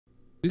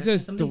This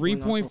has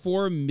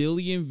 3.4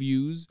 million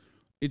views.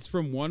 It's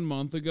from 1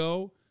 month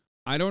ago.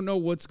 I don't know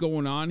what's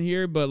going on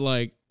here, but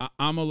like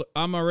I'm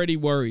already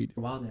worried. For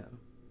a while now,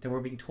 that we're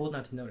being told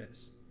not to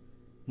notice.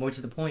 More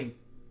to the point,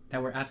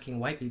 that we're asking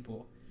white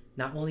people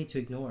not only to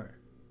ignore,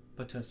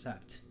 but to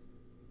accept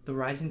the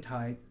rising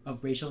tide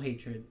of racial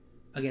hatred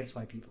against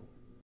white people.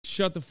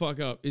 Shut the fuck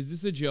up. Is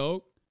this a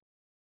joke?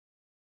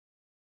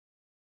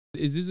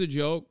 Is this a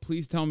joke?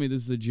 Please tell me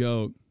this is a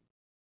joke.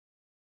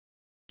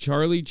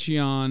 Charlie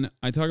Chian,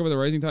 I talk about the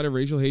rising tide of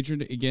racial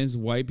hatred against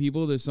white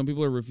people that some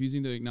people are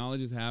refusing to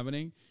acknowledge is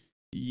happening.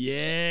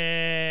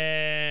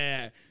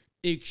 Yeah.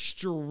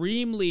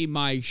 Extremely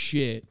my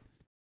shit.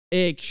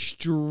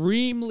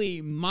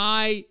 Extremely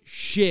my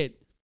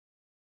shit.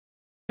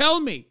 Tell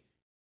me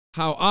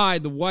how I,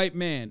 the white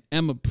man,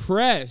 am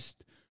oppressed.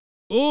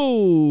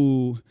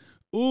 Ooh.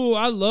 Ooh,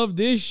 I love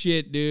this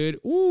shit, dude.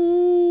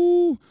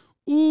 Ooh.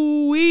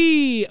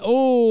 Ooh-wee.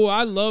 Oh,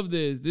 I love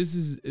this. This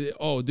is,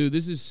 oh, dude,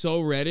 this is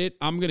so Reddit.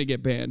 I'm going to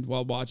get banned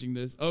while watching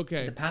this.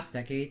 Okay. In the past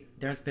decade,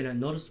 there has been a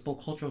noticeable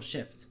cultural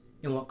shift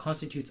in what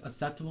constitutes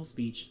acceptable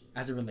speech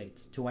as it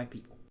relates to white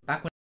people.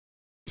 Back when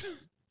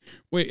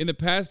Wait, in the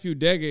past few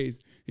decades,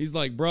 he's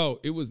like, bro,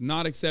 it was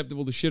not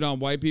acceptable to shit on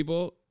white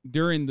people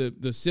during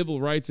the civil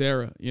rights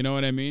era. You know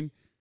what I mean?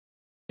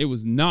 It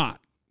was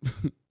not.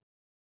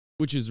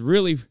 Which is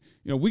really, you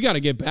know, we got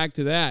to get back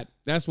to that.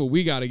 That's what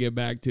we got to get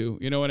back to.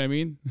 You know what I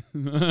mean?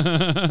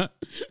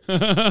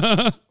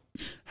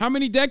 How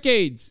many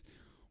decades?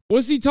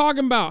 What's he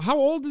talking about? How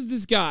old is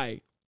this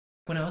guy?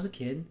 When I was a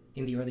kid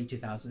in the early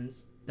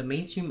 2000s, the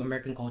mainstream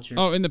American culture...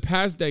 Oh, in the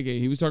past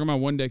decade. He was talking about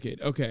 1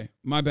 decade. Okay.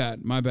 My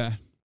bad. My bad.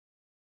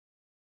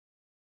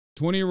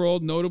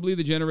 20-year-old, notably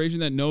the generation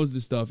that knows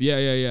this stuff.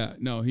 Yeah.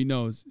 No, he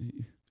knows.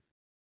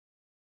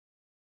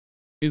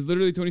 Is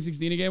literally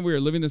 2016 again. We are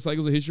living the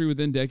cycles of history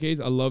within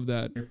decades. I love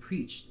that. They're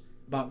preached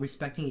about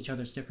respecting each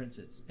other's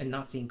differences and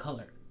not seeing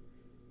color.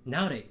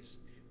 Nowadays,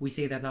 we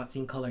say that not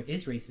seeing color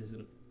is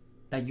racism,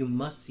 that you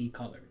must see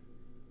color.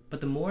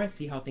 But the more I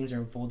see how things are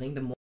unfolding,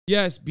 the more...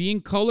 Yes,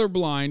 being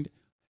colorblind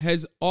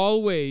has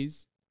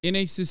always, in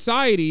a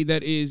society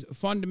that is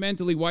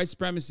fundamentally white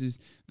supremacist,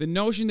 the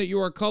notion that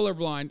you are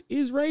colorblind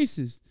is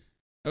racist.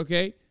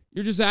 Okay?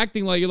 You're just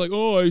acting like you're like,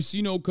 oh, I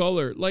see no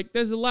color. Like,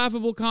 there's a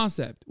laughable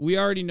concept. We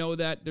already know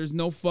that. There's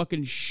no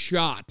fucking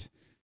shot.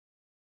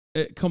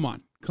 Come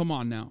on. Come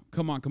on now.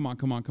 Come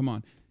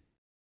on.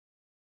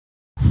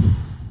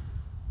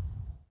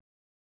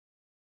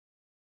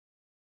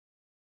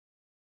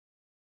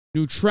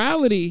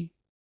 Neutrality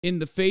in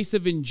the face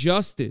of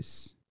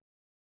injustice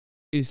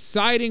is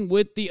siding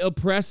with the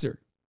oppressor.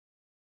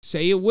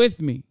 Say it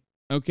with me,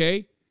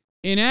 okay?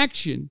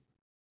 Inaction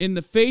in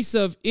the face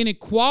of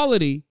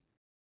inequality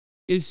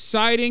is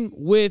siding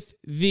with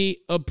the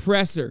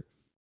oppressor.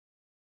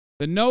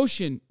 The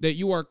notion that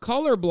you are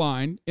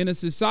colorblind in a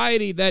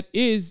society that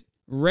is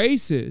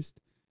racist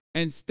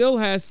and still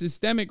has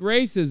systemic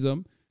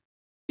racism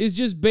is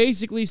just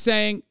basically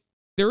saying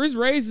there is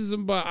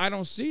racism, but I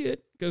don't see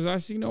it because I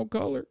see no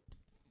color.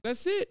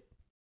 That's it.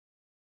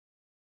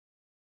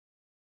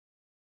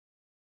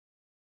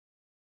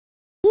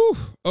 Whew.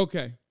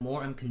 Okay.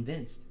 More I'm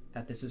convinced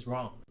that this is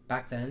wrong.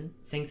 Back then,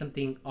 saying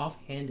something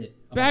offhanded.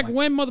 Back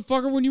when,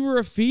 motherfucker, when you were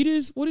a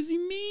fetus? What does he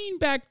mean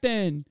back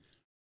then?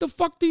 The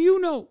fuck do you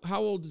know?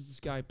 How old is this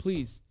guy?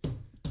 Please.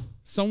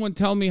 Someone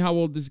tell me how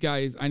old this guy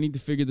is. I need to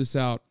figure this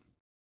out.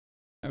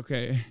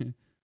 Okay.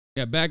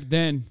 Yeah, back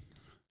then,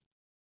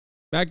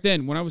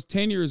 when I was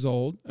 10 years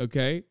old,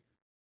 okay,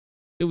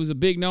 it was a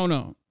big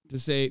no-no to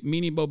say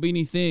meanie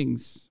bobini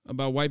things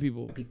about white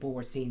people. People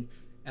were seen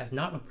as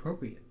not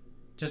appropriate,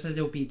 just as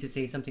it would be to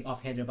say something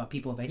offhanded about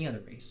people of any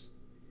other race.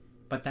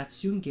 But that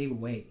soon gave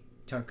way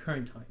to our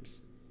current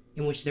times,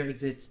 in which there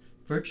exists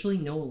virtually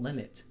no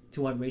limit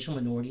to what racial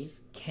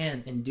minorities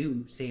can and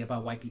do say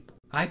about white people.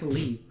 I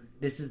believe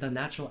this is the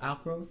natural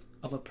outgrowth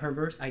of a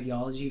perverse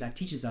ideology that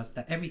teaches us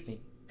that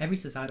every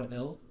societal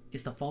ill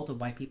is the fault of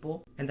white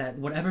people, and that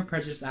whatever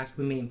prejudice acts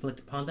we may inflict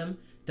upon them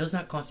does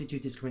not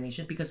constitute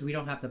discrimination because we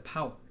don't have the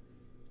power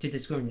to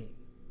discriminate.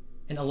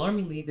 And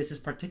alarmingly, this is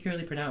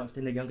particularly pronounced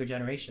in the younger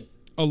generation.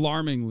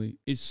 Alarmingly.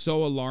 It's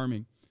so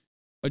alarming.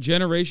 A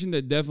generation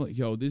that definitely,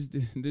 yo, this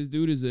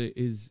dude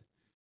is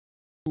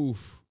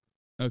oof.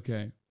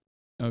 Okay.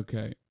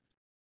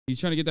 He's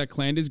trying to get that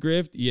Clandis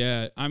grift.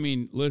 Yeah, I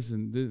mean,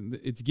 listen,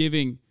 it's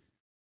giving.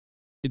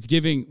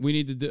 We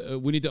need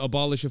to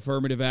abolish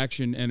affirmative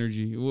action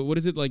energy. What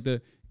is it, like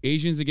the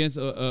Asians Against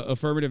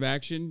Affirmative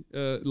Action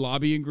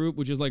lobbying group,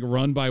 which is like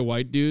run by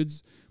white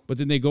dudes, but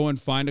then they go and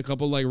find a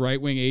couple like right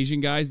wing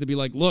Asian guys to be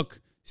like,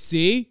 look,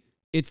 see.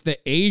 It's the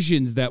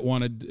Asians that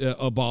want to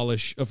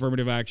abolish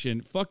affirmative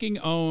action. Fucking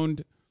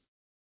owned,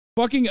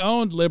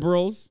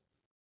 liberals.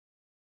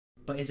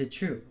 But is it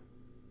true?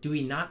 Do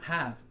we not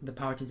have the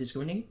power to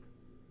discriminate?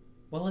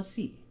 Well, let's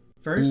see.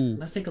 First,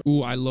 let's take a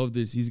Ooh, I love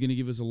this. He's going to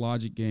give us a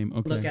logic game.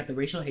 Okay. Look at the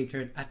racial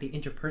hatred at the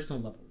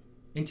interpersonal level.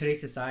 In today's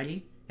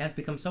society, it has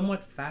become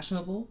somewhat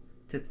fashionable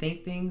to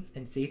think things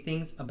and say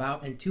things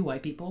about and to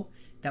white people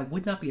that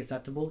would not be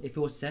acceptable if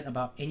it was said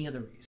about any other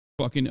race.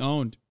 Fucking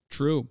owned.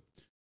 True.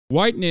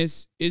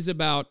 Whiteness is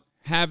about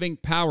having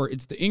power.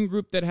 It's the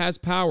in-group that has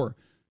power.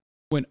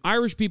 When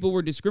Irish people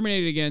were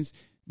discriminated against,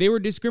 they were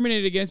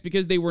discriminated against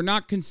because they were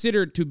not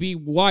considered to be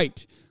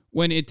white.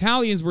 When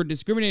Italians were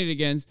discriminated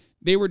against,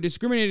 they were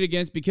discriminated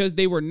against because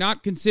they were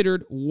not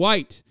considered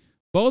white.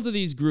 Both of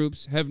these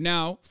groups have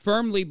now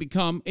firmly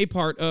become a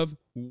part of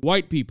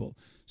white people.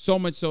 So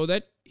much so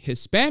that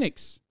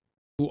Hispanics,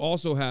 who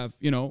also have,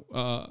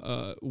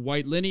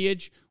 white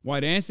lineage,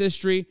 white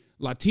ancestry,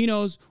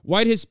 Latinos,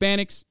 white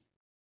Hispanics,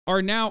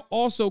 are now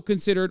also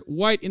considered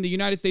white in the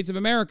United States of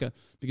America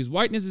because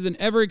whiteness is an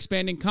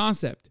ever-expanding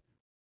concept,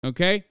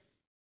 okay?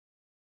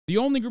 The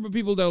only group of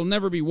people that will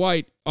never be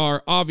white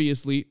are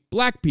obviously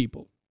black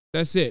people.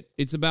 That's it.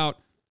 It's about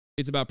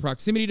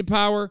proximity to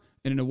power,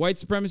 and in a white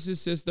supremacist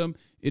system,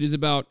 it is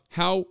about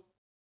how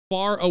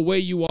far away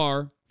you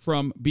are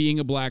from being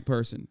a black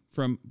person,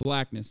 from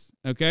blackness,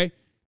 okay?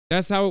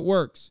 That's how it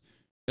works.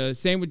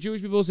 Same with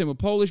Jewish people, same with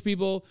Polish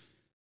people.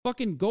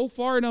 Fucking go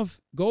far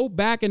enough, go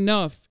back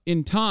enough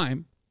in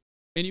time,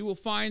 and you will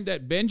find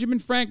that Benjamin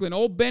Franklin,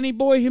 old Benny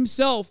Boy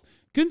himself,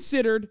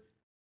 considered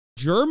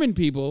German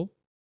people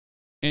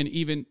and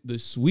even the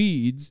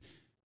Swedes,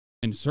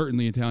 and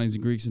certainly Italians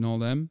and Greeks and all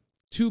them,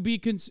 to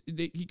be,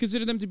 he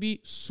considered them to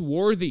be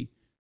swarthy.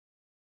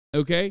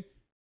 Okay?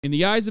 In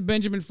the eyes of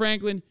Benjamin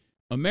Franklin,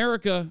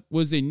 America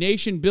was a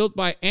nation built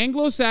by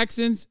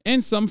Anglo-Saxons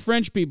and some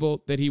French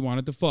people that he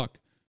wanted to fuck.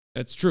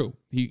 That's true.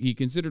 He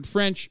considered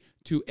French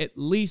to at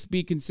least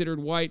be considered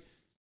white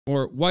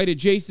or white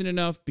adjacent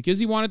enough because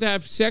he wanted to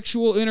have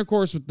sexual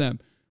intercourse with them.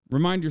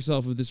 Remind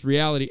yourself of this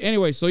reality.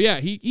 Anyway, so yeah,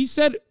 he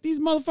said these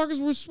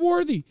motherfuckers were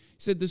swarthy. He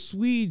said the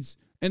Swedes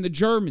and the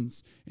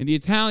Germans and the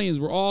Italians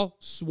were all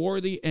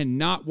swarthy and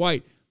not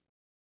white.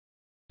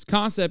 This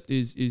concept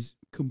is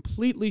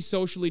completely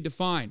socially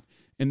defined,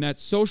 and that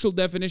social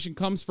definition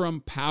comes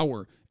from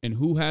power and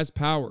who has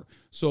power.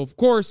 So, of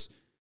course,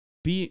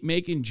 be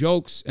making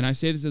jokes, and I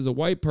say this as a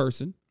white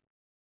person,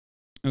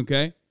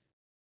 okay?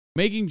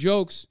 Making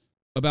jokes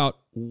about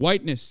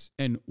whiteness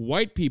and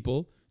white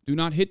people do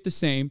not hit the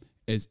same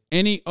as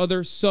any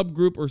other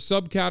subgroup or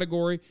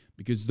subcategory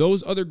because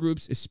those other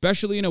groups,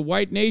 especially in a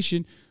white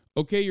nation,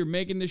 okay, you're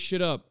making this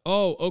shit up.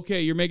 Oh,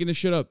 okay, you're making this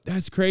shit up.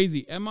 That's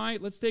crazy. Am I?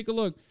 Let's take a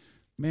look.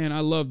 Man,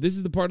 I love, this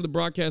is the part of the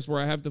broadcast where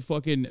I have to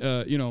fucking,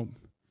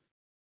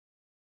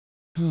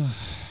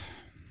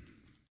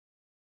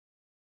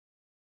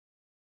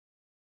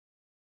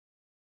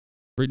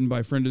 written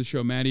by friend of the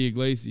show, Maddie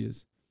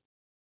Iglesias.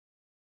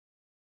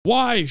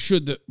 Why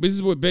should this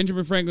is what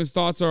Benjamin Franklin's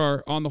thoughts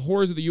are on the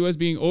horrors of the U.S.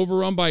 being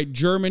overrun by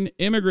German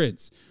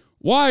immigrants.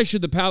 Why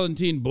should the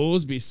Palatine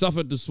bulls be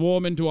suffered to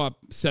swarm into our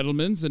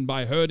settlements and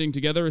by herding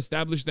together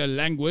establish their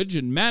language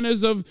and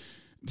manners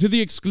to the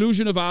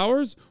exclusion of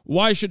ours?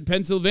 Why should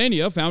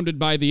Pennsylvania, founded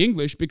by the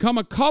English, become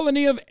a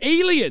colony of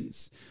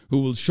aliens who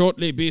will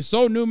shortly be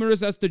so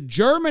numerous as to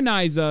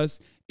Germanize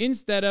us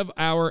instead of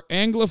our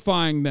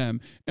anglifying them,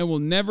 and will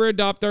never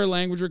adopt our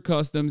language or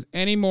customs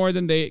any more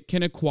than they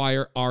can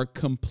acquire our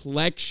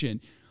complexion?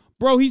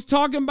 Bro, he's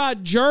talking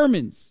about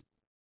Germans.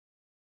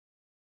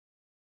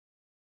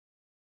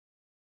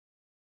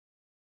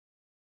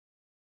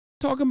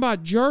 Talking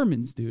about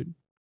Germans, dude.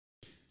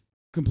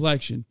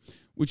 Complexion.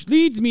 Which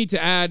leads me to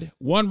add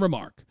one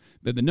remark,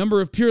 that the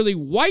number of purely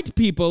white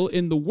people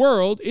in the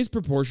world is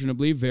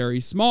proportionably very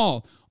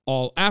small.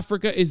 All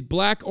Africa is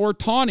black or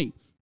tawny.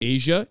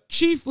 Asia,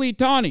 chiefly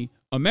tawny.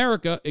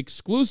 America,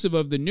 exclusive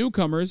of the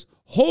newcomers,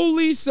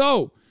 wholly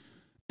so.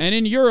 And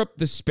in Europe,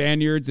 the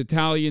Spaniards,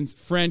 Italians,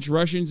 French,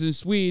 Russians, and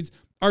Swedes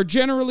are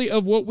generally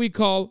of what we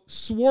call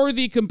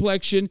swarthy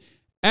complexion,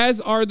 as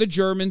are the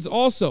Germans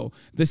also.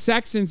 The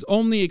Saxons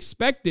only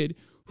expected,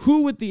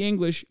 who with the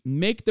English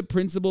make the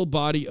principal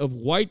body of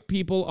white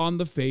people on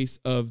the face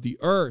of the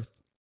earth.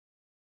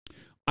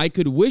 I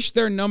could wish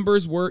their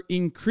numbers were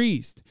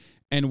increased.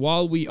 And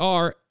while we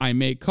are, I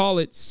may call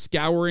it,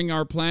 scouring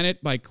our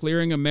planet by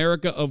clearing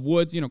America of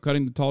woods,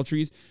 cutting the tall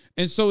trees,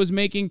 and so is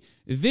making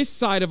this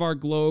side of our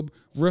globe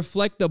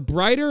reflect a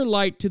brighter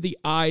light to the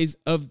eyes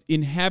of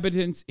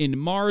inhabitants in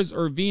Mars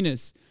or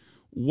Venus,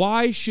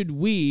 why should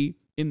we,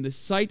 in the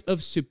sight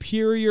of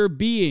superior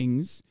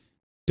beings,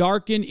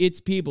 darken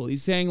its people?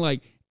 He's saying,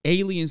 like,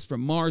 aliens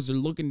from Mars are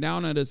looking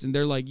down at us and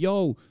they're like,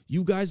 yo,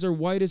 you guys are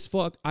white as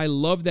fuck. I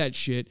love that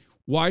shit.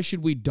 Why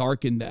should we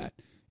darken that?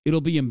 It'll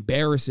be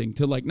embarrassing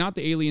to, like, not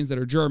the aliens that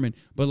are German,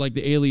 but like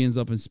the aliens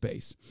up in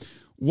space.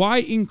 Why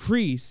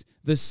increase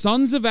the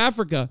sons of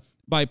Africa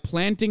by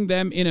planting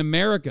them in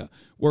America,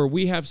 where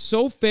we have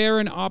so fair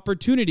an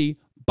opportunity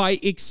by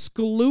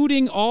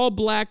excluding all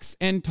blacks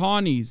and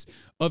tawnies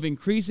of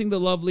increasing the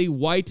lovely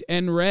white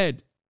and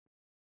red?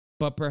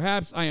 But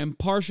perhaps I am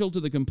partial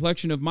to the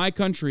complexion of my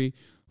country,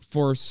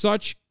 for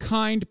such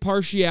kind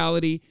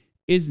partiality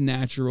is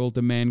natural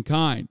to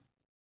mankind.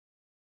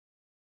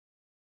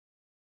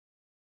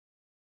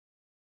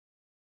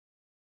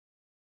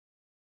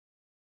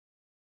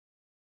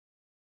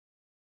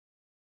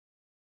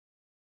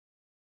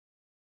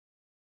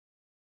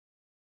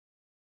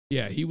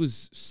 Yeah, he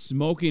was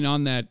smoking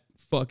on that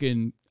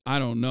fucking I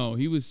don't know.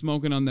 He was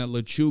smoking on that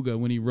lechuga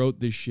when he wrote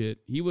this shit.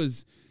 He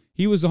was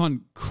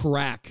on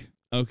crack,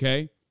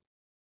 okay?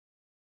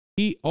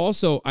 He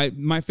also,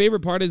 my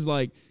favorite part is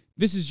like,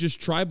 this is just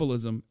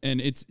tribalism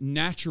and it's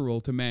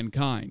natural to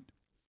mankind.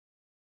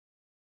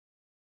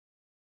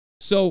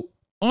 So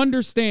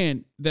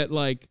understand that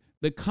like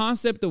the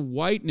concept of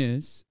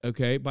whiteness,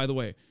 okay, by the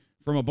way,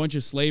 from a bunch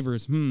of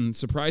slavers,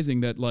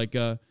 surprising that like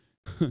a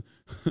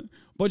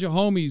bunch of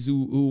homies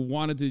who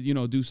wanted to, you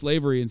know, do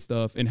slavery and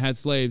stuff and had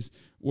slaves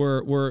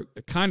were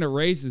kind of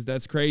racist.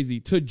 That's crazy.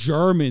 To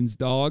Germans,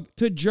 dog.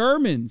 To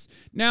Germans.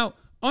 Now,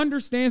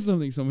 understand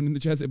something. Someone in the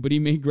chat said, but he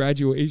made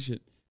graduation.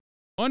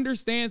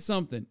 Understand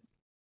something.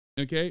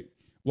 Okay?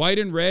 White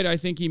and red, I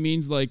think he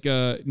means like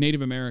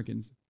Native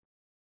Americans.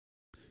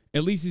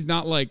 At least he's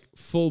not like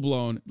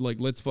full-blown, like,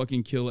 let's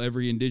fucking kill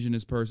every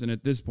indigenous person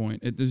at this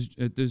point, at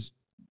this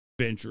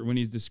venture when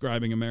he's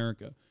describing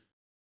America.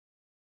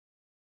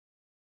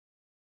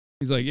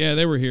 He's like, yeah,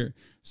 they were here.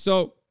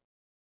 So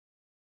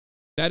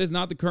that is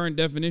not the current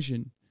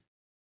definition.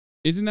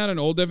 Isn't that an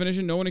old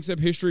definition? No one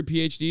except history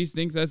PhDs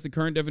thinks that's the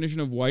current definition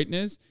of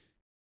whiteness.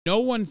 No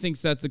one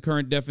thinks that's the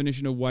current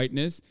definition of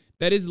whiteness.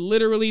 That is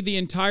literally the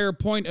entire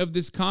point of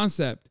this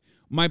concept.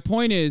 My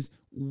point is,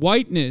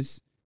 whiteness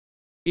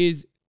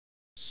is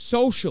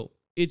social.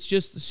 It's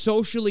just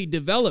socially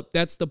developed.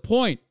 That's the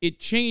point. It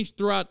changed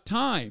throughout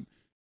time.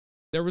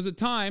 There was a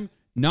time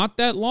not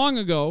that long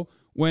ago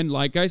when,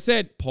 like I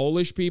said,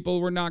 Polish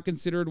people were not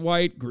considered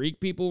white, Greek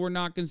people were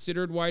not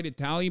considered white,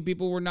 Italian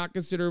people were not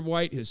considered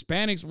white,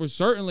 Hispanics were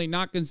certainly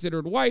not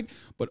considered white,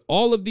 but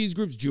all of these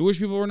groups, Jewish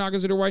people were not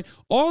considered white,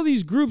 all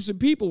these groups of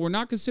people were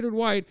not considered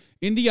white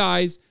in the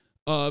eyes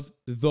of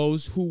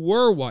those who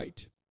were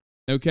white,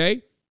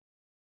 okay?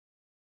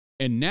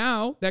 And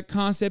now that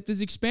concept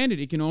is expanded.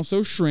 It can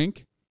also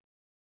shrink,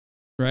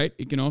 right?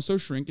 It can also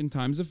shrink in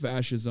times of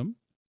fascism,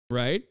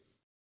 right?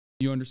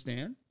 You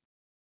understand?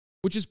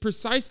 Which is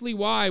precisely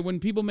why when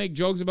people make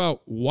jokes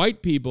about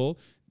white people,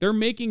 they're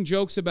making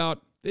jokes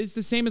about, it's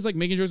the same as like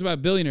making jokes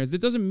about billionaires.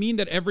 It doesn't mean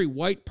that every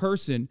white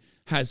person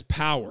has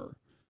power,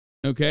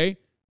 okay?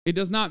 It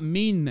does not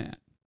mean that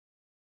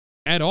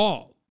at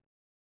all.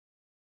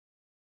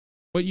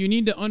 But you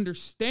need to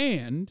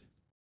understand,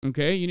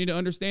 okay? You need to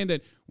understand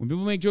that when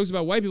people make jokes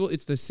about white people,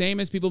 it's the same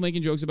as people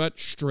making jokes about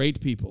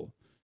straight people.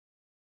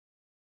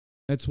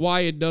 That's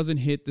why it doesn't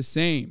hit the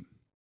same.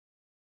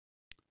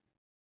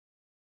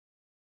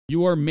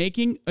 You are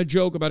making a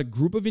joke about a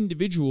group of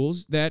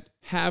individuals that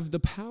have the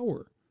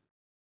power.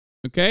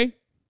 Okay?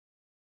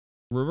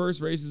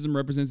 Reverse racism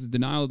represents the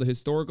denial of the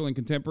historical and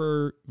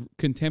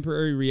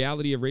contemporary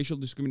reality of racial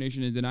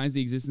discrimination and denies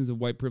the existence of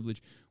white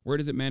privilege. Where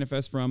does it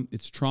manifest from?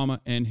 It's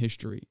trauma and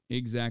history.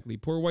 Exactly.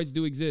 Poor whites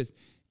do exist.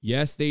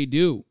 Yes, they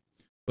do.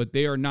 But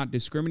they are not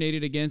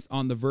discriminated against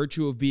on the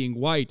virtue of being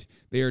white.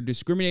 They are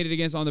discriminated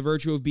against on the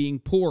virtue of being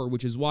poor,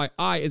 which is why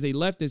I, as a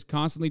leftist,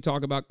 constantly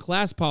talk about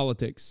class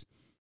politics.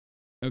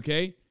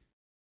 Okay?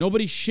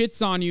 Nobody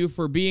shits on you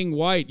for being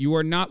white. You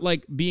are not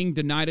like being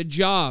denied a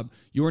job.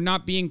 You are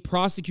not being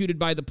prosecuted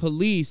by the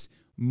police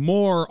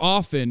more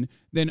often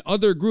than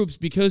other groups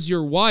because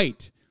you're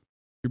white.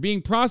 You're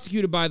being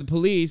prosecuted by the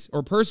police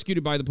or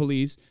persecuted by the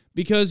police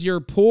because you're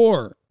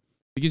poor,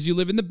 because you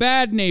live in the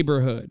bad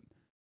neighborhood.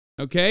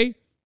 Okay?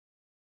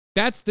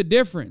 That's the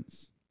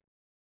difference.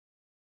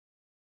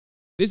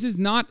 This is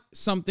not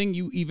something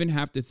you even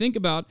have to think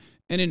about.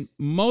 And in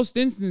most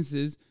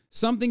instances,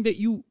 something that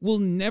you will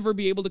never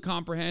be able to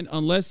comprehend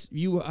unless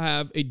you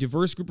have a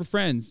diverse group of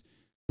friends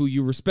who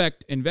you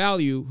respect and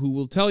value, who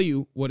will tell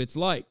you what it's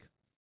like.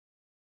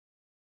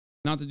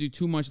 Not to do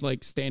too much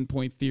like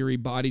standpoint theory,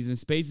 bodies and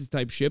spaces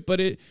type shit, but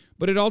it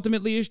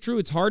ultimately is true.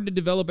 It's hard to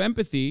develop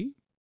empathy,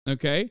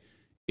 okay?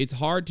 It's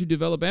hard to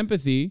develop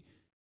empathy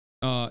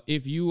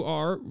if you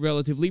are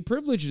relatively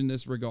privileged in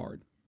this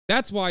regard.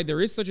 That's why there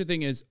is such a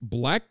thing as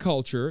black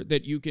culture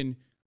that you can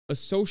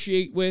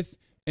associate with,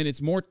 and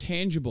it's more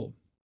tangible.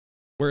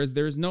 Whereas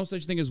there's no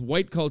such thing as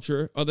white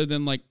culture other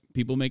than like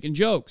people making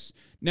jokes.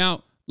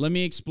 Now, let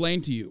me explain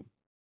to you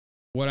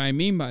what I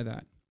mean by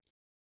that.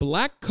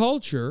 Black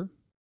culture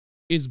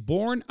is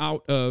born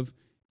out of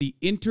the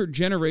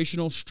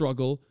intergenerational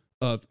struggle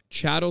of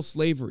chattel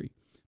slavery,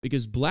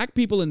 because black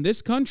people in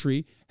this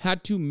country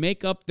had to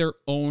make up their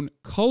own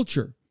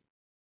culture.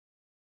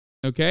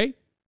 Okay?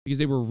 Because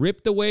they were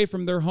ripped away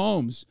from their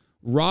homes,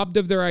 robbed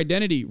of their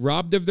identity,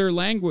 robbed of their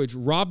language,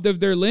 robbed of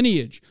their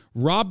lineage,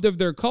 robbed of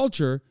their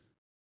culture,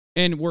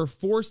 and were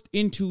forced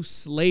into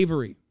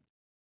slavery.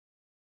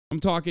 I'm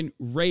talking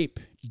rape,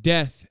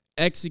 death,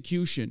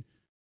 execution,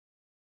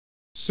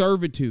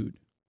 servitude.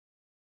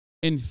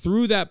 And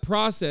through that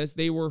process,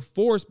 they were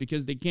forced,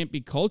 because they can't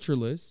be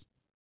cultureless,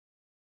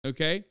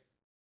 okay?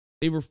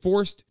 They were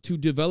forced to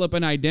develop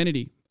an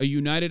identity, a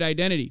united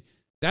identity.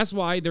 That's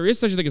why there is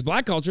such a thing as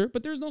black culture,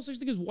 but there's no such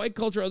thing as white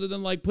culture other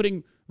than like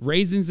putting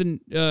raisins in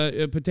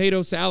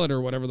potato salad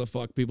or whatever the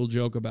fuck people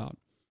joke about.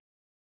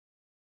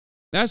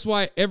 That's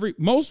why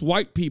most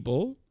white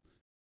people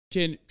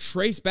can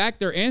trace back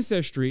their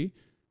ancestry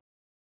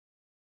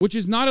which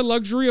is not a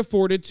luxury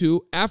afforded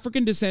to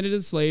African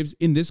descended slaves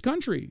in this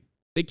country.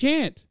 They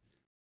can't.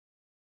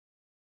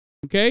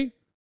 Okay?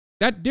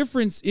 That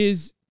difference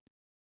is,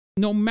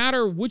 no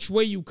matter which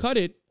way you cut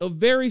it, a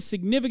very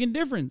significant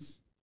difference.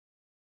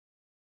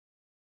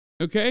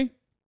 Okay?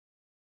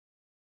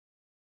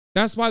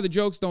 That's why the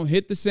jokes don't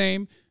hit the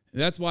same.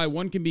 That's why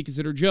one can be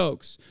considered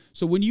jokes.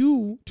 So when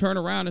you turn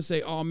around and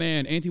say, oh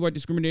man, anti-white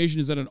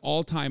discrimination is at an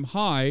all-time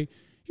high,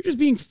 you're just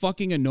being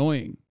fucking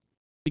annoying.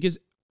 Because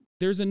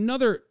there's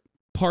another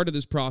part of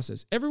this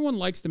process. Everyone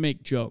likes to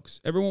make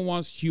jokes. Everyone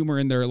wants humor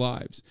in their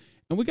lives.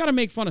 And we got to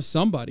make fun of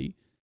somebody.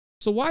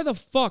 So why the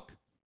fuck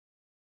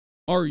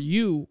are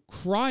you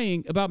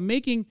crying about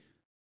making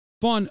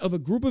fun of a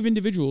group of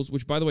individuals,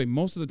 which, by the way,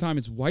 most of the time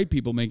it's white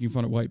people making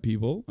fun of white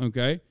people,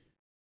 okay?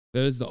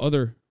 That is the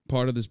other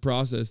part of this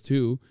process,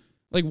 too.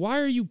 Like, why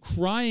are you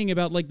crying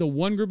about, like, the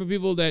one group of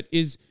people that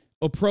is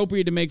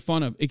appropriate to make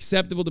fun of,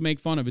 acceptable to make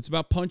fun of? It's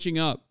about punching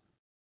up.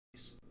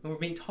 And we're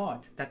being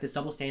taught that this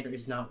double standard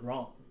is not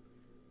wrong,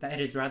 that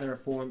it is rather a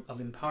form of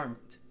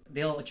empowerment.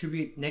 They'll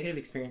attribute negative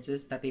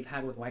experiences that they've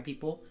had with white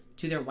people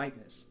to their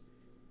whiteness.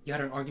 You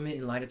had an argument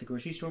in line at the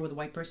grocery store with a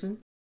white person?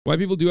 White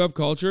people do have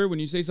culture. When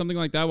you say something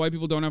like that, white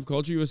people don't have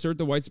culture, you assert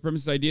the white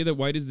supremacist idea that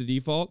white is the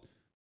default.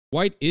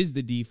 White is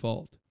the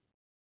default.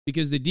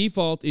 Because the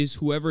default is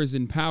whoever is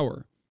in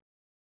power.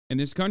 And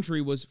this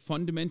country was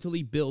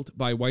fundamentally built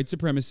by white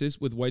supremacists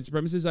with white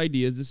supremacist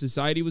ideas. The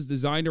society was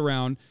designed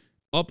around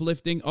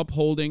uplifting,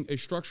 upholding a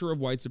structure of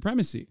white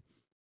supremacy,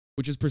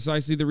 which is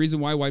precisely the reason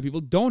why white people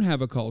don't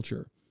have a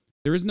culture.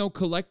 There is no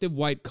collective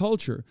white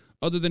culture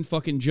other than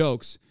fucking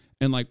jokes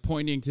and like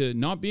pointing to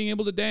not being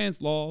able to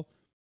dance, lol,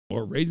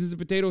 or raisins and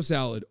potato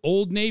salad,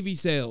 Old Navy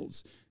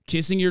sales,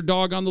 kissing your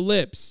dog on the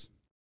lips.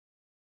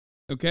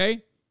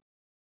 Okay?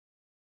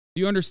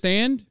 Do you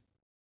understand?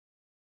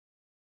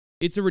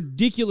 It's a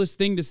ridiculous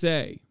thing to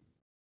say.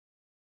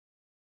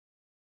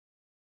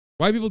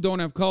 White people don't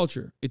have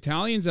culture.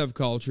 Italians have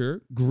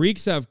culture.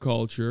 Greeks have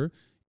culture.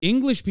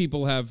 English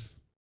people have...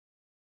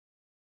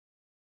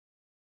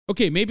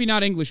 Okay, maybe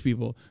not English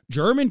people.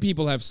 German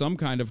people have some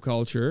kind of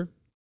culture.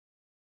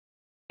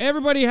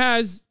 Everybody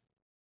has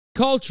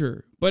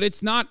culture, but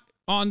it's not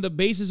on the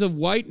basis of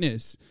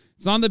whiteness.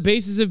 It's on the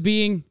basis of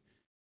being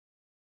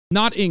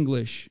not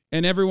English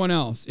and everyone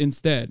else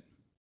instead.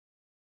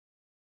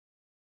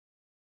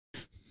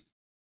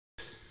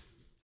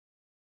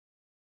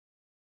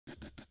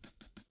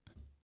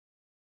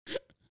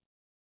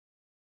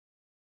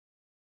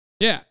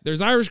 Yeah,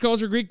 there's Irish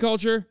culture, Greek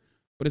culture,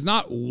 but it's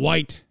not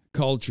white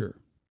culture.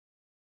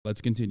 Let's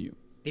continue.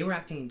 They were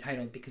acting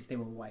entitled because they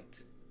were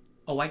white.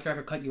 A white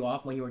driver cut you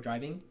off when you were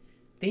driving.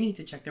 They need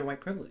to check their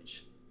white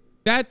privilege.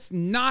 That's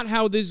not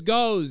how this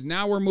goes.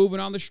 Now we're moving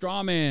on the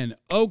straw man.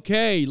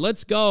 Okay,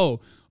 let's go.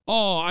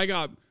 Oh, I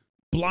got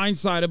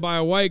blindsided by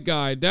a white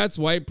guy. That's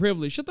white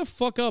privilege. Shut the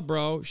fuck up,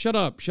 bro. Shut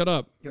up. Shut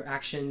up. Your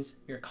actions,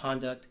 your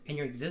conduct, and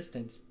your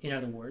existence, in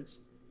other words,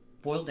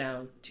 boil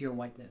down to your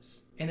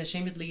whiteness. And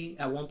ashamedly,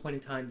 at one point in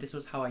time, this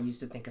was how I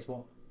used to think as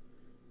well.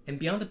 And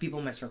beyond the people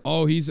in my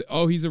circle. He's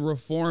a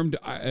reformed,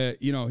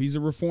 he's a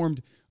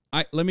reformed,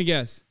 let me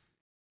guess,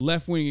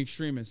 left-wing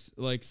extremist,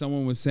 like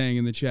someone was saying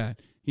in the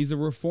chat. He's a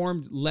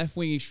reformed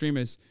left-wing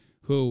extremist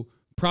who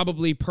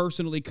probably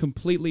personally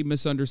completely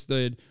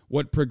misunderstood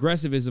what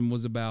progressivism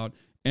was about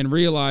and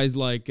realized,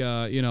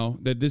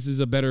 that this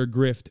is a better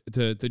grift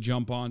to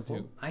jump onto.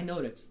 Well, I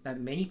noticed that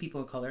many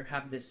people of color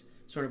have this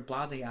sort of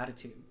blasé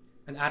attitude,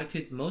 an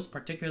attitude most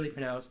particularly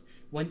pronounced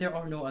when there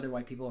are no other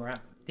white people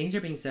around. Things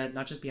are being said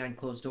not just behind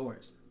closed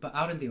doors, but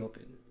out in the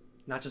open.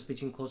 Not just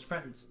between close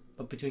friends,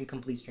 but between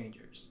complete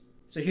strangers.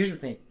 So here's the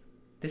thing.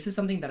 This is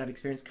something that I've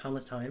experienced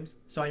countless times,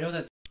 so I know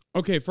that...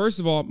 Okay, first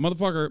of all,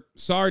 motherfucker,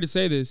 sorry to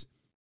say this.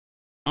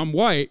 I'm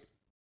white,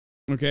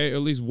 okay,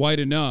 at least white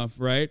enough,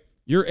 right?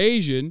 You're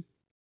Asian.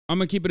 I'm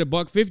going to keep it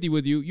 $1.50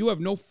 with you. You have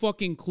no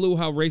fucking clue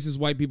how racist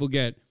white people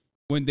get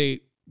when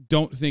they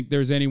don't think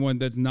there's anyone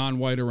that's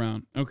non-white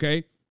around,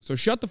 okay? So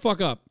shut the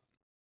fuck up.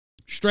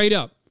 Straight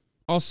up.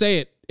 I'll say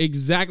it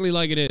exactly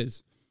like it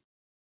is.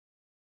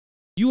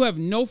 You have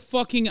no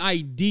fucking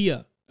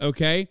idea,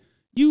 okay?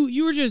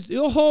 You were just,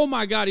 oh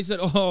my God, he said,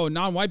 oh,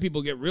 non-white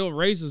people get real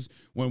racist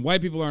when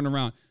white people aren't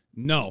around.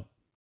 No,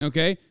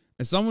 okay?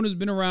 As someone who's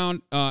been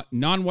around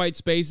non-white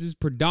spaces,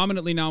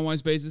 predominantly non-white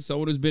spaces,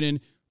 someone who's been in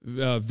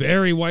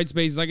very white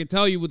spaces, I can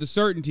tell you with a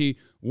certainty,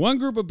 one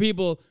group of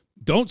people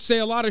don't say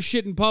a lot of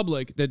shit in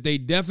public that they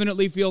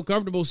definitely feel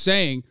comfortable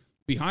saying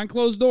behind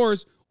closed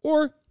doors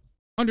or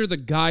under the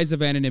guise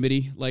of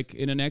anonymity, like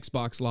in an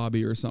Xbox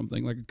lobby or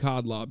something, like a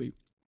COD lobby.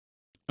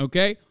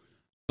 Okay?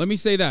 Let me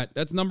say that.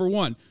 That's number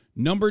one.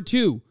 Number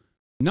two,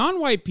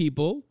 non-white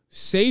people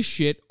say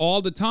shit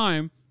all the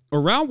time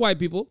around white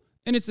people,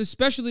 and it's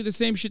especially the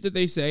same shit that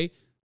they say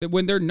that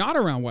when they're not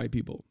around white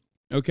people.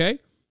 Okay?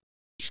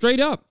 Straight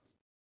up.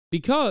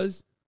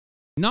 Because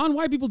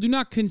non-white people do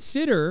not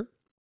consider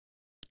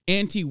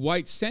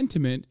anti-white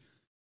sentiment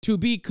to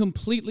be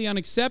completely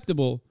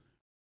unacceptable,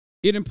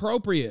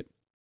 inappropriate,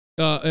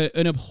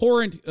 an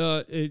abhorrent,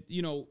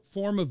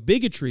 form of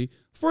bigotry,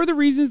 for the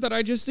reasons that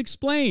I just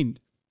explained.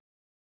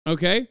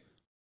 Okay?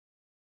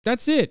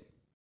 That's it.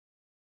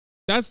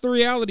 That's the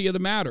reality of the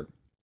matter.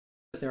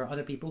 But there are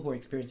other people who are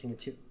experiencing it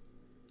too.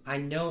 I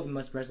know it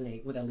must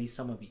resonate with at least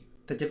some of you.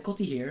 The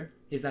difficulty here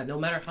is that no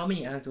matter how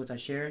many anecdotes I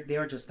share, they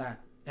are just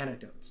that,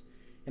 anecdotes.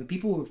 And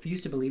people who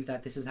refuse to believe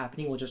that this is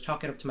happening will just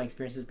chalk it up to my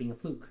experiences being a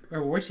fluke.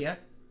 Or worse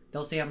yet,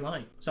 they'll say I'm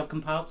lying. So I've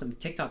compiled some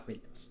TikTok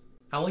videos.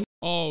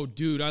 Oh,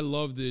 dude, I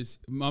love this.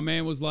 My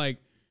man was like,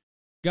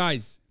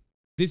 guys,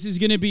 this is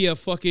going to be a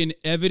fucking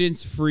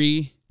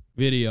evidence-free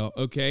video,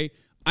 okay?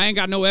 I ain't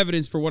got no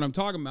evidence for what I'm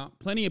talking about.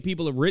 Plenty of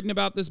people have written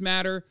about this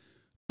matter.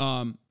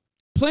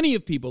 Plenty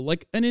of people,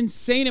 like an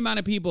insane amount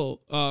of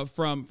people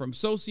from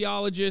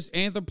sociologists,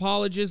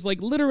 anthropologists,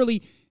 like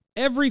literally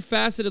every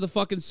facet of the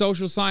fucking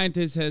social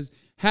scientist has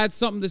had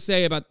something to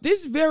say about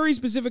this very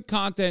specific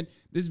content,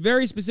 this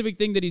very specific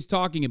thing that he's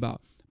talking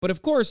about. But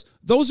of course,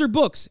 those are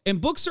books,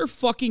 and books are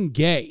fucking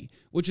gay,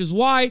 which is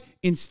why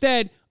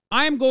instead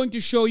I'm going to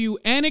show you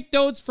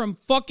anecdotes from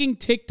fucking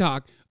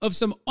TikTok of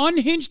some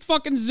unhinged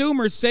fucking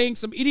Zoomers saying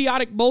some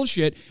idiotic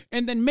bullshit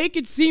and then make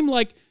it seem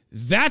like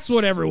that's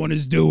what everyone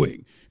is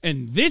doing.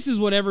 And this is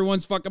what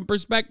everyone's fucking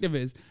perspective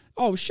is.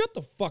 Oh, shut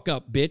the fuck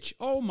up, bitch.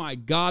 Oh my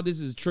God, this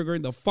is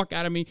triggering the fuck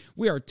out of me.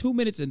 We are 2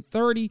 minutes and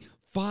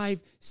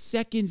 35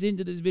 seconds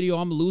into this video.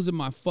 I'm losing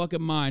my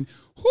fucking mind.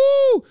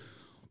 Whoo!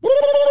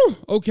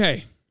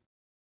 Okay.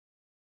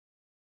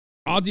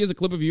 Odds he has a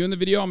clip of you in the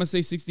video. I'm going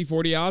to say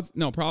 60-40 odds.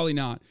 No, probably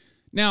not.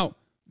 Now,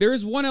 there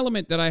is one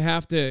element that I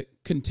have to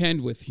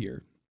contend with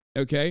here.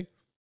 Okay?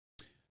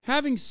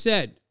 Having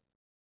said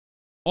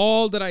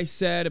all that I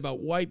said about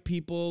white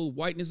people,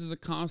 whiteness as a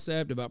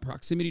concept, about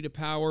proximity to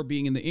power,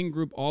 being in the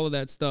in-group, all of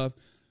that stuff,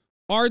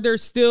 are there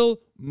still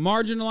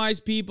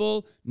marginalized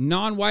people,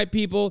 non-white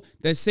people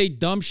that say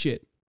dumb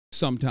shit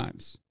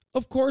sometimes?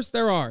 Of course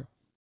there are.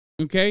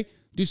 Okay?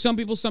 Do some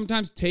people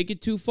sometimes take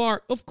it too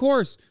far? Of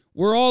course.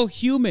 We're all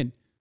human.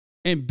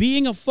 And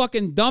being a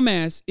fucking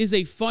dumbass is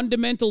a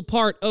fundamental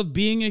part of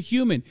being a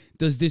human.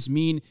 Does this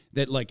mean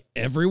that like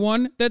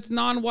everyone that's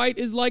non-white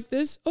is like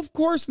this? Of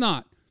course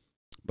not.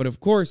 But of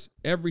course,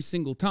 every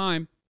single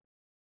time,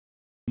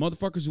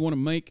 motherfuckers who want to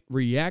make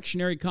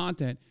reactionary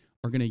content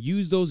are going to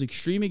use those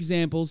extreme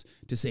examples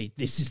to say,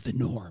 this is the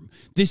norm.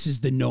 This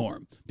is the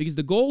norm. Because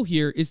the goal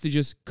here is to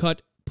just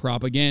cut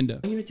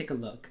propaganda. I want you to take a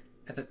look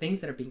at the things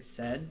that are being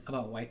said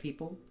about white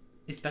people,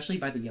 especially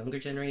by the younger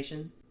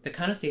generation, the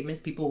kind of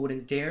statements people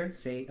wouldn't dare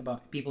say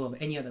about people of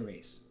any other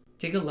race.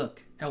 Take a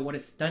look at what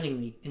is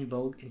stunningly in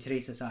vogue in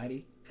today's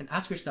society and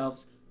ask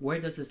yourselves, where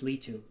does this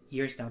lead to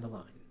years down the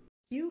line?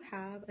 You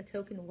have a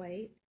token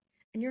white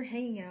and you're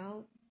hanging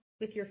out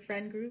with your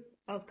friend group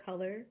of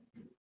color,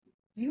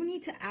 you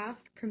need to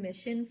ask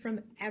permission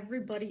from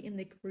everybody in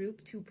the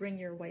group to bring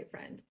your white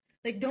friend.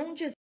 Like, don't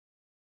just...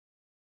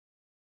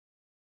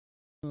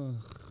 Ugh.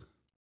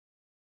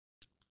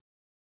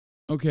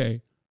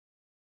 Okay.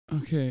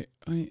 Okay.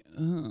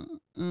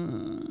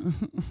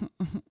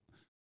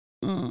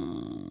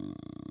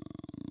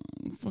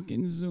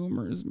 Fucking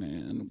Zoomers,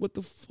 man. What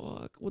the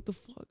fuck? What the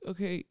fuck?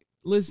 Okay.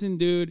 Listen,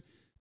 dude.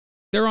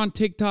 They're on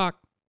TikTok.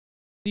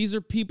 These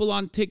are people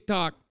on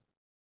TikTok.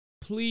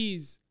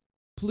 Please,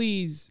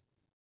 please.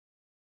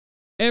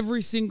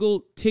 Every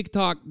single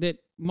TikTok that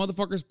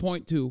motherfuckers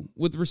point to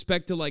with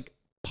respect to like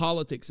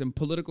politics and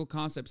political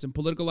concepts and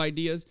political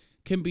ideas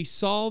can be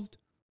solved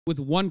with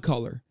one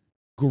color,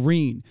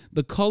 green,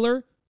 the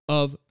color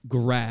of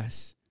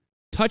grass.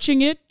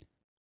 Touching it,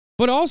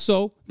 but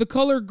also the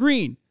color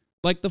green,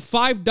 like the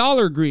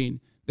 $5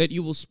 green that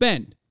you will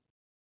spend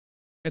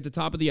at the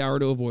top of the hour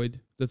to avoid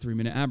the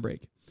 3-minute ad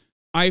break.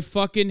 I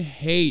fucking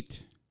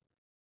hate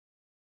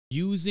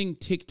using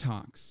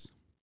TikToks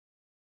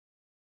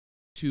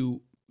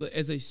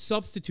as a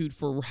substitute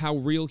for how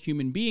real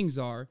human beings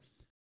are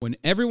when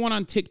everyone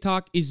on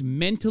TikTok is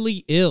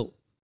mentally ill.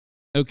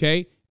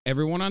 Okay?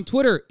 Everyone on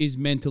Twitter is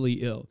mentally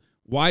ill.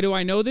 Why do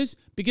I know this?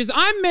 Because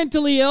I'm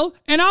mentally ill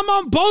and I'm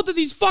on both of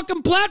these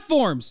fucking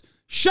platforms.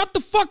 Shut the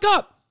fuck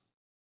up.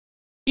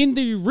 In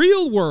the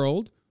real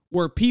world,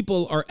 where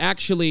people are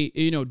actually,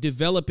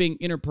 developing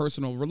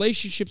interpersonal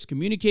relationships,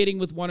 communicating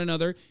with one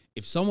another,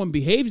 if someone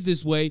behaves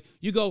this way,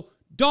 you go,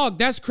 dog,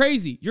 that's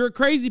crazy. You're a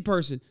crazy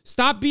person.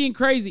 Stop being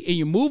crazy. And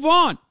you move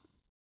on.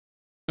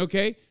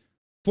 Okay?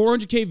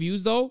 400K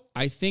views, though,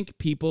 I think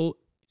people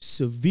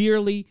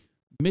severely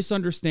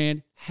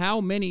misunderstand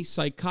how many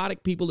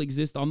psychotic people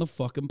exist on the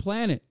fucking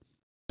planet.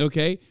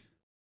 Okay?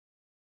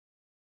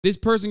 This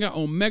person got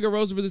Omega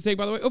Rose for this take,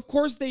 by the way. Of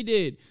course they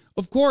did.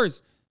 Of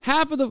course.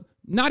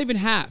 Not even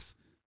half.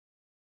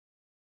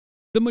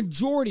 The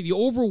majority, the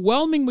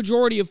overwhelming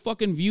majority of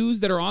fucking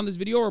views that are on this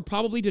video are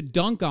probably to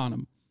dunk on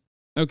them.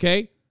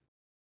 Okay?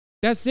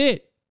 That's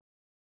it.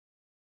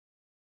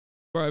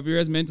 Bro, if you're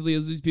as mentally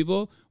as these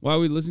people, why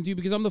would we listen to you?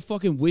 Because I'm the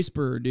fucking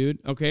whisperer, dude.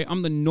 Okay?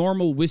 I'm the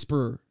normal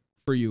whisperer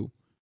for you.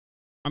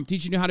 I'm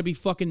teaching you how to be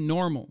fucking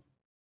normal.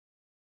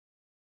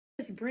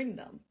 Just bring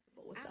them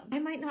with them. I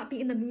might not be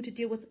in the mood to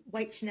deal with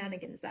white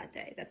shenanigans that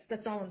day.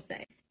 That's all I'm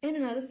saying. And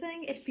another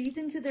thing, it feeds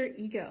into their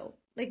ego.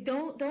 Like,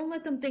 don't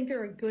let them think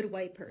they're a good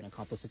white person.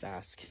 Accomplices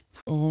ask.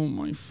 Oh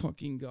my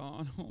fucking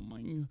God.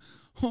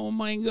 Oh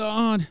my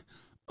God.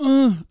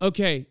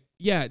 Okay.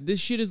 Yeah, this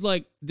shit is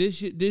like,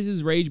 this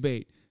is rage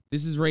bait.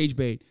 This is rage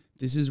bait.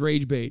 This is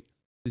rage bait.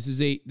 This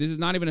is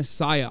not even a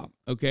psyop,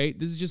 okay?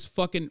 This is just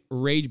fucking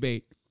rage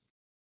bait.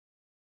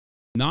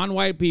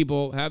 Non-white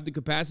people have the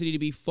capacity to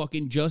be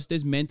fucking just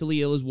as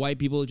mentally ill as white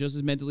people, just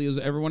as mentally ill as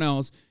everyone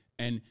else.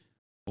 And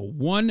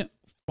one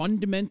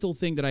fundamental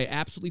thing that I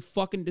absolutely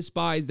fucking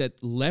despise that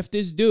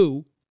leftists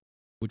do,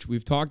 which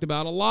we've talked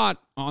about a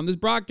lot on this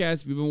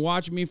broadcast. If you've been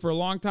watching me for a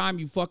long time,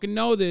 you fucking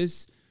know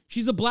this.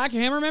 She's a Black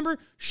Hammer member?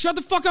 Shut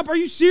the fuck up. Are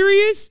you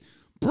serious?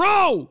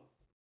 Bro,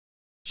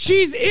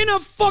 she's in a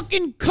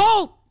fucking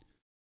cult.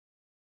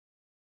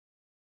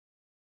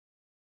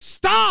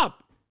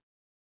 Stop.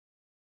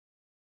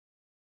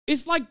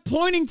 It's like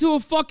pointing to a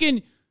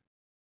fucking,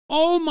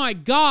 oh my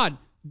God.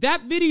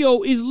 That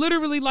video is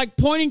literally like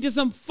pointing to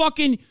some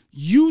fucking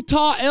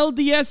Utah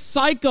LDS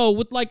psycho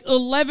with like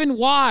 11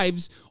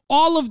 wives.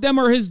 All of them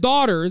are his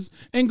daughters,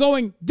 and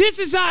going, this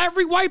is how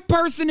every white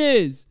person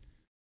is.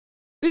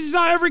 This is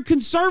how every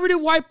conservative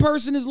white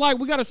person is like.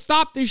 We got to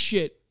stop this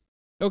shit.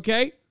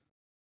 Okay?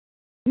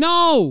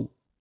 No.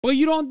 Well,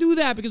 you don't do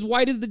that because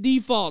white is the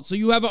default. So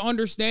you have an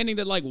understanding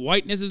that like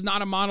whiteness is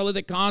not a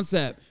monolithic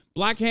concept.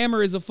 Black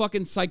Hammer is a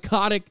fucking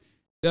psychotic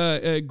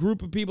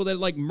group of people that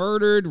like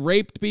murdered,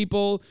 raped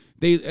people.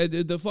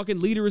 The fucking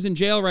leader is in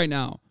jail right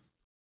now.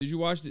 Didn't you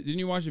watch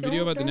the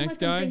video about the next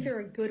guy? Think they're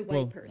a good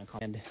white person.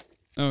 And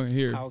oh,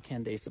 here. how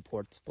can they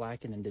support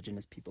Black and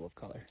Indigenous people of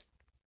color?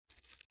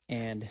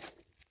 And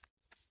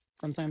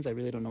sometimes I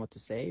really don't know what to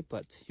say,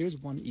 but here's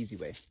one easy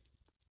way.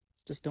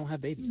 Just don't have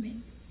babies.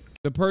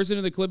 The person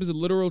in the clip is a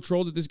literal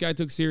troll that this guy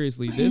took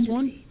seriously. This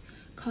one?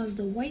 Caused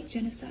the white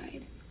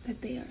genocide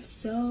that they are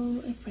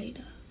so afraid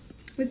of.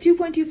 With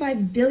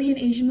 2.25 billion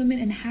Asian women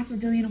and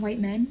 500 million white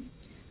men,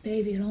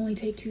 baby, it'll only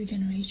take 2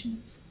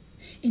 generations.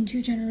 In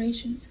 2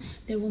 generations,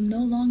 there will no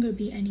longer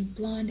be any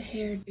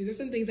blonde-haired... These are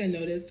some things I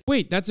noticed.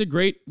 Wait, that's a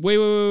great...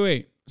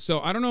 Wait. So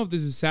I don't know if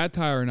this is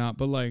satire or not,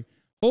 but like,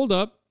 hold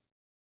up.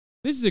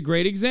 This is a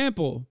great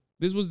example.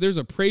 There's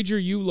a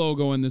PragerU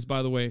logo in this,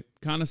 by the way.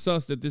 Kind of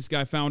sus that this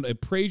guy found a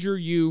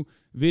PragerU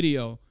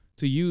video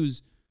to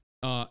use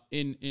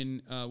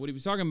in what he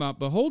was talking about.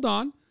 But hold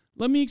on.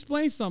 Let me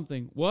explain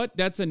something. What?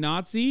 That's a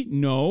Nazi?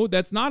 No,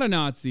 that's not a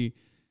Nazi.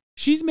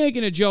 She's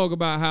making a joke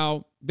about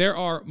how there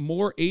are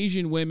more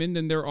Asian women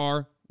than there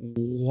are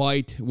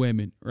white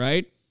women,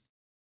 right?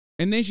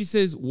 And then she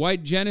says,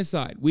 white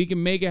genocide. We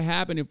can make it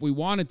happen if we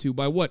wanted to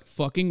by what?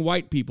 Fucking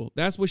white people.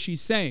 That's what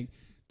she's saying.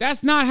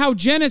 That's not how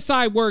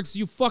genocide works,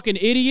 you fucking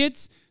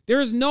idiots.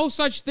 There is no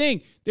such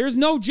thing. There's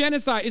no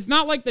genocide. It's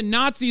not like the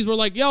Nazis were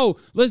like, yo,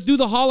 let's do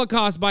the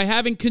Holocaust by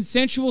having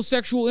consensual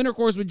sexual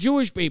intercourse with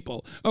Jewish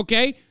people,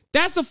 okay?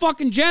 That's a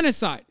fucking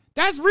genocide.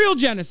 That's real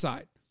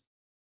genocide.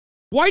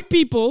 White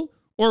people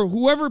or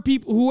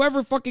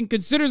whoever fucking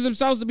considers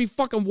themselves to be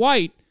fucking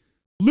white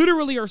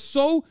literally are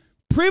so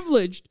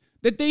privileged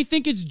that they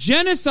think it's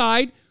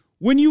genocide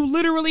when you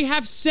literally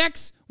have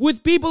sex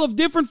with people of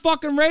different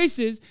fucking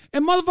races,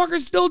 and motherfuckers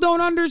still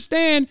don't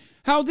understand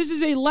how this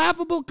is a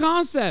laughable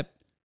concept.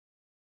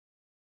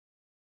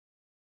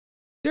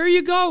 There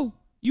you go.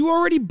 You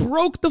already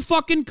broke the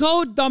fucking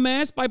code,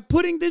 dumbass, by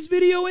putting this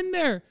video in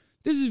there.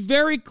 This is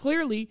very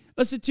clearly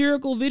a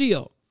satirical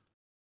video.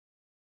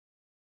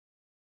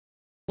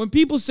 When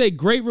people say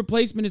great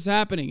replacement is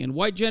happening and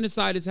white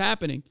genocide is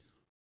happening,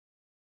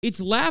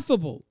 it's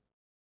laughable.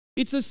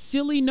 It's a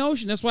silly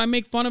notion. That's why I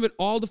make fun of it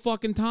all the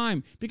fucking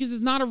time, because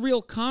it's not a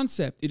real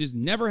concept. It has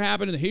never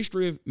happened in the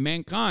history of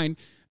mankind,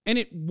 and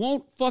it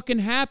won't fucking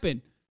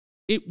happen.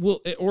 It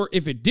will, or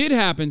if it did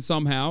happen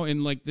somehow,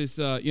 and like this,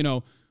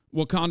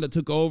 Wakanda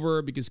took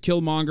over because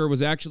Killmonger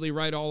was actually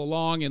right all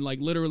along and like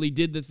literally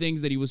did the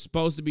things that he was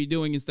supposed to be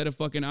doing instead of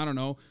fucking, I don't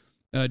know,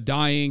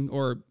 dying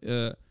or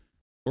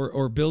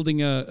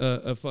building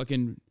a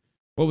fucking,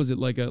 what was it,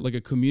 like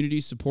a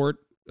community support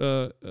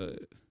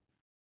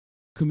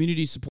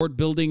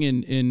building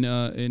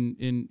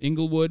in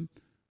Inglewood.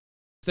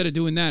 Instead of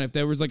doing that, if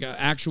there was like an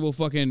actual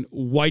fucking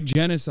white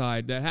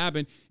genocide that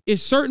happened, it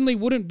certainly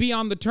wouldn't be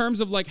on the terms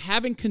of like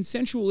having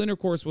consensual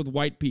intercourse with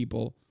white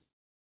people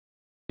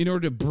in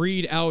order to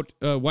breed out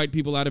white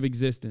people out of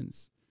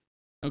existence.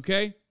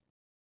 Okay?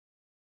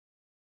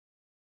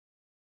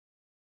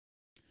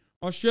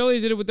 Australia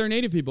did it with their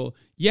native people.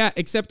 Yeah,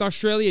 except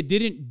Australia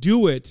didn't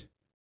do it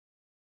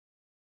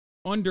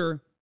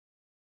under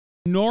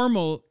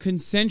normal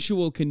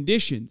consensual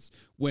conditions.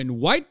 When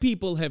white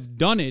people have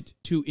done it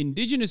to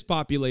indigenous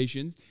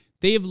populations,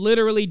 they have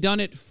literally done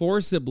it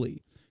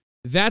forcibly.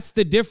 That's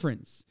the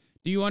difference.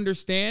 Do you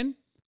understand?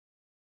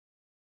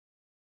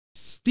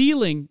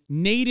 Stealing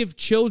native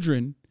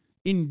children,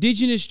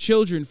 indigenous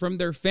children from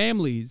their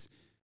families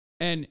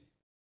and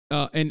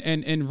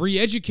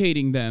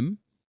re-educating them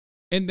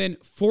and then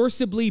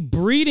forcibly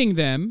breeding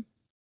them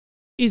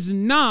is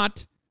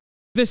not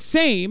the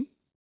same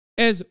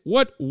as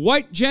what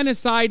white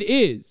genocide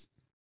is.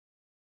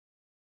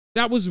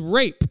 That was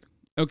rape,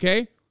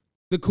 okay?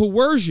 the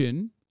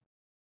coercion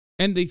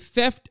and the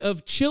theft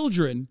of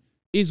children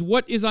is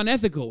what is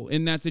unethical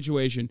in that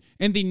situation,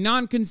 and the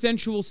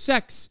non-consensual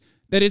sex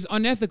that is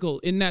unethical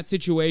in that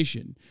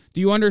situation.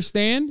 Do you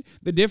understand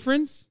the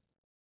difference?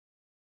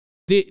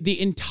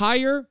 The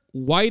entire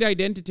white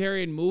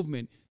identitarian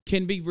movement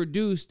can be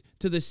reduced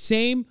to the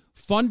same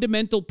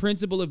fundamental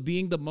principle of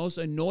being the most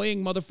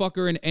annoying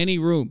motherfucker in any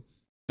room.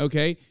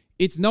 Okay?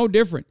 It's no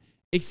different.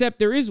 Except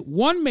there is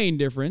one main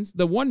difference.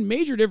 The one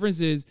major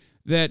difference is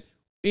that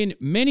in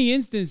many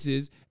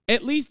instances,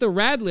 at least the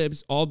rad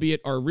libs, albeit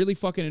are really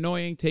fucking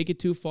annoying, take it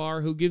too far,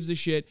 who gives a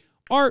shit,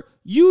 are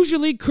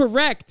usually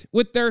correct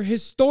with their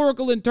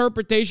historical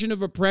interpretation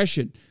of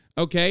oppression.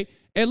 Okay?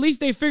 At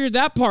least they figured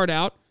that part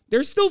out.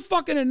 They're still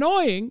fucking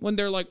annoying when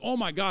they're like, oh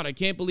my God, I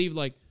can't believe,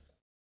 like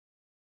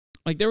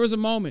there was a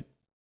moment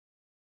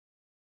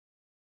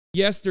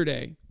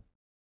yesterday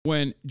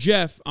when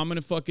Jeff, I'm going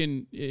to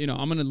fucking,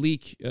 I'm going to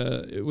leak,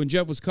 when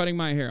Jeff was cutting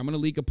my hair, I'm going to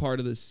leak a part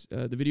of this.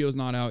 The video's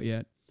not out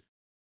yet.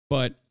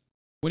 But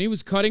when he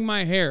was cutting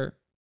my hair,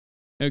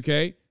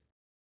 okay,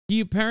 he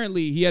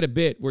had a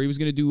bit where he was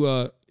going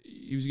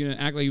to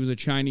act like he was a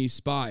Chinese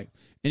spy.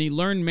 And he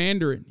learned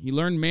Mandarin. He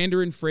learned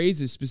Mandarin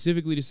phrases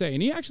specifically to say.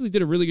 And he actually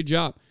did a really good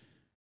job.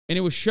 And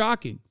it was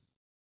shocking.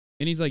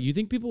 And he's like, you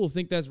think people will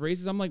think that's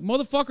racist? I'm like,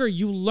 motherfucker,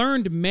 you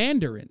learned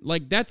Mandarin.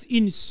 Like, that's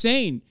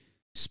insane.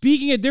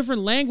 Speaking a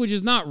different language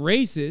is not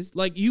racist.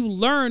 Like, you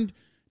learned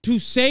to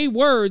say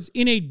words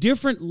in a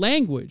different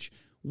language.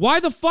 Why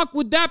the fuck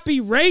would that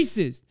be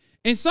racist?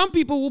 And some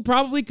people will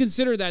probably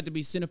consider that to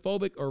be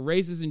xenophobic or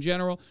racist in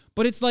general.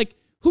 But it's like,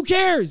 who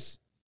cares?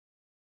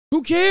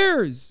 Who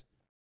cares?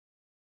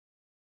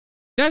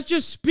 That's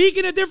just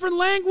speaking a different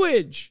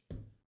language.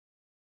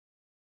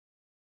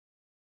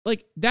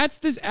 Like, that's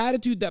this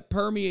attitude that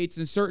permeates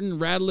in certain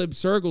rad lib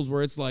circles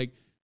where it's like,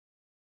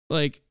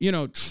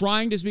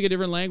 trying to speak a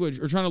different language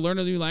or trying to learn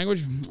a new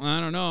language.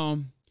 I don't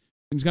know.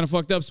 It's kind of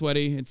fucked up,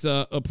 Sweaty. It's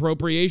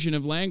appropriation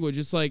of language.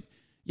 It's like,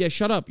 yeah,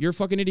 shut up. You're a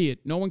fucking idiot.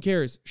 No one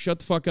cares. Shut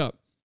the fuck up.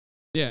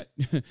 Yeah.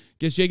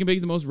 Guess Jake and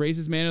Bacon's the most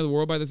racist man in the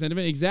world by the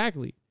sentiment?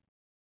 Exactly.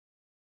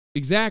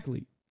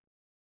 Exactly.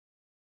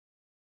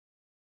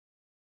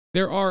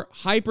 There are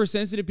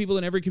hypersensitive people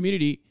in every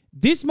community.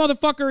 This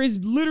motherfucker is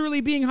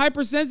literally being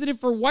hypersensitive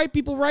for white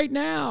people right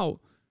now.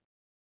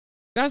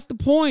 That's the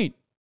point.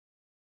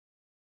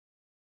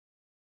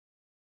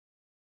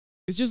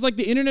 It's just like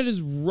the internet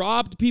has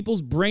robbed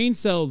people's brain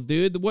cells,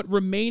 dude. What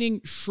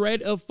remaining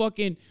shred of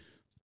fucking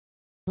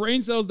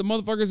brain cells the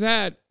motherfuckers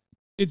had,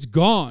 it's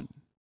gone.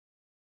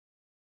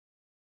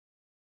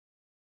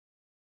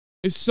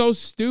 It's so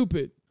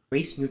stupid.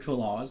 Race-neutral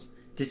laws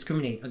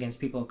discriminate against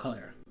people of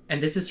color.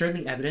 And this is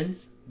certainly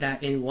evidence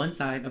that in one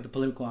side of the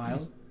political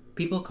aisle,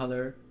 people of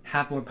color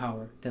have more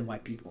power than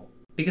white people.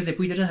 Because if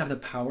we didn't have the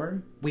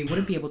power, we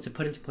wouldn't be able to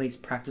put into place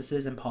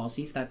practices and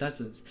policies that does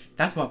this.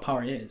 That's what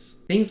power is.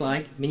 Things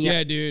like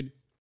Yeah, dude.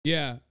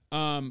 Yeah.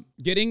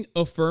 Getting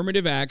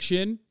affirmative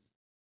action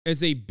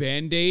as a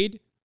band-aid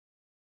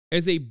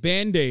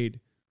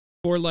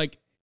for like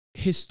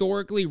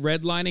historically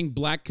redlining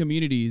black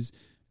communities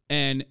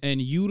and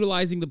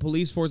utilizing the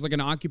police force like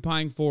an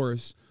occupying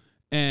force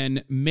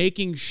and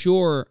making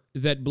sure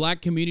that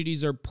black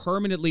communities are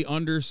permanently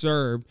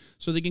underserved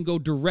so they can go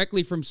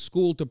directly from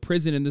school to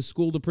prison in the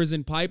school to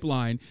prison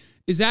pipeline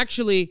is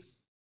actually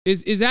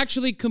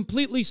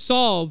completely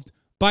solved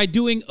by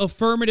doing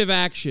affirmative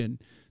action.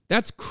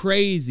 That's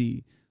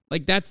crazy.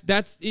 Like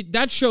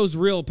that shows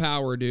real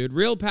power, dude.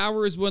 Real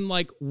power is when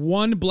like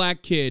one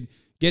black kid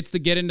gets to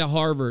get into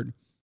Harvard.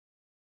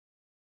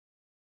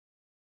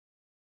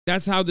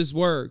 That's how this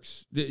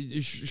works.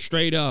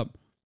 Straight up.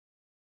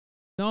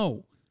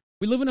 No,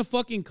 we live in a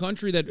fucking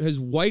country that has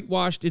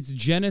whitewashed its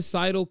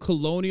genocidal,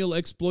 colonial,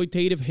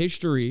 exploitative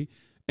history.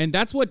 And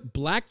that's what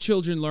black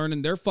children learn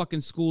in their fucking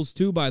schools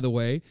too, by the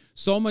way.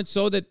 So much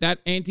so that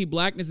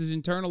anti-blackness is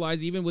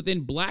internalized even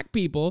within black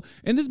people.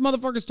 And this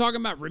motherfucker's talking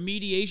about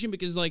remediation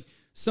because like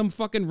some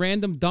fucking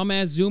random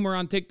dumbass Zoomer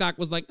on TikTok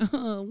was like,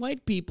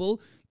 white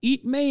people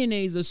eat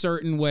mayonnaise a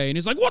certain way. And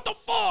it's like, what the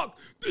fuck?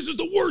 This is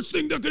the worst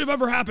thing that could have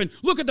ever happened.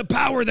 Look at the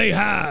power they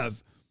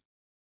have.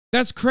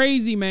 That's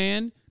crazy,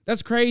 man.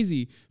 That's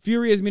crazy.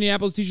 Furious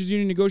Minneapolis Teachers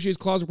Union negotiates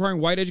clause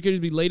requiring white educators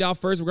to be laid off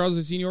first, regardless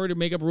of seniority, to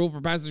make up a rule for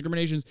past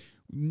discriminations.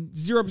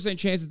 0%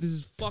 chance that this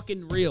is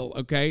fucking real,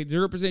 okay?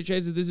 0%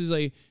 chance that this is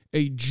a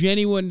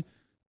genuine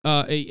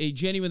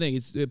thing.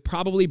 It's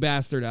probably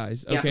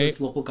bastardized, okay? Yeah, this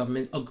local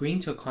government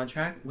agreeing to a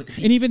contract with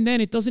the And even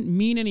then, it doesn't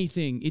mean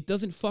anything. It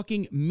doesn't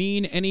fucking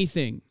mean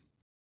anything.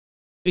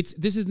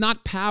 This is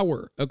not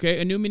power, okay?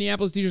 A new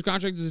Minneapolis teachers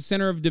contract is a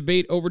center of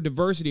debate over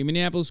diversity.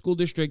 Minneapolis School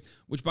District,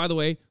 which, by the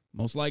way,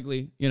 most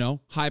likely,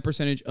 high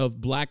percentage of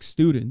black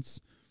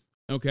students,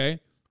 okay?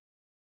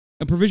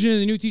 A provision in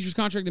the new teachers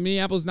contract in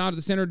Minneapolis is now at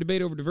the center of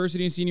debate over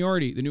diversity and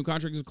seniority. The new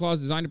contract is a clause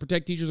designed to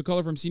protect teachers of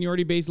color from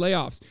seniority-based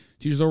layoffs.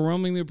 Teachers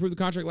overwhelmingly approved the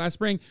contract last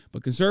spring,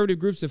 but conservative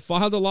groups have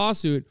filed a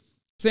lawsuit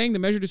saying the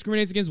measure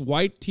discriminates against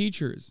white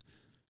teachers.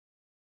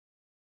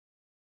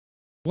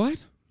 What?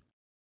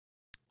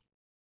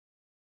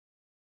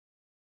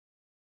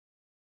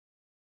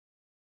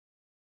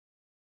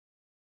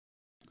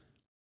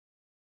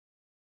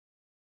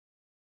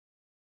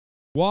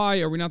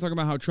 Why are we not talking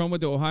about how Trump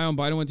went to Ohio and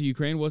Biden went to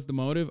Ukraine? What's the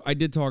motive? I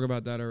did talk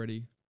about that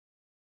already.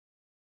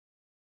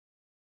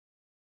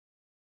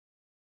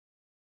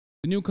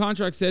 The new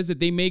contract says that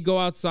they may go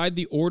outside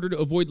the order to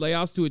avoid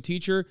layoffs to a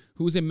teacher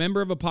who is a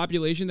member of a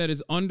population that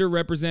is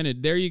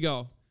underrepresented. There you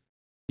go.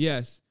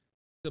 Yes.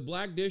 The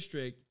black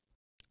district,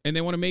 and they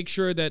want to make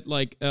sure that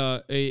like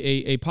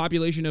a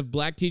population of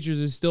black teachers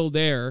is still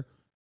there.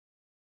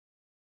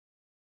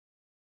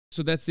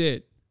 So that's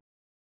it.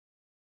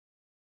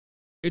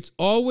 It's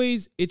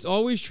always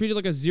treated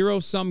like a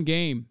zero-sum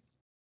game.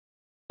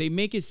 They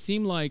make it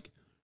seem like,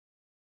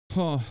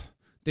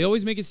 they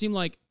always make it seem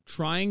like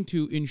trying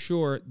to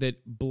ensure that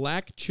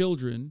black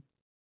children,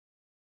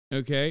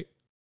 okay,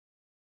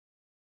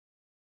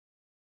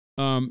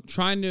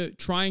 trying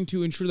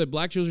to ensure that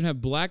black children have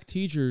black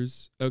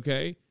teachers,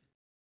 okay,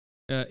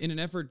 in an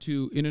effort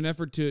to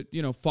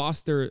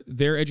foster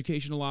their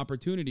educational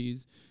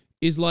opportunities,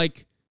 is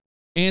like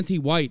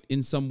anti-white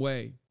in some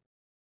way.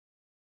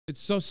 It's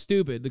so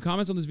stupid. The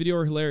comments on this video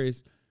are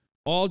hilarious.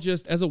 All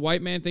just, as a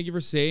white man, thank you for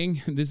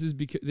saying this is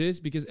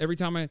because every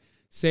time I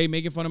say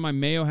making fun of my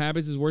Mayo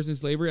habits is worse than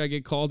slavery, I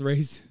get called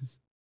racist.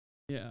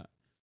 Yeah.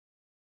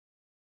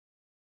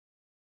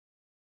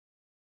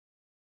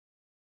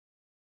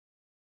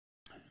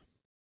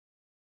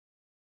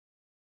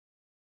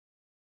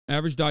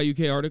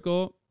 Average.uk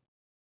article.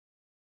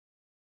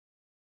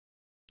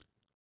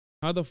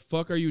 How the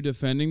fuck are you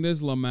defending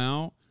this,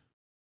 Lamau?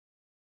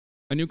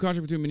 A new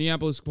contract between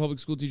Minneapolis public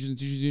school teachers and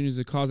teachers unions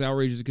that cause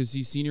outrages because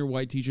see senior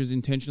white teachers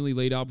intentionally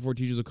laid out before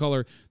teachers of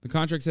color. The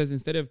contract says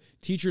instead of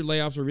teacher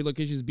layoffs or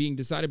relocations being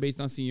decided based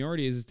on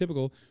seniority, as is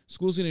typical,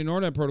 schools can ignore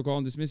that protocol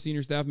and dismiss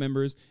senior staff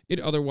members.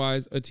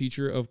 Otherwise, a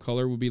teacher of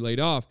color would be laid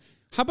off.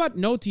 How about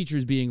no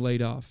teachers being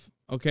laid off?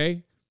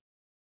 Okay?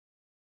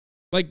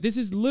 Like, this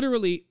is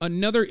literally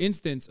another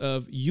instance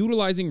of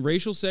utilizing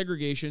racial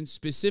segregation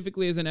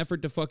specifically as an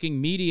effort to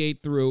fucking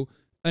mediate through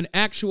an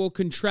actual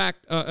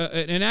contract,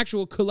 an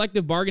actual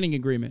collective bargaining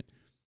agreement.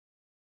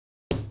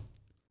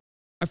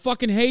 I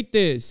fucking hate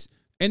this.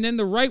 And then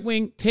the right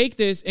wing take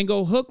this and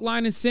go hook,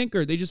 line, and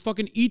sinker. They just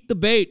fucking eat the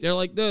bait. They're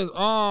like this.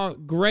 Oh,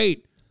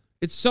 great.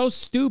 It's so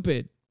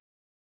stupid.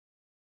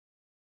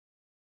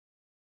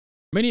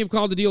 Many have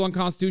called the deal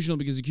unconstitutional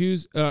because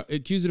accused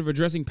it of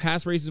addressing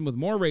past racism with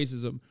more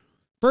racism.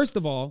 First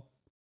of all,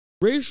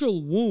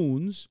 racial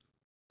wounds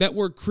that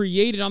were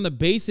created on the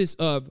basis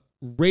of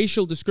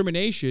racial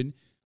discrimination,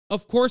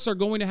 of course, are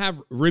going to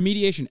have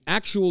remediation,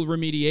 actual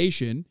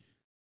remediation,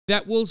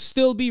 that will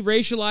still be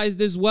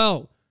racialized as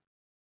well.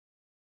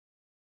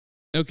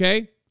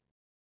 Okay?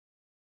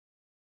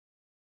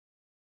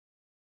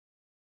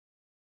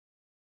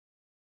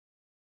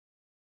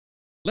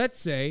 Let's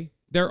say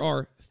there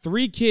are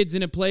 3 kids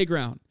in a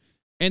playground,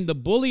 and the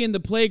bully in the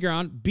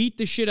playground beat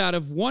the shit out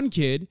of one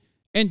kid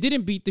and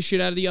didn't beat the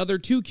shit out of the other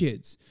 2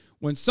 kids.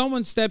 When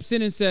someone steps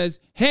in and says,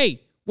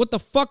 hey, what the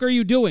fuck are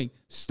you doing?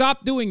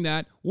 Stop doing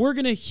that. We're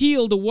going to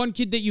heal the one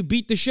kid that you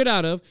beat the shit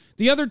out of.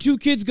 The other 2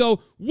 kids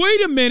go,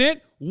 wait a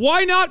minute.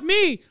 Why not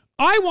me?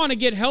 I want to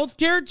get health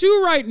care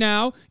too right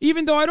now,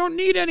 even though I don't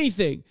need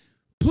anything.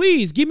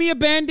 Please give me a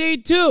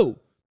Band-Aid too.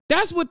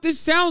 That's what this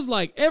sounds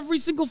like every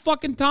single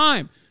fucking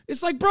time.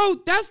 It's like, bro,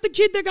 that's the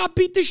kid that got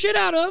beat the shit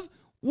out of.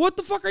 What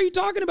the fuck are you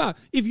talking about?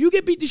 If you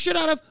get beat the shit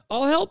out of,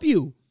 I'll help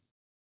you.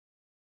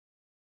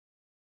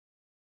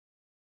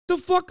 The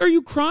fuck are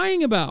you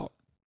crying about?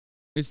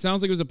 It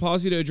sounds like it was a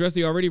policy to address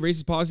the already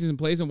racist policies in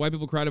place and white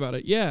people cried about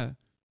it. Yeah.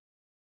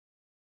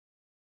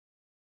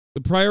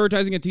 The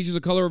prioritizing of teachers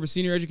of color over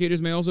senior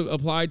educators may also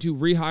apply to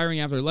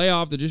rehiring after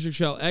layoff. The district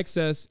shall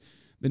access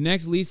the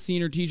next least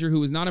senior teacher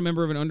who is not a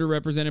member of an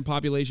underrepresented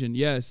population.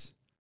 Yes.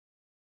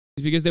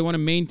 It's because they want to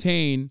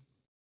maintain.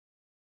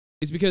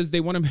 It's because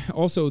they want to.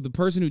 Also, the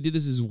person who did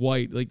this is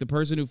white. Like the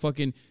person who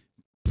fucking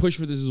pushed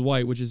for this is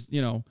white, which is,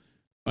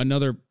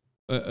 another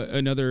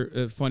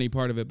funny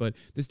part of it. But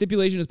the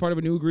stipulation is part of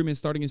a new agreement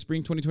starting in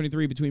spring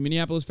 2023 between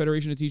Minneapolis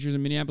Federation of Teachers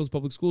and Minneapolis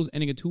Public Schools,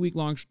 ending a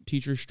 2-week-long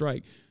teacher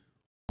strike.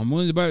 I'm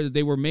willing to bet that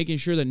they were making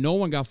sure that no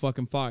one got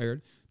fucking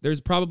fired.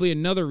 There's probably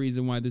another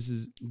reason why this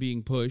is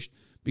being pushed,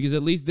 because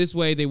at least this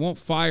way they won't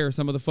fire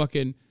some of the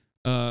fucking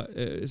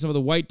some of the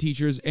white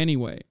teachers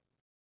anyway.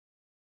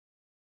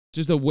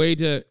 Just a way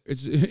to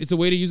it's a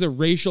way to use a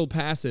racial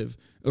passive,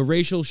 a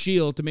racial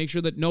shield to make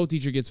sure that no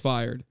teacher gets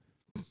fired.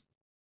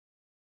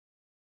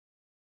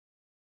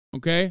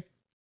 Okay?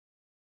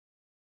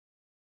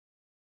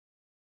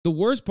 The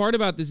worst part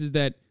about this is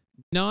that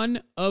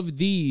none of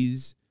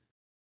these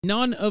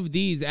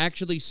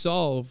actually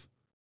solve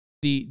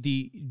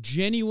the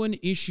genuine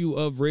issue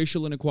of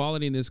racial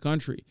inequality in this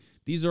country.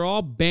 These are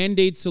all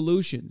Band-Aid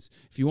solutions.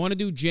 If you want to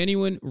do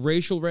genuine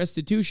racial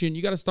restitution,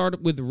 you got to start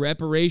with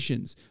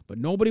reparations. But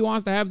nobody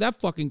wants to have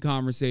that fucking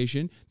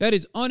conversation. That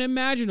is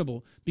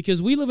unimaginable,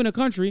 because we live in a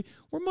country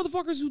where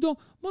motherfuckers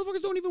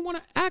don't even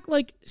want to act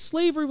like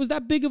slavery was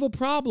that big of a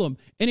problem.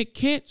 And it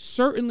can't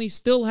certainly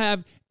still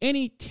have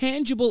any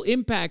tangible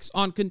impacts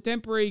on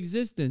contemporary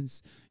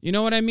existence. You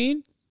know what I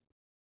mean?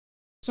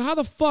 So how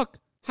the fuck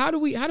How do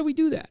we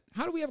do that?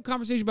 How do we have a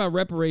conversation about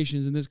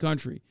reparations in this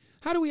country?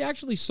 How do we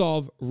actually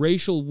solve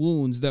racial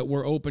wounds that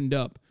were opened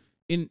up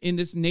in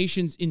this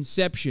nation's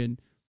inception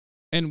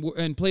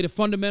and played a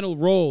fundamental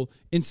role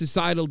in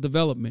societal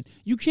development?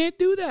 You can't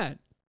do that.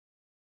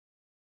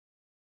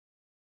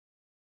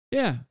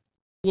 Yeah.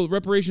 Well,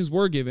 reparations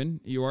were given.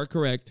 You are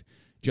correct,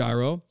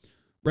 Gyro.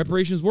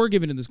 Reparations were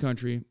given in this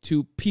country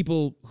to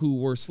people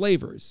who were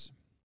slavers.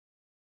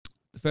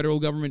 The federal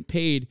government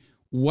paid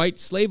white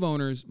slave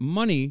owners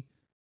money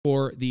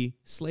for the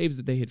slaves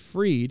that they had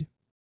freed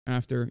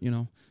after,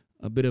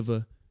 a bit of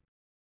a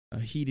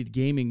heated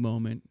gaming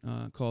moment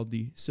called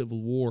the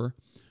Civil War.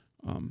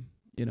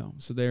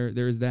 So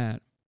there's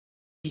that.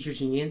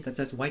 Teachers union that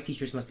says white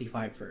teachers must be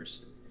fired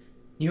first.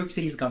 New York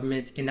City's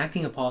government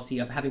enacting a policy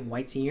of having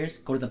white seniors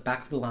go to the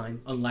back of the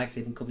line on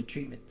life-saving COVID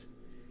treatment.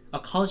 A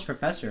college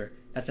professor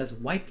that says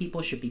white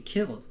people should be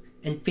killed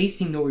and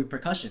facing no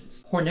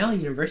repercussions. Cornell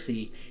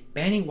University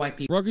banning white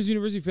people. Rutgers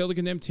University failed to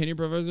condemn tenure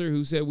professor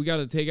who said we got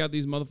to take out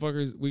these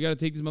motherfuckers. We got to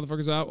take these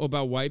motherfuckers out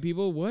about white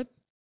people. What?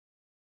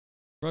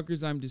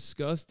 Rutgers, I'm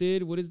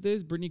disgusted. What is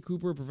this? Brittany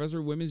Cooper, professor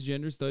of women's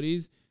gender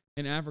studies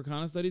and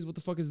Africana studies. What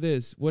the fuck is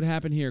this? What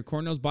happened here?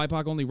 Cornell's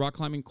BIPOC only rock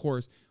climbing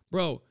course.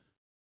 Bro,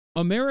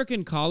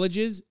 American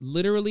colleges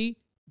literally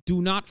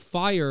do not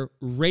fire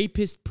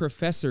rapist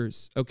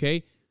professors,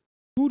 okay?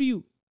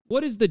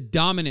 What is the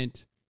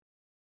dominant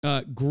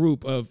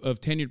group of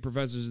tenured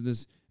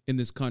professors in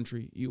this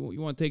country? You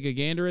want to take a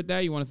gander at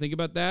that? You want to think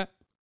about that?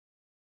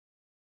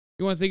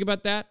 You want to think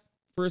about that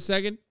for a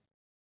second?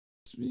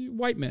 It's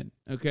white men,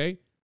 okay?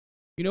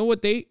 You know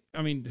what they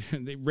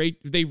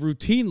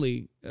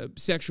routinely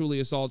sexually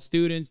assault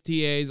students,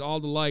 TAs, all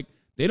the like.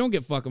 They don't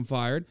get fucking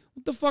fired.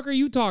 What the fuck are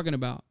you talking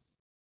about?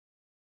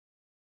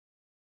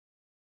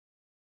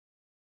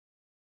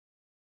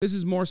 This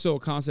is more so a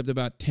concept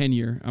about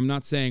tenure. I'm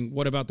not saying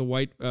what about the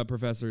white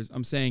professors.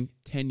 I'm saying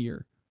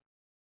tenure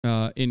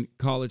in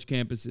college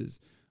campuses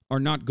are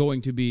not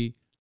going to be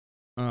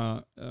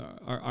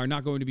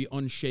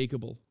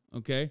unshakable.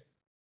 Okay.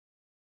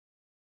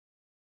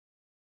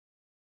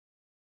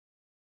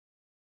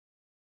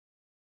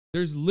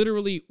 There's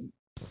literally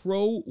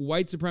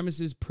pro-white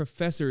supremacist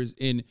professors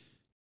in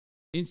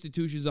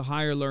institutions of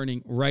higher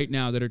learning right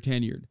now that are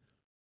tenured.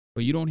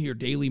 But you don't hear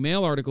Daily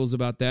Mail articles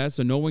about that,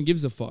 so no one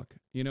gives a fuck.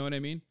 You know what I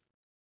mean?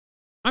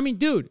 I mean,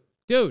 dude.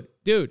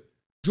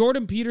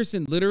 Jordan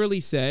Peterson literally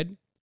said,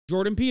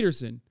 Jordan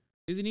Peterson,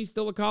 isn't he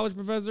still a college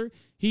professor?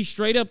 He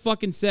straight up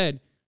fucking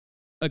said,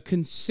 a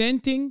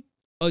consenting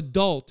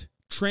adult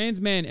trans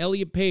man,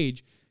 Elliot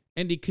Page,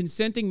 and a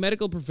consenting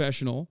medical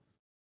professional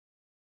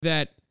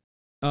that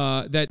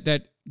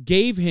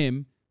gave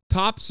him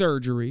top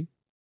surgery,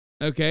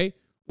 okay,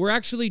 were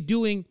actually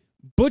doing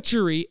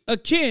butchery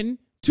akin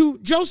to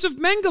Joseph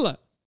Mengele.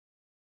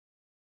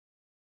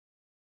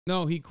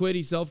 No, he quit.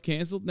 He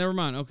self-canceled. Never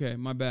mind. Okay,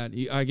 my bad.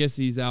 I guess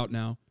he's out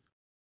now.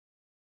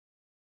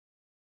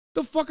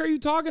 The fuck are you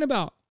talking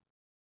about?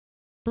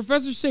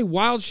 Professors say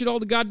wild shit all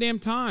the goddamn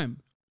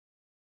time.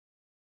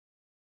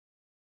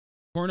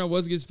 Cornell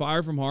gets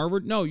fired from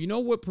Harvard. No, you know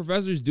what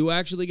professors do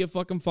actually get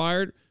fucking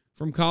fired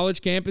from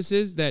college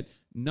campuses that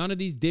none of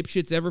these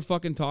dipshits ever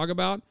fucking talk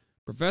about?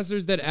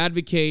 Professors that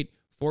advocate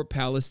for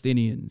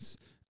Palestinians.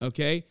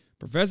 Okay?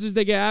 Professors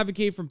that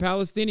advocate for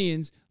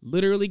Palestinians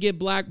literally get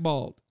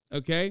blackballed.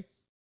 Okay?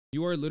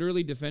 You are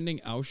literally defending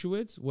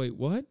Auschwitz? Wait,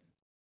 what?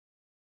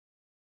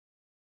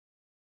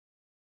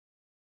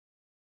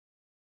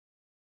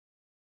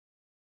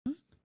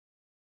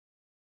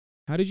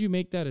 How did you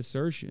make that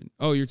assertion?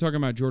 Oh, you're talking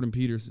about Jordan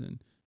Peterson.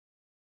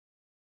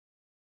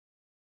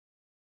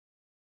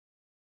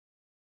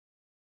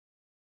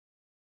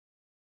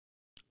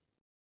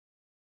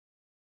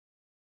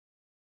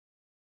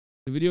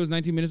 The video is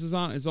 19 minutes is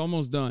on. It's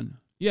almost done.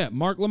 Yeah,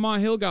 Mark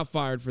Lamont Hill got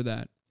fired for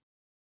that.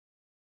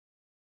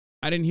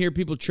 I didn't hear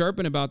people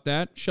chirping about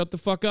that. Shut the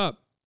fuck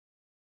up.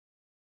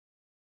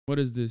 What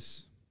is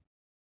this?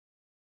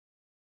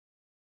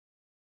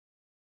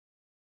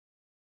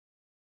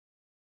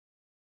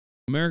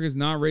 America's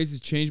not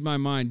racist. Changed my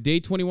mind. Day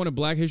 21 of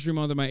Black History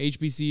Month at my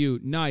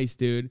HBCU. Nice,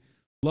 dude.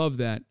 Love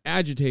that.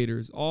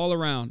 Agitators all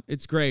around.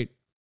 It's great.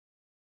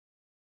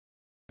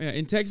 Yeah,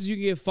 in Texas, you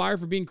can get fired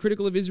for being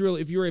critical of Israel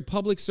if you're a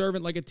public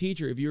servant like a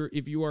teacher.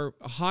 If you are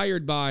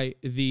hired by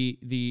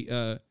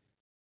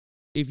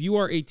if you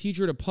are a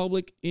teacher at a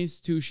public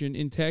institution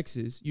in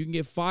Texas, you can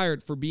get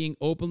fired for being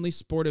openly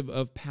supportive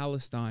of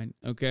Palestine,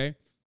 okay?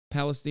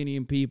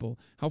 Palestinian people.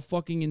 How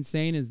fucking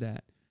insane is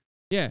that?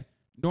 Yeah,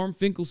 Norm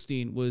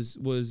Finkelstein was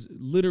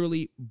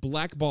literally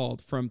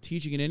blackballed from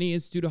teaching in any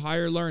institute of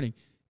higher learning.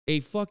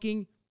 A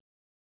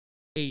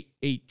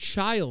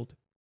child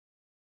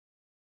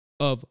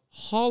of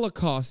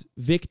Holocaust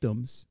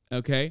victims,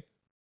 okay,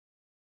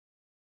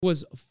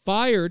 was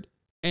fired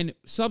and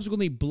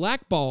subsequently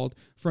blackballed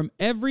from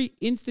every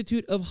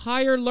institute of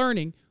higher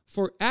learning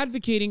for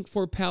advocating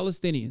for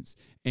Palestinians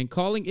and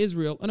calling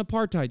Israel an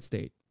apartheid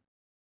state.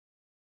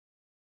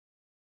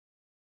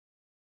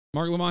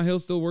 Mark Lamont Hill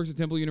still works at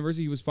Temple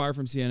University. He was fired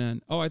from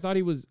CNN. Oh, I thought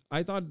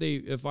they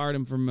fired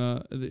him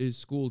from his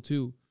school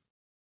too.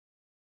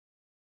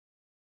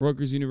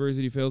 Rutgers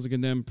University fails to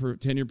condemn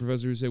tenured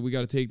professor who said, we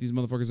got to take these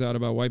motherfuckers out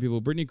about white people.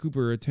 Brittany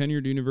Cooper, a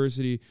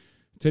tenured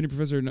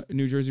professor at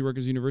New Jersey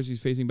Rutgers University,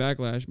 is facing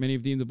backlash. Many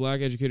have deemed the black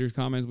educator's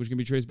comments, which can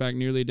be traced back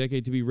nearly a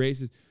decade, to be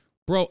racist.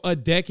 Bro, a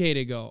decade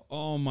ago.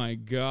 Oh my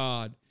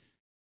God.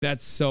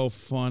 That's so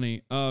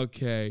funny.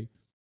 Okay.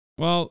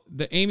 Well,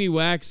 the Amy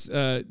Wax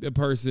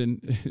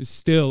person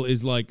still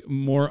is like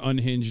more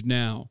unhinged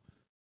now.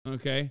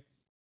 Okay.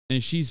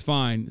 And she's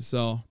fine.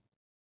 So.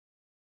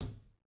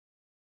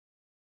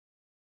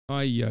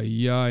 Ay,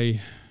 ay,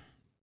 ay.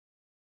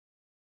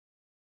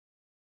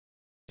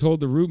 Told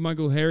the Rube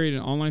Michael Harry in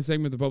an online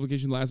segment of the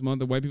publication last month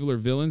that white people are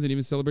villains and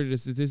even celebrated a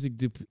statistic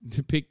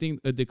depicting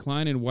a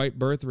decline in white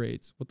birth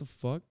rates. What the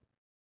fuck?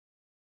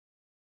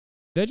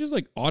 That just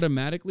like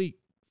automatically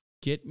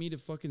get me to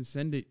fucking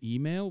send an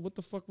email? What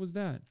the fuck was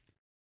that?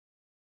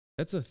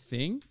 That's a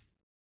thing?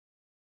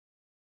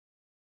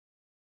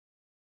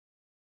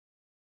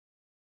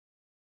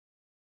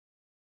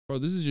 Bro,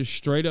 this is just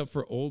straight up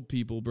for old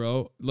people,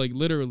 bro. Like,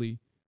 literally.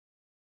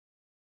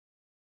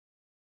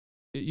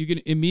 You can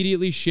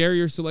immediately share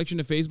your selection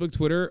to Facebook,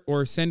 Twitter,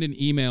 or send an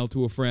email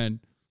to a friend.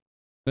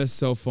 That's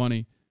so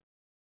funny.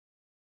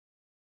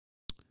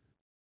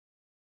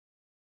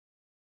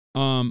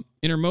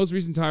 In her most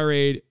recent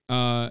tirade,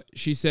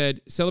 she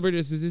said, celebrated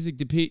a statistic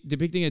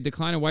depicting a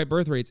decline in white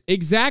birth rates.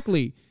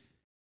 Exactly.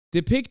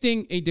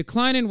 Depicting a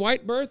decline in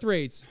white birth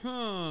rates.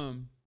 Hold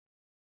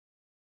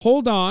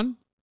on.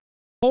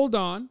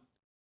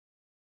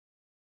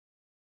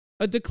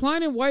 A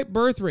decline in white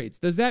birth rates.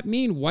 Does that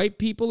mean white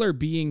people are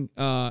being,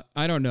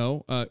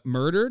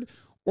 murdered?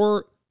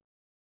 Or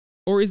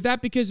is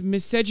that because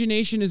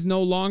miscegenation is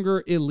no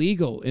longer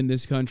illegal in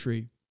this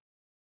country?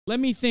 Let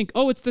me think.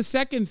 Oh, it's the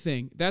second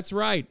thing. That's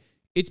right.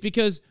 It's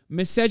because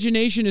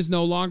miscegenation is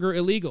no longer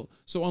illegal.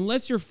 So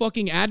unless you're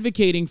fucking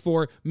advocating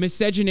for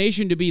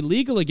miscegenation to be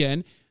legal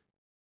again,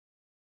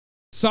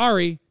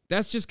 sorry,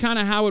 that's just kind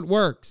of how it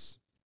works.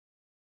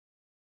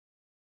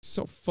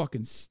 So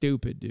fucking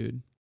stupid,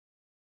 dude.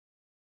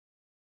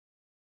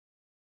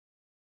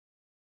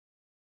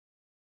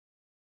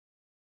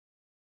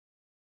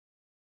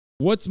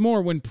 What's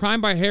more, when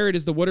primed by Herod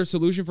as to what her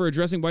solution for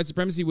addressing white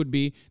supremacy would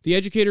be, the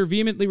educator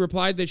vehemently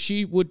replied that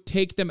she would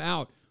take them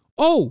out.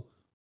 Oh,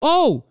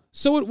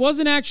 so it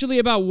wasn't actually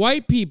about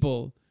white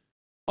people.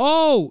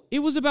 Oh, it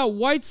was about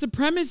white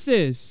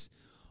supremacists.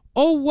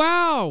 Oh,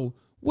 wow.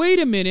 Wait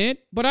a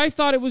minute. But I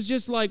thought it was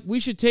just like we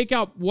should take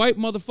out white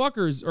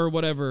motherfuckers or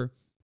whatever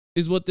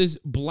is what this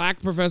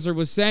black professor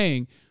was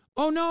saying.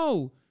 Oh,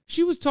 no.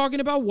 She was talking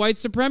about white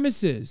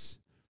supremacists.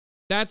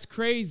 That's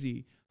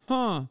crazy.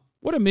 Huh.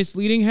 What a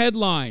misleading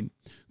headline.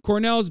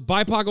 Cornell's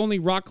BIPOC-only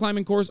rock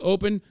climbing course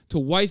open to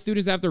white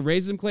students after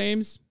racism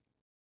claims.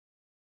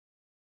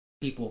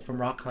 People from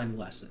rock climbing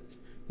lessons.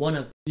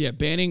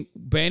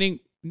 Banning.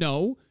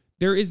 No,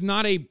 there is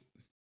not a.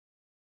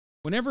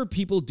 Whenever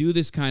people do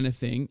this kind of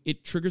thing,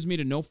 it triggers me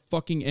to no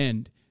fucking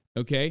end.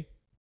 Okay.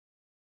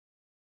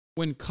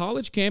 When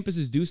college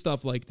campuses do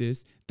stuff like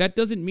this, that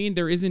doesn't mean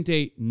there isn't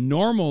a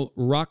normal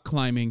rock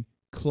climbing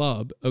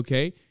club.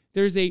 Okay.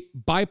 There's a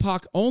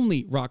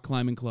BIPOC-only rock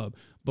climbing club.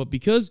 But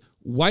because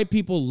white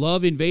people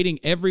love invading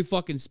every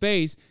fucking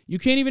space, you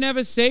can't even have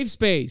a safe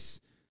space.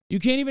 You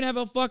can't even have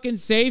a fucking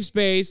safe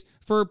space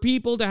for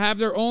people to have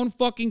their own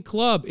fucking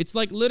club. It's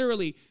like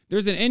literally,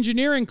 there's an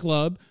engineering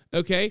club,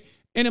 okay?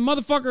 And a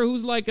motherfucker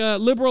who's like a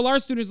liberal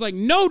arts student is like,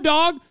 no,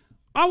 dog,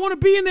 I want to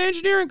be in the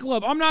engineering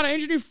club. I'm not an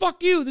engineer.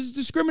 Fuck you. This is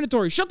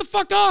discriminatory. Shut the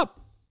fuck up.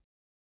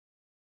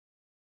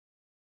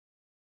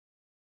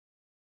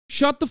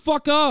 Shut the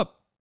fuck up.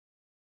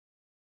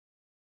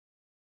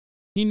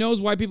 He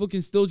knows white people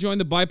can still join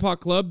the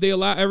BIPOC club. They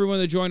allow everyone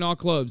to join all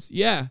clubs.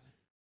 Yeah.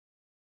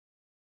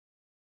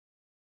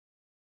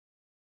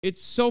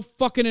 It's so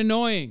fucking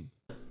annoying.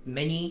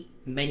 Many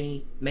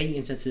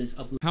instances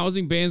of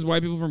housing bans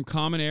white people from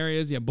common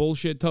areas. Yeah,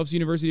 bullshit. Tufts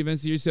University Event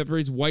Series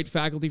separates white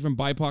faculty from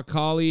BIPOC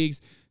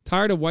colleagues.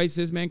 Tired of white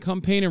cis man? Come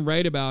paint and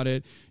write about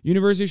it.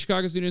 University of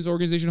Chicago Students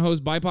Organization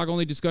hosts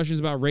BIPOC-only discussions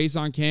about race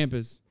on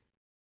campus.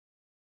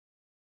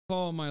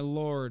 Oh, my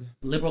Lord.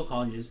 Liberal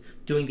colleges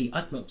doing the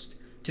utmost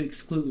to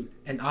exclude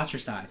and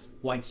ostracize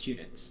white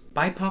students.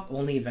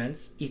 BIPOC-only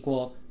events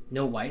equal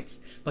no whites,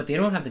 but they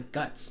don't have the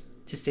guts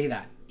to say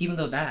that, even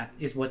though that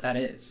is what that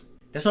is.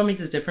 That's what makes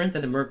us different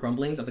than the mere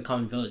grumblings of the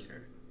common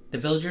villager. The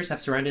villagers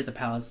have surrounded the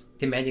palace,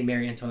 demanding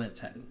Marie Antoinette's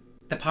head.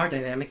 The power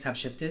dynamics have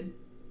shifted.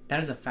 That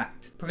is a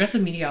fact.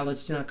 Progressive media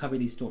outlets do not cover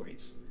these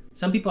stories.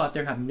 Some people out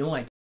there have no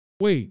idea.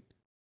 Wait.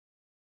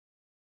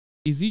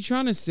 Is he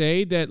trying to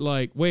say that,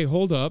 like, wait,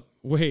 hold up.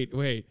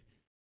 Wait.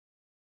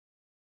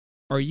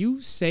 Are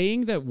you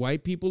saying that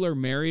white people are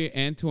Marie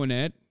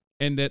Antoinette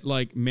and that,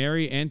 like,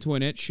 Marie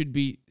Antoinette should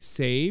be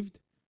saved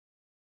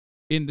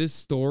in this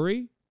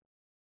story?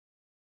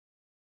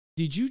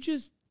 Did you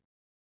just...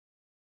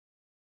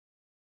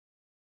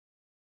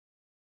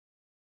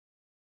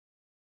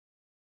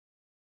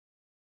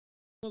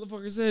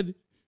 Motherfucker said,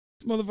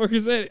 Motherfucker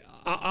said,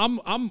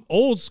 I'm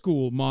old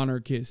school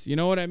monarchist. You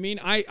know what I mean?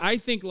 I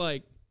think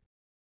like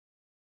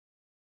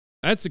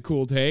that's a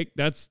cool take.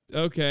 That's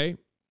okay.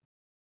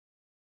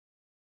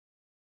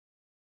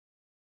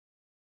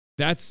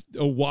 That's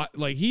a what?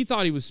 Like he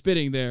thought he was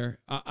spitting there.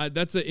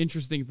 That's an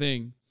interesting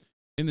thing.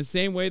 In the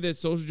same way that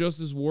social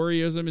justice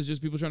warriorism is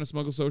just people trying to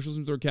smuggle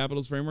socialism through a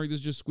capitalist framework, this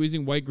is just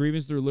squeezing white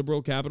grievance through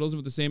liberal capitalism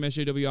with the same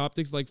SJW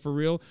optics. Like for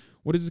real,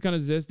 what is this kind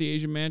of zesty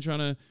Asian man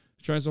trying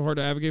so hard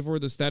to advocate for?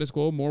 The status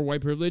quo, more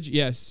white privilege?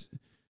 Yes.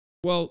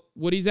 Well,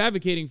 what he's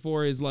advocating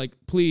for is like,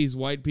 please,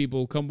 white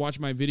people, come watch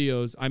my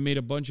videos. I made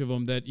a bunch of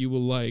them that you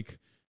will like.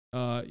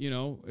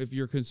 If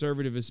you're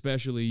conservative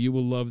especially, you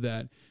will love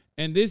that.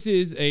 And this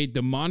is a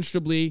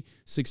demonstrably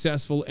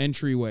successful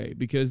entryway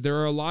because there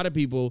are a lot of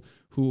people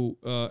who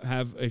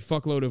have a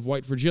fuckload of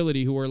white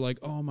fragility who are like,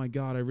 oh my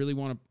God, I really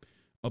want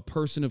a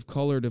person of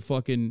color to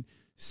fucking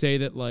say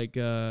that like,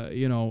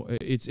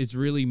 it's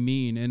really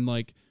mean. And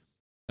like,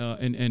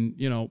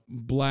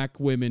 black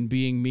women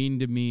being mean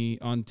to me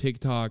on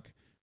TikTok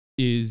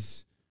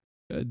is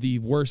the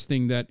worst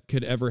thing that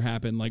could ever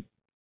happen. Like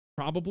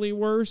probably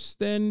worse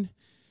than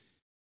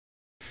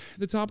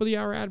the top of the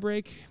hour ad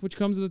break, which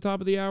comes at the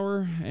top of the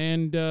hour.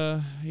 And,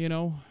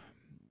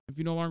 if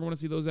you no longer want to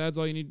see those ads,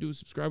 all you need to do is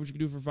subscribe, which you can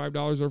do for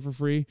 $5 or for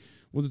free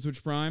with the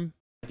Twitch Prime.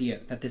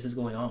 Idea that this is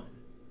going on.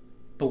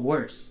 But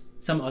worse,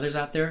 some others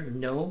out there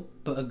know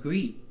but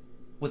agree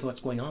with what's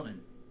going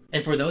on.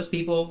 And for those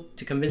people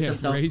to convince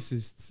themselves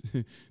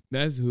racists,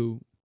 that's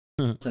who.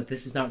 that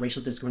this is not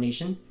racial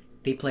discrimination,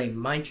 they play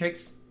mind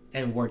tricks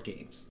and word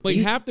games. Like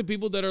half the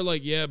people that are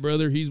like, yeah,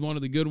 brother, he's one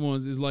of the good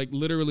ones is like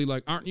literally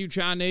like, aren't you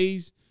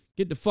Chinese?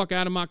 Get the fuck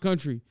out of my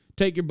country.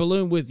 Take your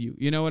balloon with you.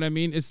 You know what I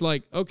mean? It's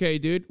like, okay,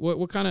 dude,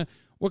 what kind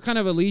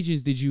of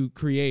allegiance did you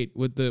create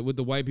with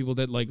the white people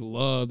that like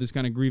love this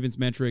kind of grievance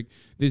metric,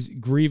 this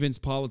grievance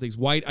politics,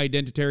 white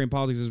identitarian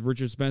politics, as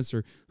Richard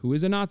Spencer, who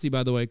is a Nazi,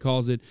 by the way,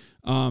 calls it.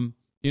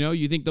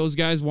 You think those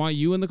guys want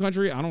you in the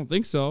country? I don't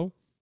think so.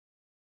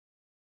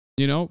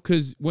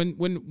 Because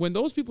when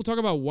those people talk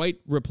about white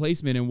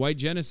replacement and white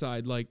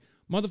genocide, like,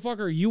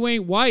 motherfucker, you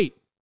ain't white.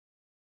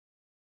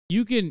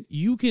 You can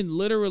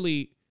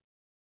literally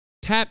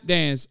tap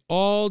dance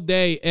all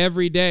day,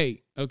 every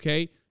day,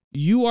 okay?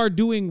 You are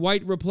doing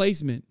white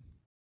replacement.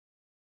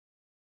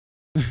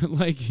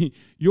 Like,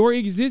 your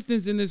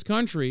existence in this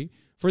country,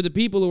 for the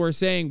people who are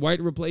saying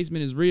white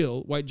replacement is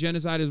real, white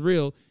genocide is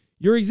real,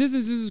 your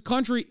existence in this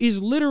country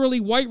is literally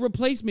white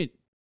replacement,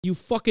 you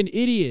fucking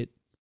idiot.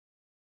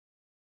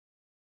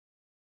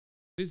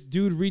 This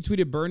dude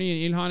retweeted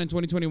Bernie and Ilhan in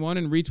 2021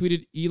 and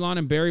retweeted Elon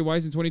and Barry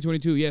Weiss in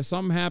 2022. Yeah,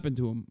 something happened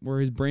to him where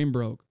his brain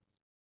broke.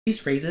 These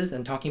phrases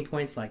and talking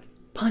points like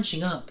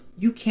punching up,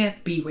 you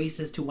can't be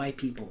racist to white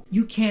people,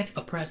 you can't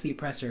oppress the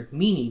oppressor,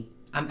 meaning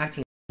I'm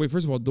acting. Wait,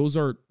 first of all, those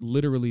are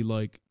literally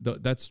like,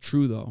 that's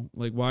true though.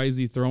 Like, why is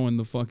he throwing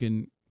the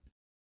fucking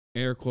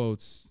air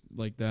quotes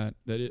like that?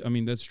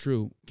 That's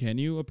true. Can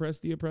you oppress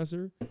the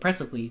oppressor?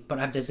 Oppressively, but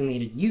I've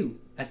designated you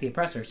as the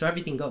oppressor, so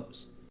everything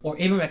goes. Or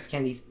Ibram X.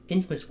 Kennedy's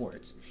infamous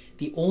words,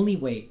 the only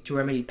way to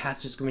remedy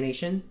past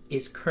discrimination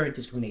is current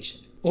discrimination.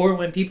 Or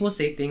when people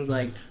say things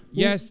like,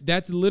 yes,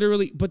 that's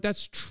literally, but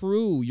that's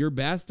true. You're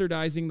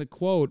bastardizing the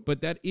quote, but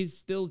that is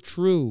still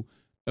true,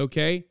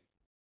 okay?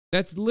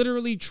 That's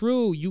literally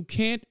true. You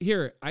can't,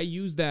 here, I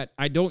use that,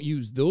 I don't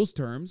use those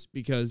terms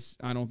because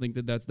I don't think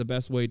that that's the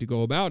best way to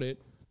go about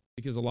it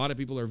because a lot of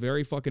people are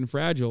very fucking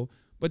fragile,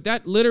 but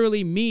that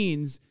literally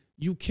means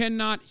you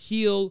cannot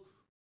heal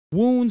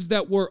wounds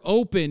that were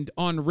opened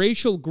on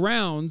racial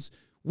grounds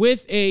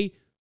with a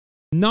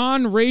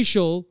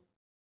non-racial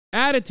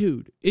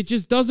attitude. It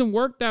just doesn't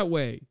work that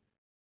way.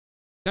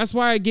 That's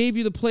why I gave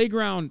you the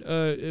playground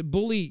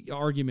bully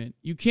argument.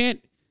 You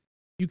can't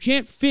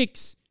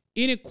fix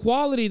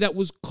inequality that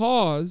was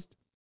caused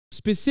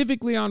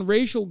specifically on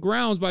racial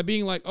grounds by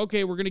being like,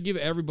 okay, we're going to give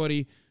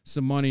everybody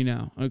some money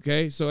now,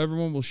 okay? So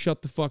everyone will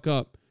shut the fuck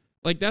up.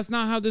 Like, that's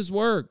not how this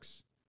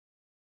works.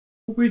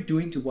 What we're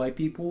doing to white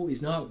people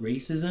is not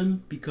racism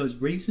because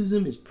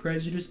racism is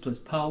prejudice plus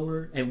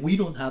power and we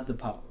don't have the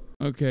power.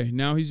 Okay,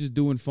 now he's just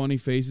doing funny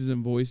faces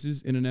and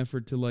voices in an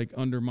effort to like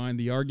undermine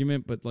the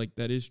argument, but like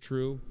that is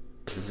true.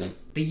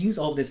 They use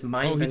all this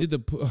mind.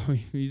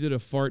 He did a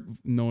fart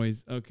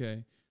noise.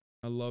 Okay,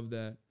 I love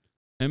that.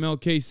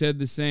 MLK said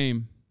the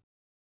same.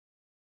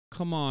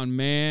 Come on,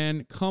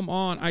 man. Come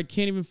on. I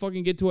can't even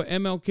fucking get to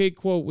an MLK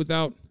quote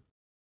without.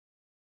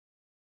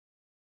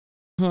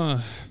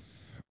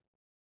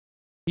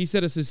 He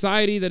said a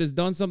society that has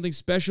done something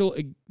special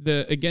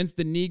against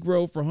the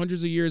Negro for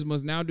hundreds of years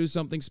must now do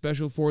something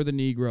special for the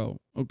Negro.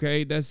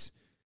 Okay, that's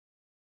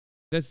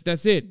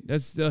it.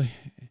 Of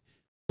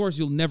course,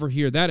 you'll never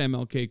hear that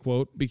MLK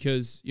quote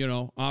because,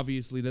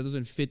 obviously that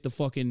doesn't fit the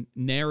fucking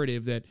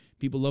narrative that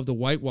people love to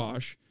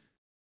whitewash.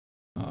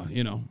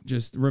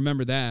 Just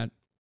remember that.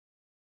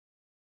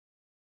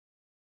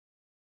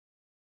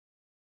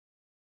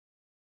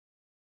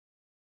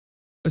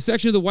 A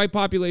section of the white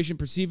population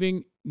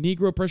perceiving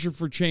Negro pressure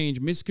for change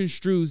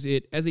misconstrues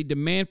it as a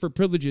demand for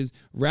privileges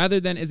rather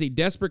than as a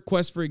desperate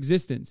quest for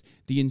existence.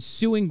 The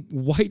ensuing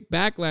white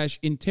backlash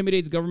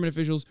intimidates government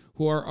officials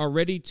who are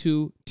already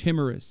too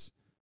timorous.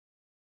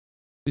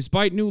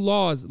 Despite new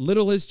laws,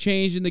 little has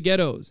changed in the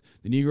ghettos.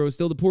 The Negro is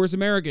still the poorest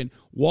American,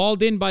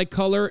 walled in by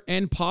color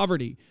and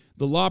poverty.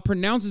 The law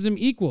pronounces him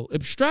equal,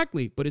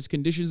 abstractly, but his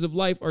conditions of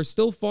life are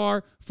still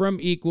far from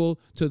equal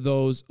to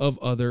those of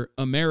other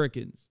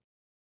Americans.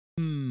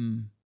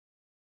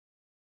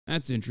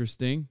 That's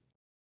interesting.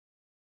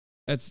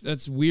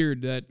 That's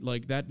weird that,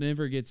 like, that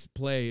never gets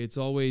play. It's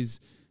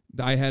always,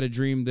 I had a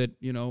dream that,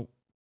 you know,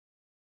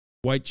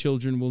 white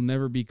children will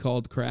never be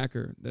called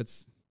cracker.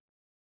 That's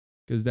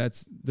because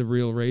that's the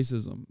real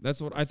racism.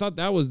 That's what I thought.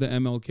 That was the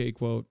MLK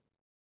quote.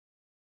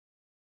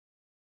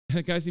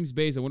 That guy seems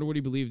based. I wonder what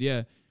he believed.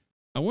 Yeah.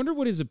 I wonder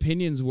what his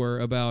opinions were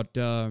about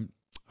Ho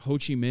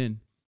Chi Minh,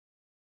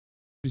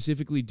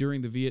 specifically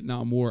during the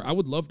Vietnam War. I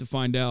would love to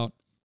find out.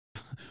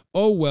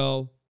 Oh,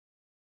 well.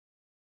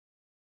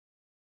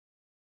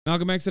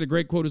 Malcolm X had a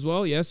great quote as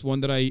well. Yes,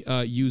 one that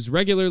I use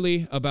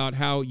regularly about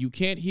how you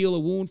can't heal a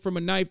wound from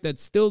a knife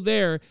that's still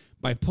there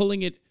by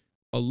pulling it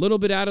a little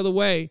bit out of the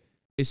way,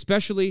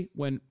 especially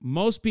when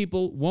most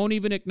people won't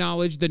even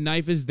acknowledge the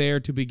knife is there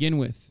to begin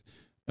with.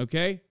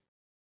 Okay?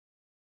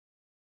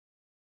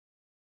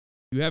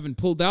 You haven't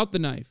pulled out the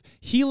knife.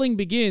 Healing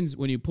begins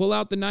when you pull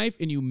out the knife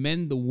and you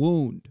mend the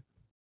wound,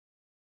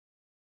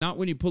 not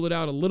when you pull it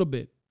out a little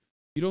bit.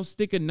 You don't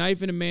stick a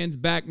knife in a man's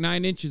back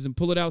 9 inches and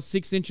pull it out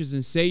 6 inches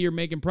and say you're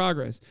making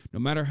progress. No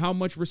matter how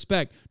much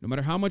respect, no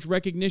matter how much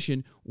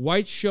recognition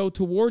whites show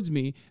towards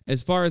me,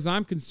 as far as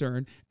I'm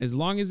concerned, as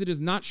long as it is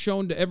not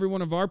shown to every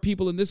one of our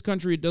people in this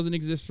country, it doesn't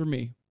exist for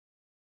me.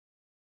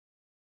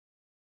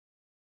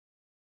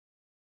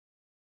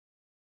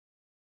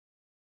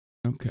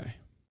 Okay.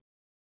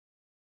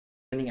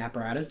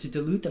 Apparatus to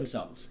delude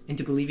themselves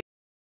into believing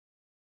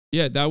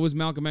Yeah, that was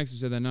Malcolm X who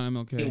said that, not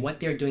MLK. what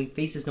they're doing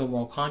faces no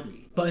moral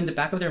quandary. But in the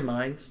back of their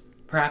minds,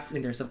 perhaps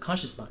in their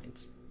subconscious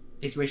minds,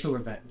 is racial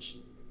revenge.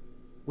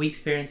 We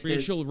experienced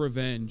racial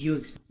revenge.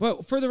 You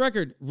well, for the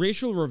record,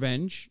 racial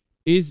revenge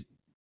is,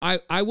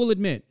 I will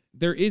admit,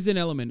 there is an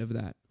element of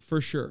that,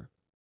 for sure.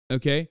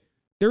 Okay?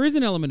 There is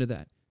an element of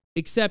that.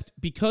 Except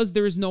because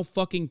there is no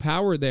fucking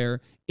power there,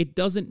 it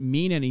doesn't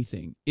mean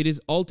anything. It is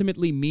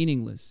ultimately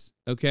meaningless.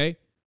 Okay?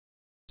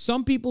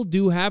 Some people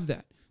do have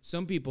that.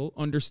 Some people,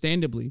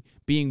 understandably,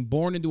 being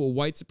born into a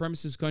white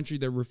supremacist country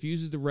that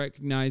refuses to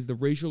recognize the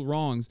racial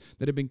wrongs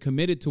that have been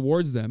committed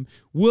towards them,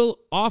 will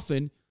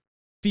often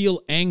feel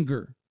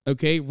anger,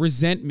 okay,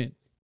 resentment.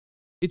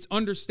 It's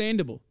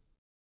understandable.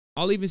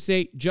 I'll even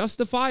say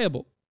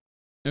justifiable,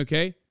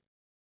 okay?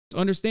 It's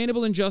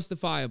understandable and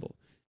justifiable,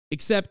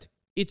 except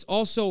it's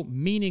also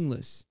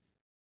meaningless.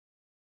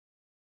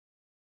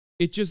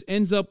 It just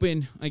ends up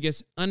in, I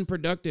guess,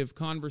 unproductive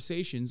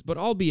conversations, but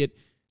albeit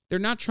they're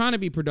not trying to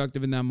be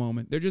productive in that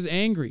moment. They're just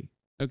angry.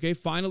 Okay,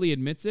 finally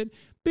admits it.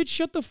 Bitch,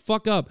 shut the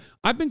fuck up.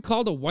 I've been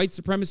called a white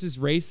supremacist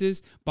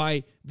racist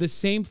by the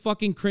same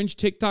fucking cringe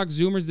TikTok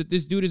Zoomers that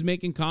this dude is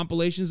making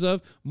compilations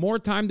of more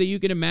time than you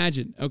can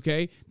imagine,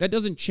 okay? That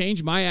doesn't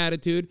change my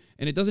attitude,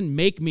 and it doesn't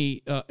make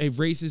me a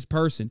racist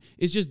person.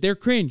 It's just they're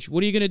cringe.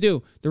 What are you going to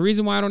do? The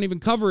reason why I don't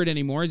even cover it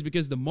anymore is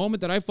because the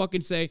moment that I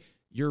fucking say,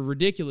 you're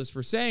ridiculous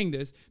for saying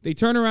this, they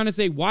turn around and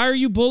say, why are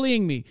you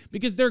bullying me?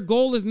 Because their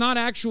goal is not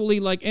actually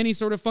like any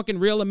sort of fucking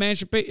real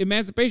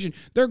emancipation.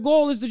 Their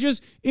goal is to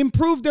just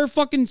improve their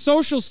fucking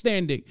social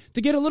standing,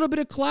 to get a little bit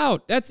of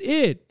clout. That's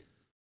it.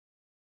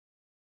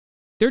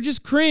 They're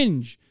just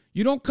cringe.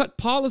 You don't cut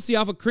policy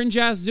off of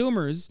cringe-ass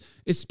Zoomers,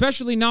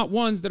 especially not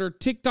ones that are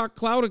TikTok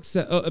clout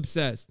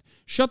obsessed.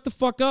 Shut the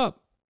fuck up.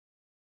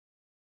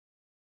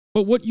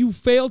 But what you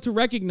fail to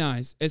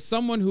recognize as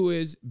someone who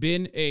has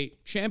been a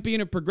champion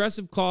of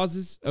progressive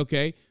causes,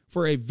 okay,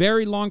 for a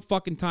very long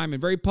fucking time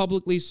and very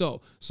publicly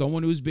so,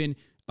 someone who's been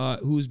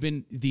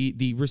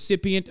the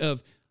recipient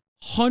of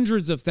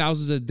hundreds of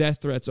thousands of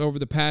death threats over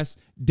the past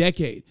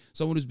decade,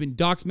 someone who's been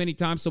doxxed many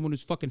times, someone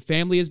whose fucking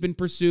family has been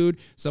pursued,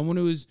 someone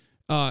who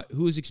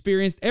has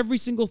experienced every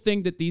single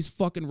thing that these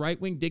fucking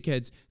right-wing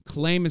dickheads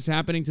claim is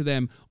happening to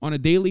them on a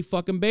daily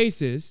fucking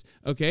basis,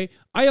 okay?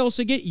 I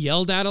also get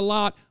yelled at a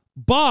lot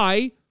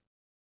by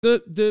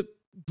the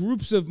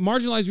groups of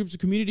marginalized groups of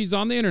communities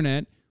on the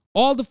internet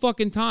all the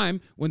fucking time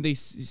when they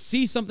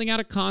see something out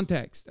of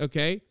context,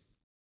 okay?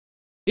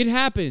 It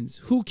happens.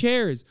 Who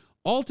cares?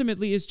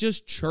 Ultimately, it's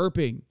just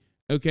chirping,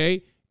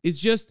 okay? It's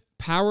just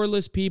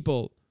powerless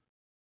people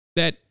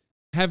that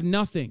have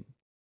nothing.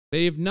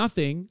 They have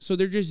nothing, so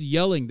they're just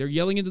yelling. They're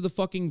yelling into the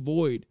fucking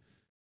void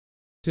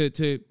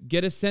to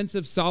get a sense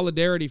of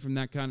solidarity from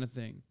that kind of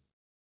thing.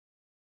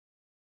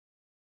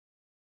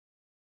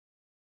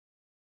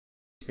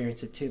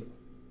 Experience it too.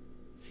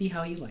 See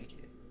how you like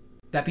it.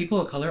 That people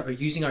of color are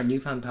using our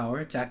newfound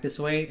power to act this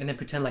way and then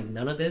pretend like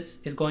none of this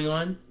is going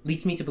on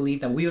leads me to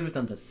believe that we would have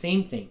done the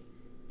same thing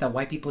that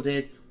white people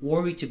did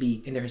were we to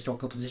be in their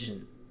historical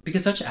position.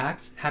 Because such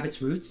acts have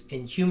its roots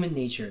in human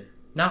nature,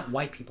 not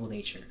white people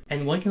nature.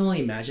 And one can only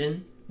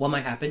imagine what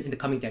might happen in the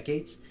coming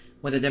decades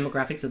when the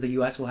demographics of the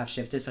US will have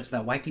shifted such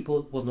that white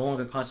people will no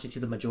longer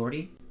constitute the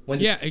majority.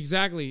 Yeah,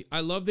 exactly.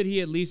 I love that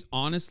he at least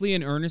honestly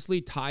and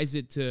earnestly ties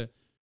it to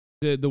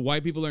the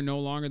white people are no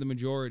longer the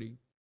majority.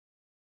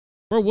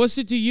 Bro, what's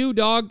it to you,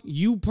 dog?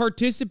 You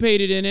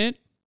participated in it.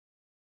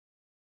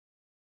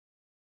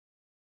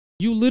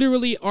 You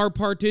literally are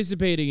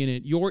participating in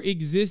it. Your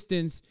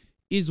existence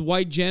is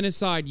white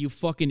genocide, you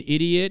fucking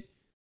idiot.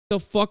 The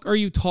fuck are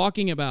you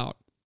talking about?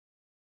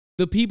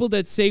 The people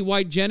that say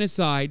white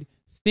genocide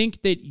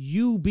think that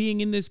you being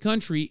in this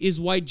country is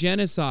white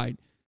genocide.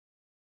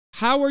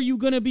 How are you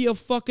going to be a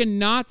fucking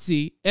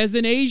Nazi as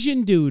an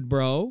Asian dude,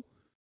 bro?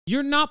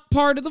 You're not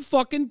part of the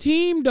fucking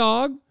team,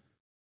 dog.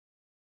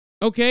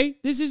 Okay?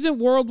 This isn't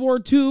World War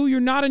II. You're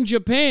not in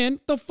Japan.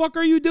 What the fuck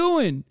are you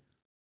doing?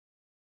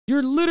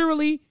 You're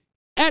literally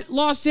at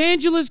Los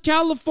Angeles,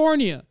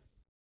 California.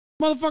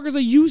 Motherfucker's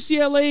a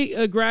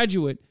UCLA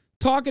graduate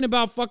talking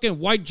about fucking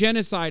white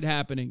genocide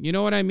happening. You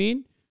know what I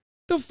mean?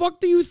 The fuck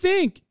do you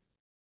think?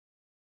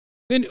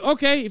 Then,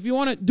 okay, if you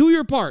want to do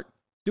your part,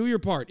 do your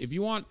part. If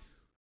you want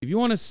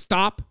to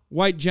stop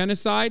white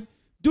genocide,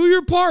 do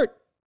your part.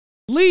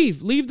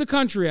 Leave the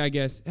country, I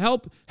guess.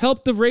 Help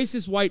the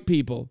racist white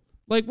people.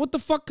 Like, what the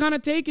fuck kind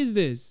of take is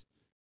this?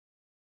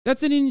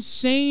 That's an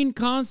insane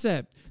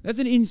concept. That's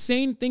an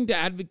insane thing to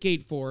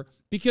advocate for,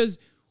 because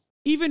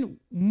even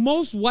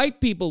most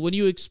white people, when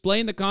you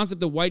explain the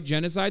concept of white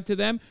genocide to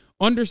them,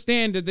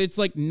 understand that it's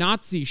like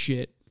Nazi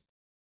shit.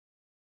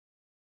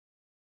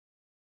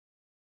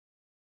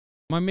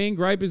 My main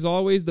gripe is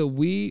always the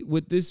we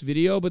with this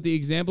video, but the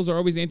examples are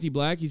always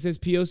anti-black. He says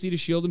POC to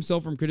shield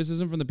himself from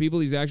criticism from the people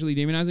he's actually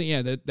demonizing.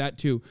 Yeah, that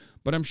too.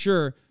 But I'm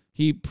sure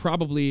he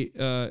probably,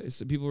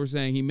 people were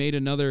saying he made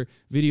another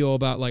video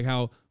about like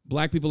how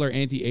black people are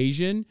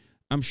anti-Asian.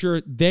 I'm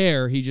sure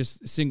there he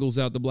just singles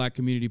out the black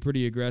community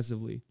pretty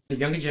aggressively. The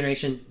younger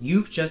generation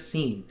you've just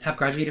seen have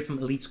graduated from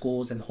elite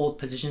schools and hold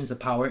positions of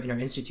power in our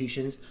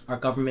institutions, our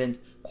government,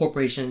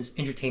 corporations,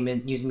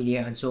 entertainment, news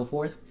media, and so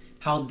forth.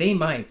 How they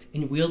might,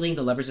 in wielding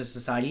the levers of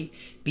society,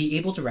 be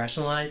able to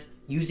rationalize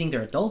using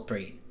their adult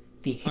brain.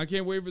 I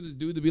can't wait for this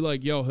dude to be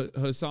like, yo,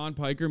 Hassan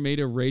Piker made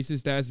a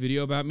racist ass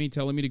video about me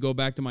telling me to go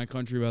back to my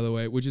country, by the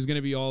way, which is going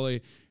to be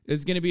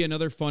it's going to be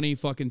another funny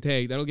fucking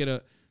take. That'll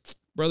get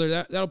brother,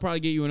 that'll probably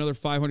get you another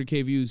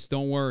 500K views.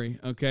 Don't worry.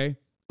 Okay.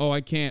 Oh,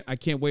 I can't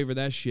wait for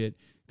that shit.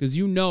 Cause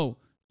you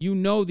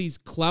know these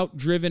clout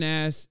driven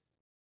ass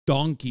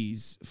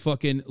donkeys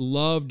fucking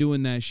love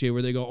doing that shit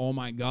where they go, oh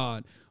my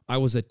God, I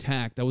was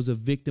attacked. I was a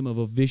victim of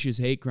a vicious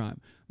hate crime.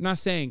 I'm not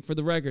saying, for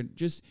the record,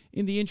 just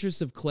in the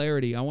interest of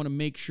clarity, I want to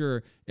make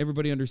sure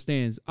everybody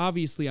understands.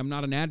 Obviously, I'm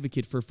not an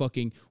advocate for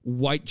fucking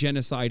white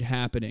genocide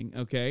happening,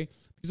 okay?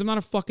 Because I'm not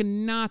a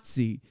fucking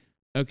Nazi,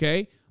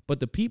 okay?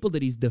 But the people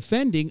that he's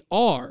defending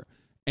are.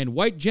 And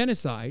white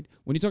genocide,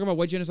 when you talk about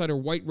white genocide or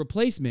white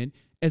replacement,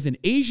 as an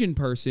Asian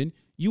person,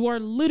 you are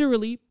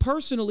literally,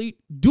 personally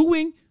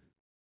doing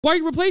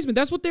white replacement.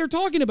 That's what they're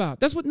talking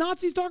about. That's what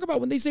Nazis talk about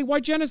when they say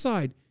white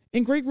genocide.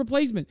 In Great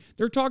Replacement,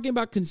 they're talking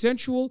about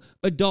consensual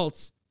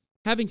adults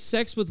having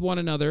sex with one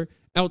another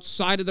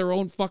outside of their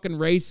own fucking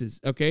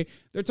races, okay?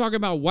 They're talking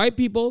about white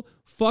people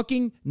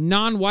fucking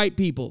non-white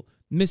people.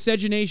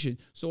 Miscegenation.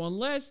 So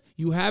unless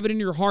you have it in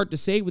your heart to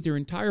say with your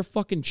entire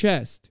fucking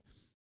chest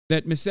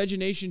that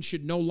miscegenation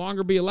should no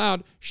longer be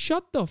allowed,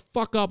 shut the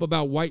fuck up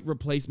about white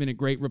replacement and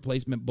Great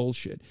Replacement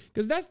bullshit.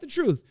 Because that's the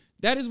truth.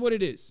 That is what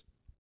it is.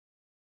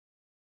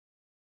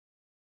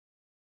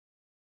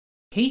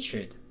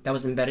 Hatred that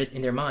was embedded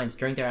in their minds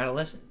during their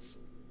adolescence.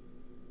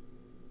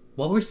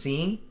 What we're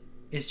seeing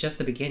is just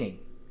the beginning.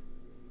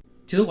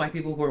 To the white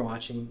people who are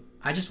watching,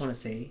 I just want to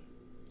say,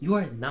 you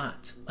are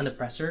not an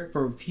oppressor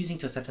for refusing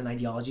to accept an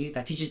ideology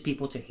that teaches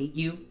people to hate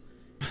you,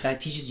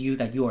 that teaches you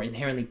that you are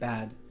inherently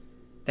bad,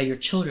 that your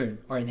children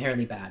are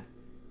inherently bad,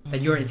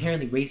 that you're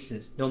inherently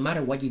racist no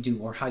matter what you do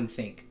or how you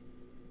think,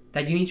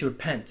 that you need to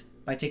repent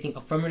by taking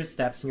affirmative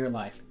steps in your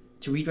life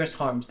to redress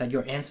harms that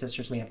your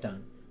ancestors may have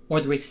done, or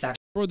the racist actions.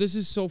 Bro, this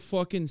is so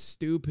fucking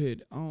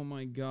stupid. Oh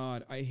my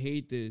God. I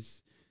hate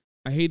this.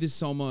 I hate this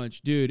so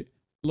much. Dude,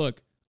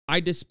 look, I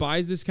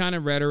despise this kind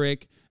of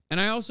rhetoric. And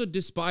I also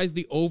despise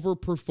the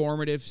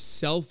over-performative,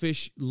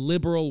 selfish,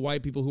 liberal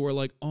white people who are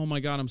like, oh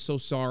my God, I'm so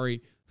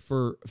sorry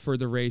for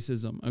the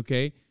racism,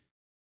 okay?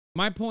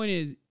 My point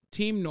is,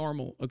 team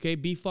normal, okay?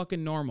 Be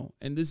fucking normal.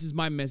 And this is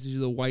my message to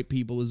the white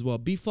people as well.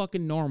 Be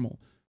fucking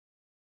normal.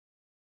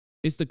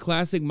 It's the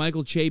classic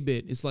Michael Che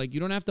bit. It's like, you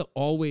don't have to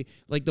always,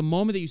 like the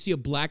moment that you see a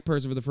black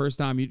person for the first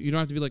time, you don't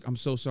have to be like, I'm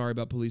so sorry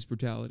about police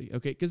brutality,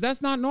 okay? Because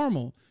that's not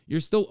normal. You're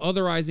still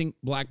otherizing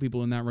black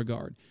people in that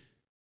regard.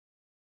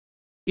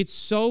 It's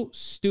so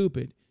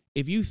stupid.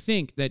 If you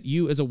think that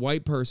you as a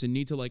white person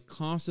need to like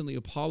constantly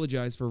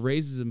apologize for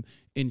racism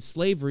and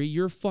slavery,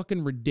 you're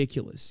fucking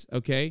ridiculous,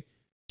 okay?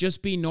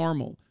 Just be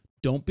normal.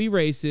 Don't be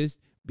racist,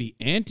 be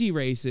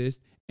anti-racist,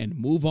 and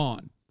move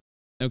on,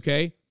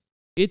 okay?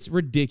 It's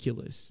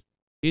ridiculous.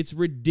 It's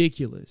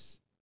ridiculous.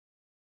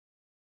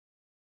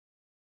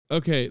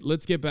 Okay,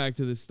 let's get back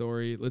to this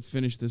story. Let's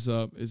finish this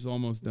up. It's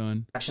almost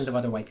done. Actions of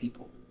other white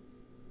people.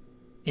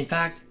 In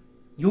fact,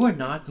 You are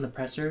not an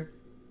oppressor,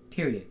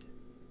 period.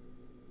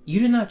 You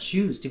did not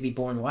choose to be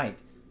born white,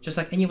 just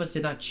like any of us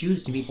did not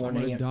choose to be born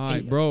any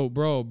other.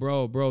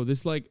 Bro.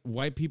 This like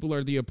white people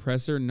are the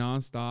oppressor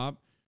nonstop.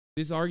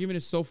 This argument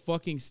is so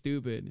fucking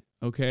stupid.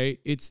 Okay,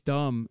 it's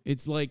dumb.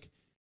 It's like,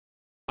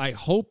 I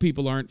hope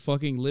people aren't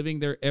fucking living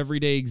their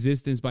everyday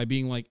existence by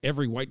being like,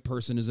 every white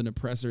person is an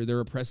oppressor. They're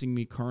oppressing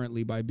me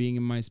currently by being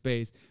in my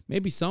space.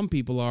 Maybe some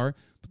people are,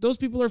 but those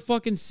people are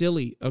fucking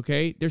silly,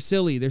 okay? They're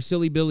silly. They're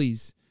silly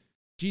billies.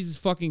 Jesus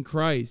fucking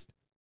Christ.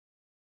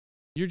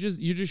 You're just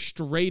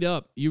straight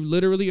up. You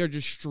literally are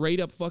just straight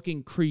up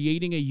fucking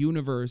creating a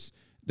universe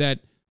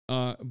that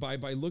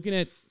by looking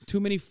at too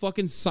many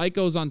fucking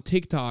psychos on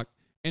TikTok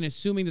and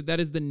assuming that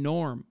is the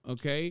norm,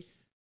 okay?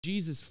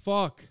 Jesus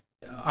fuck.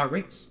 Our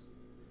race.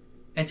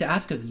 And to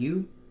ask of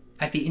you,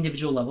 at the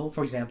individual level,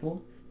 for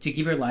example, to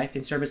give your life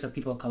in service of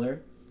people of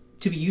color,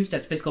 to be used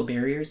as physical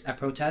barriers at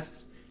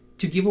protests,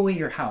 to give away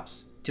your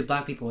house to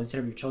black people instead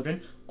of your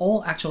children,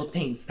 all actual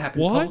things that have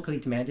been publicly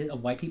demanded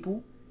of white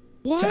people.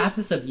 What? To ask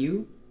this of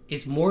you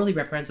is morally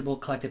reprehensible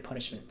collective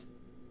punishment.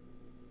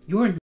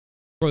 You're...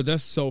 Bro,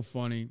 that's so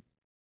funny.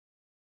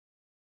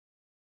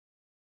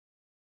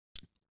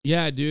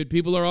 Yeah, dude,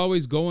 people are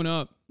always going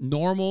up.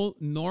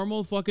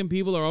 Normal fucking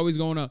people are always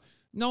going up.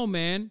 No,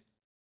 man.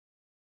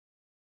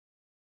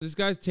 This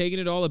guy's taking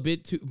it all a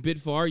bit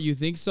far. You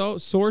think so?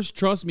 Source,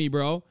 trust me,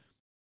 bro.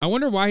 I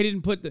wonder why he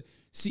didn't put the...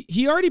 See,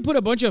 he already put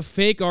a bunch of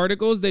fake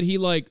articles that he,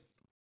 like,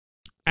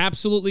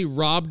 absolutely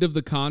robbed of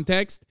the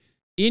context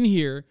in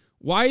here.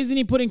 Why isn't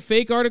he putting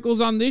fake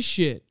articles on this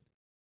shit?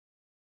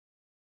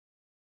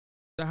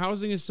 The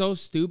housing is so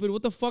stupid.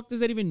 What the fuck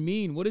does that even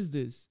mean? What is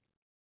this?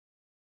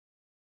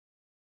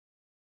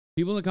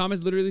 People in the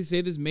comments literally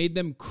say this made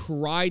them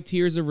cry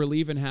tears of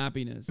relief and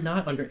happiness.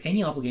 Not under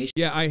any obligation.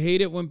 Yeah, I hate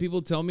it when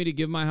people tell me to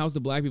give my house to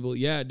black people.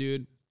 Yeah,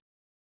 dude.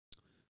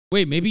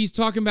 Wait, maybe he's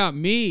talking about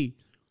me.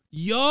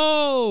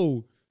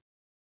 Yo!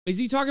 Is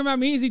he talking about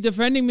me? Is he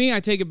defending me? I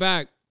take it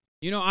back.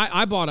 You know,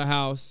 I bought a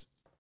house,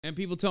 and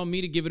people tell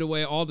me to give it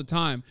away all the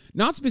time.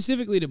 Not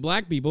specifically to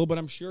black people, but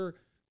I'm sure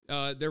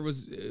there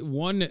was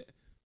one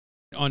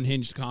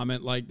unhinged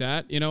comment like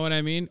that. You know what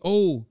I mean?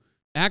 Oh,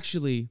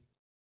 actually...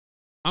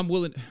 I'm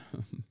willing.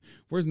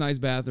 Where's Nice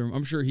Bathroom?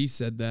 I'm sure he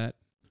said that.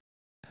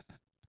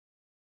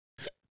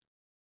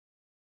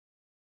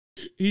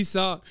 He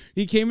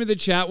came in the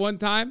chat one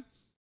time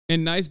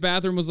and Nice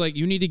Bathroom was like,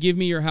 you need to give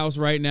me your house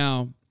right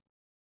now.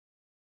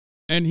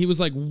 And he was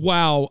like,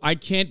 wow, I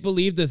can't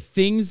believe the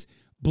things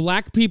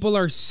black people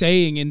are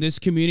saying in this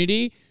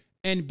community.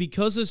 And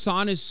because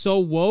Hasan is so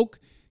woke,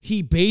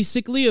 he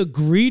basically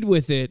agreed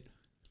with it.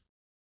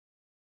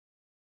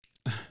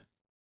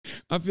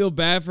 I feel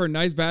bad for a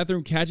Nice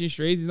Bathroom catching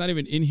strays. He's not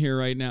even in here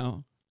right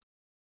now.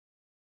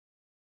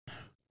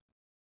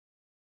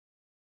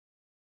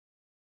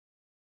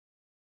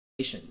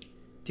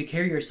 To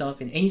carry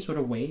yourself in any sort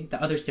of way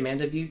that others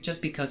demand of you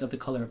just because of the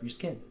color of your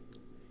skin.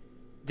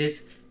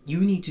 This, you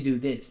need to do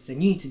this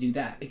and you need to do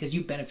that because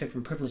you benefit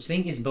from privilege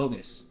thing is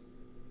bogus.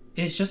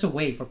 It is just a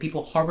way for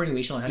people harboring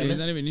racial animus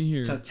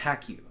to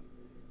attack you.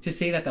 To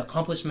say that the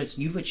accomplishments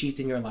you've achieved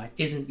in your life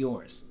isn't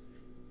yours.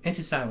 And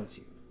to silence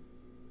you.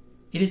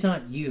 It is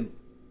not you.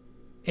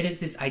 It is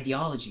this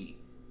ideology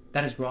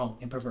that is wrong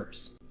and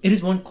perverse. It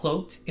is one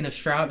cloaked in a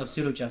shroud of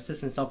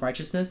pseudo-justice and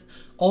self-righteousness,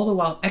 all the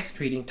while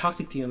excreting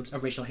toxic fumes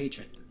of racial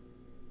hatred.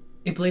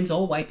 It blames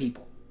all white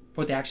people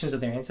for the actions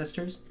of their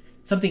ancestors,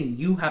 something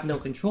you have no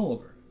control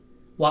over,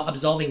 while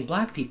absolving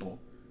black people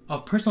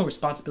of personal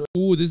responsibility.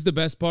 Ooh, this is the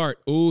best part.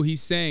 Ooh,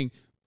 he's saying,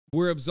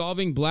 we're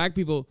absolving black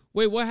people.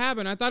 Wait, what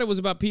happened? I thought it was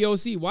about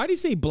POC. Why did he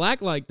say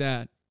black like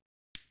that?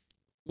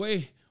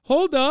 Wait,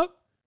 hold up.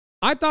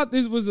 I thought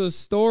this was a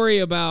story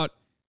about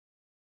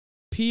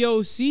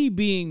POC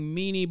being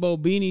meanie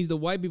bobinis, the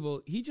white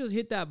people. He just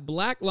hit that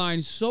black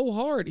line so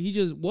hard. He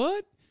just,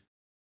 what?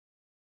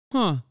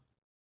 Huh.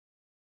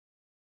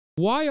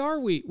 Why are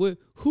we?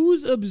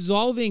 Who's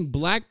absolving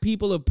black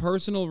people of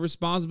personal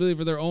responsibility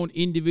for their own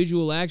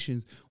individual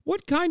actions?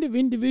 What kind of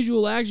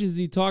individual actions is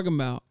he talking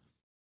about?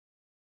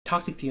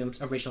 Toxic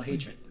fumes of racial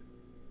hatred.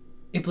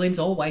 It blames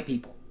all white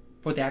people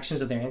for the actions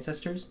of their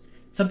ancestors,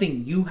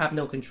 something you have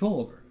no control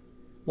over,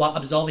 while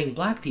absolving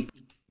black people.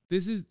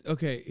 This is,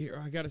 okay,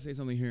 here, I gotta say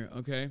something here,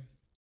 okay?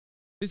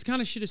 This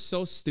kind of shit is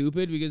so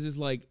stupid because it's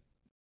like,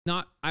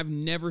 I've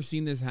never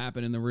seen this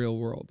happen in the real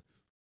world.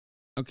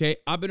 Okay,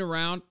 I've been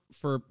around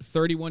for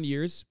 31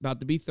 years, about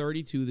to be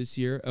 32 this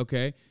year,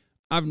 okay?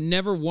 I've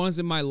never once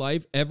in my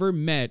life ever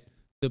met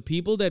the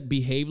people that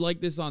behave like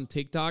this on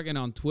TikTok and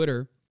on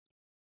Twitter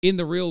in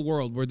the real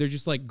world, where they're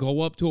just like, go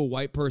up to a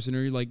white person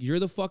or you're like, you're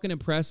the fucking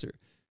oppressor.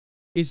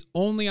 It's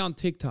only on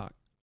TikTok.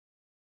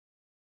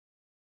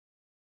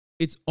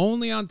 It's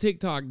only on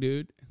TikTok,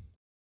 dude.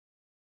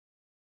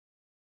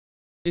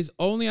 It's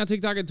only on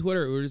TikTok and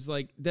Twitter. Where it's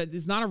like, that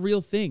is not a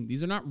real thing.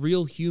 These are not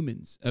real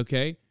humans,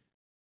 okay?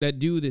 That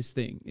do this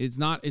thing. It's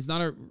not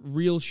a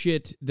real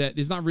shit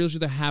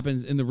that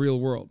happens in the real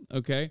world,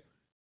 okay?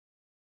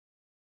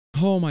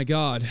 Oh my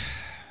God.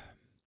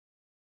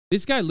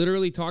 This guy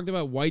literally talked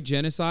about white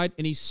genocide,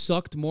 and he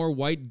sucked more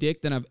white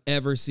dick than I've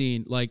ever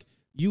seen. Like,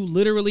 you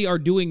literally are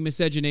doing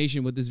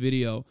miscegenation with this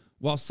video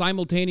while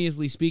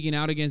simultaneously speaking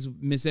out against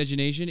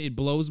miscegenation. It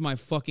blows my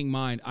fucking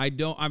mind.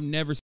 I've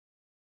never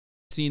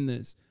seen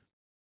this.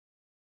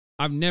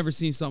 I've never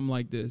seen something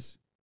like this.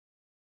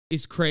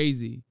 It's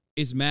crazy.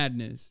 It's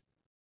madness.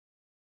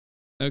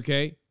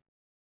 Okay?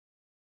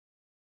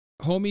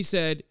 Homie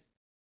said,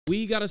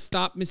 we got to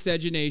stop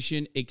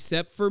miscegenation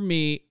except for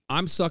me.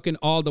 I'm sucking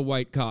all the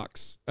white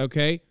cocks.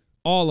 Okay?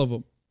 All of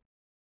them.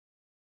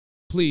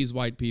 Please,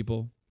 white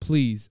people.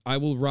 Please. I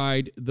will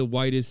ride the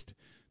whitest,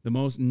 the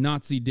most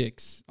Nazi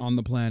dicks on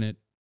the planet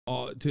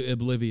to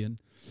oblivion.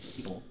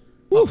 People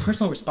of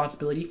personal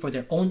responsibility for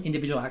their own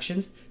individual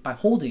actions by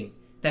holding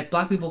that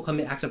black people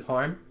commit acts of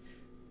harm,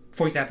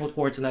 for example,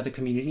 towards another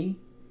community,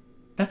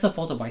 that's the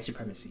fault of white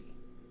supremacy.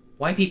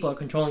 White people are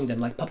controlling them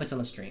like puppets on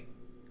a string.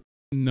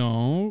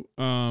 No.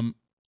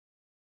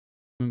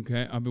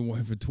 Okay, I've been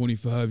white for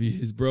 25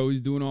 years, bro.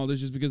 He's doing all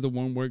this just because the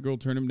one white girl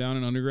turned him down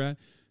in undergrad.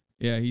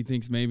 Yeah, he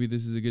thinks maybe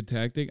this is a good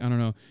tactic. I don't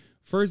know.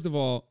 First of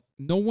all,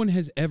 no one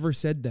has ever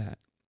said that.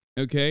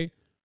 Okay?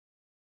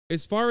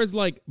 As far as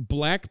like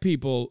black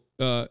people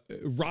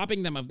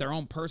robbing them of their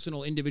own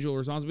personal individual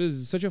responsibilities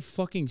is such a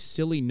fucking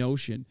silly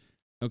notion.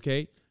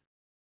 Okay?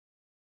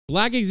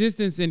 Black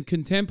existence in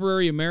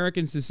contemporary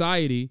American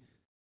society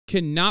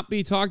cannot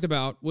be talked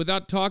about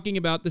without talking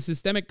about the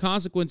systemic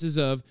consequences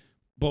of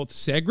both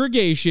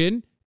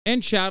segregation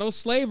and chattel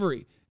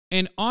slavery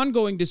and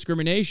ongoing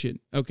discrimination,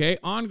 okay?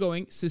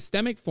 Ongoing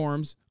systemic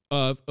forms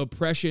of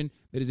oppression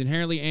that is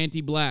inherently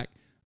anti-black,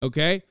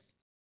 okay?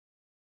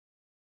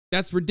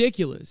 That's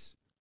ridiculous.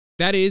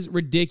 That is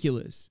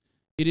ridiculous.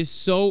 It is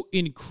so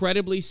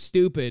incredibly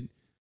stupid.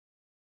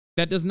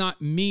 That does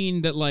not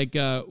mean that, like,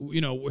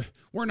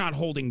 we're not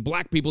holding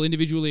black people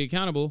individually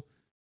accountable.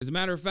 As a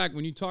matter of fact,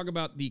 when you talk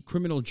about the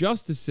criminal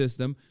justice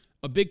system,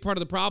 a big part of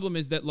the problem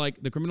is that,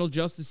 like, the criminal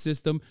justice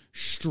system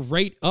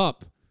straight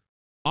up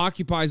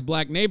occupies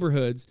black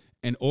neighborhoods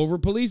and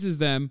over-polices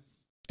them,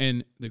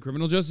 and the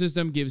criminal justice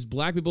system gives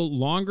black people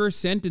longer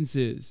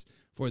sentences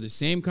for the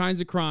same kinds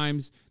of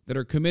crimes that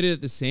are committed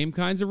at the same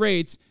kinds of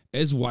rates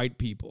as white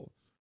people.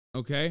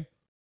 Okay?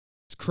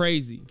 It's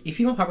crazy.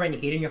 If you don't harbor any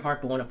hate in your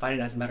heart but want to fight it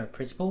as a matter of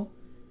principle,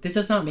 this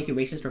does not make you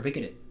racist or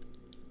bigoted.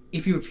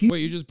 If you refuse... Wait,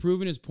 you're just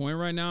proving his point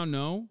right now?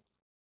 No?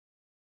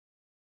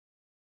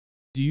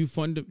 Do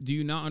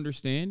you not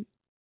understand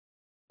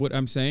what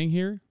I'm saying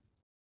here?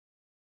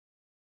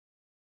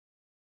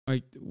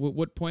 Like,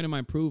 what point am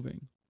I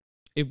proving?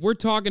 If we're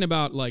talking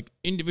about, like,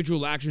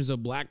 individual actions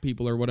of black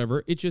people or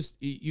whatever,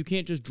 you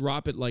can't just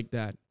drop it like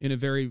that in a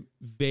very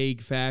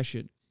vague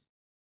fashion.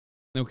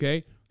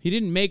 Okay? He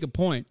didn't make a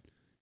point.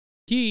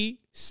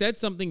 He said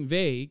something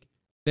vague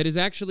that is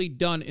actually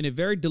done in a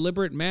very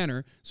deliberate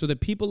manner so that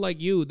people like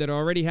you that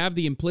already have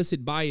the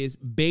implicit bias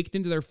baked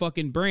into their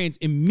fucking brains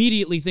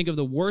immediately think of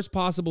the worst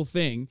possible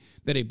thing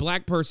that a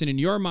black person in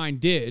your mind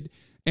did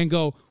and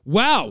go,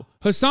 wow,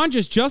 Hasan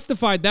just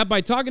justified that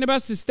by talking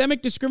about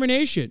systemic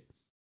discrimination.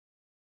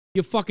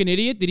 You fucking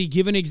idiot. Did he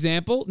give an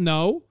example?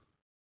 No.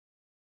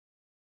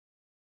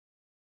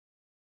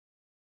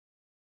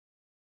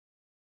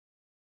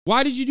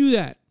 Why did you do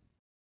that?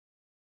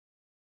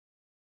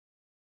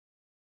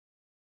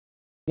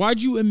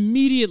 Why'd you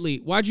immediately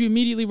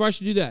rush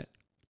to do that?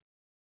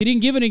 He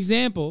didn't give an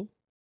example.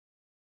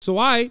 So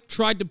I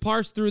tried to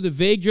parse through the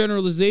vague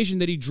generalization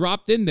that he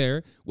dropped in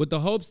there with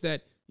the hopes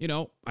that,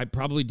 I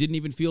probably didn't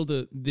even feel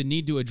the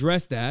need to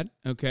address that,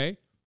 okay?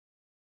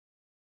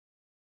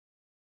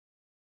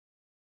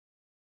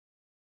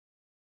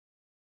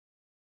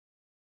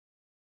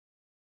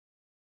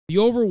 The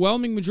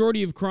overwhelming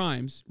majority of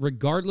crimes,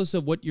 regardless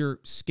of what your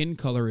skin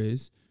color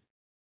is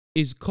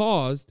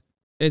caused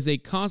as a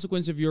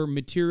consequence of your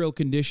material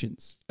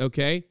conditions,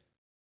 okay?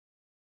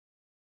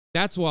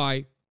 That's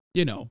why,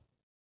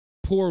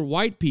 poor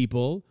white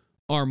people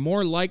are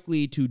more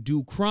likely to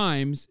do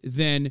crimes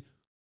than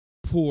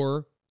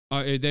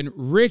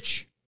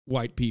rich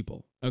white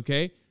people,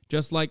 okay?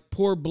 Just like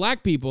poor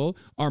black people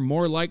are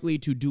more likely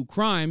to do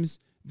crimes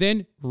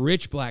than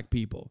rich black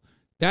people.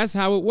 That's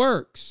how it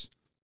works.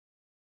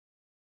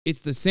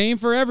 It's the same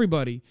for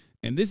everybody,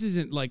 and this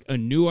isn't like a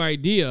new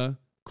idea.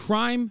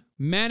 Crime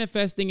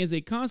manifesting as a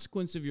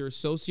consequence of your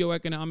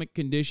socioeconomic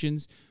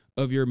conditions,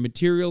 of your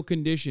material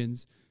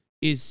conditions,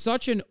 is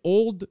such an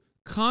old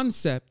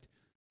concept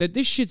that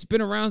this shit's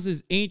been around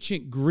since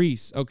ancient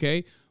Greece,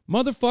 okay?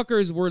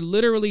 Motherfuckers were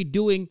literally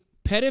doing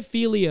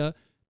pedophilia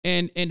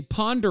and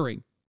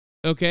pondering,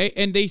 okay?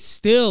 And they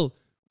still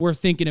were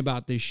thinking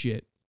about this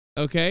shit,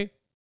 okay?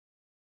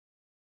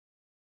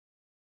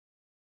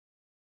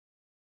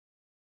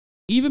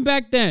 Even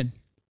back then.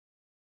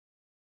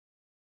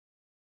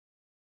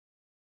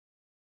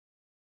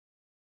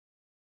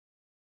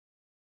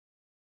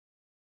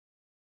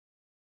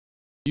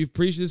 You've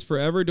preached this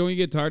forever. Don't you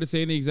get tired of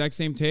saying the exact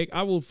same take?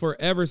 I will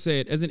forever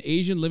say it as an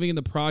Asian living in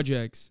the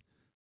projects.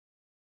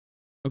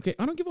 Okay,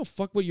 I don't give a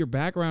fuck what your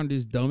background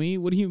is, dummy.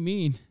 What do you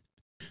mean?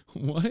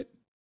 What?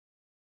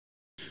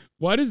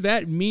 Why does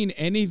that mean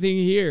anything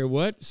here?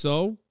 What?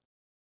 So?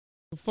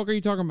 The fuck are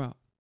you talking about?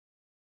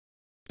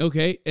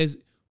 Okay, as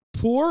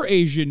poor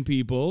Asian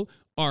people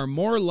are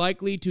more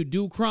likely to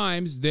do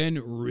crimes than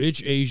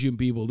rich Asian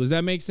people. Does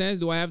that make sense?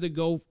 Do I have to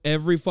go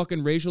every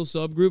fucking racial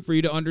subgroup for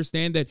you to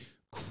understand that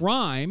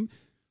crime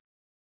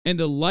and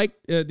the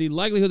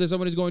likelihood that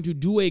someone is going to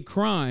do a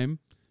crime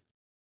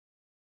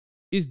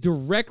is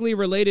directly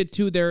related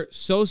to their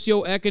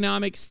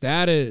socioeconomic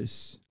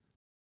status?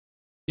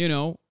 You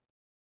know,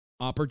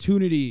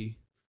 opportunity,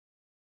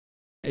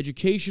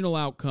 educational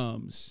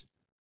outcomes,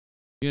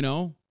 you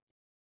know,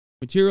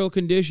 material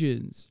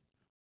conditions.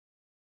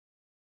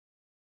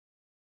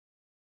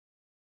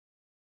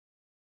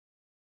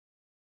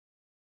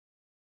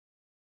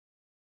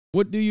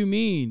 What do you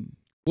mean?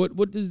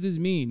 What does this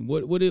mean?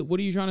 What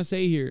are you trying to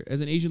say here?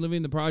 As an Asian living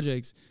in the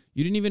projects,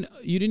 you didn't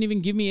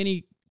even give me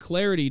any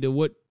clarity to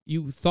what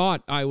you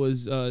thought I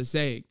was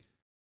saying.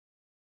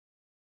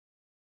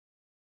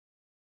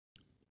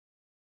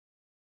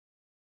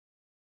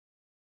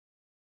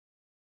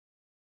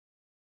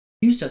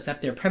 Used to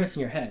accept their premise in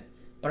your head,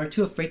 but are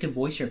too afraid to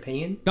voice your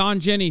opinion.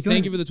 Don Jenny,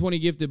 thank you for the 20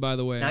 gifted, by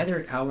the way.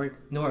 Neither a coward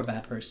nor a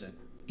bad person.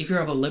 If you're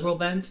of a liberal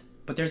bent,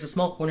 but there's a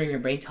small corner in your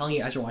brain telling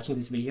you as you're watching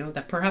this video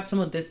that perhaps some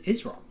of this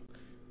is wrong,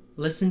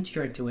 listen to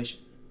your intuition.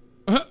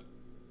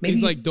 Maybe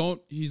he's like,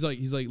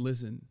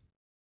 listen.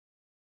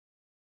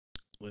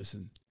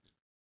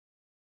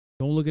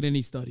 Don't look at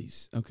any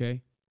studies,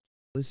 okay?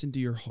 Listen to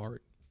your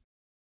heart.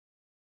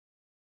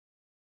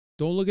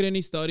 Don't look at any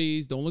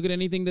studies. Don't look at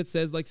anything that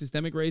says like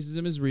systemic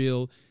racism is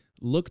real.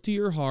 Look to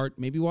your heart.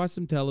 Maybe watch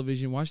some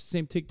television. Watch the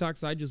same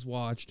TikToks I just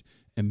watched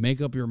and make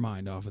up your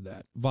mind off of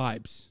that.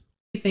 Vibes.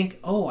 You think,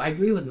 oh, I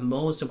agree with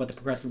most of what the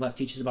progressive left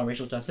teaches about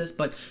racial justice,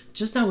 but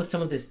just not with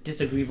some of this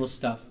disagreeable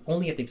stuff,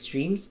 only at the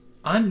extremes.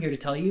 I'm here to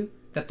tell you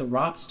that the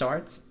rot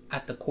starts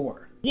at the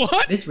core.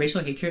 What? This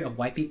racial hatred of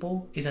white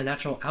people is a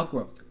natural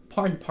outgrowth,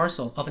 part and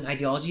parcel of an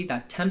ideology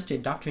that attempts to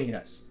indoctrinate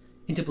us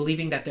into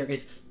believing that there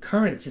is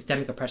current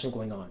systemic oppression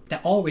going on, that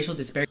all racial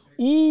disparity...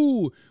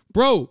 Ooh,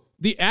 bro,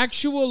 the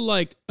actual,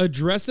 like,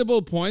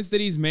 addressable points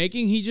that he's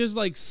making, he just,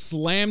 like,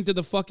 slammed to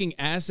the fucking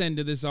ass end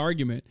of this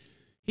argument.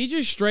 He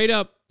just straight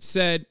up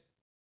said,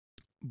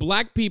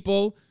 black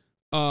people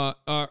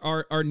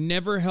are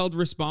never held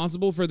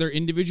responsible for their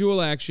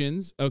individual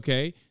actions,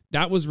 okay?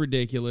 That was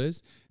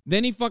ridiculous.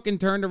 Then he fucking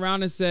turned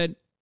around and said...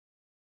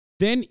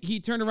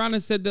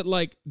 that,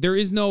 like,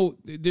 there's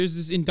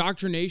this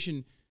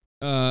indoctrination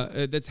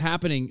that's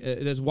happening,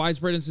 that's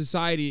widespread in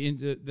society,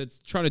 that's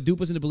trying to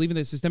dupe us into believing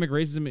that systemic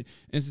racism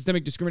and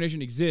systemic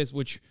discrimination exists,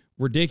 which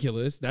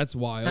ridiculous. That's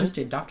wild. Attempts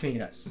to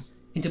indoctrinate us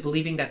into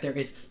believing that there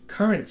is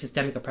current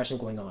systemic oppression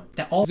going on.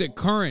 That all... Is it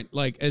current?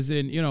 Like, as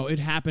in, you know, it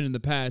happened in the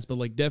past, but,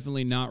 like,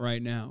 definitely not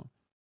right now.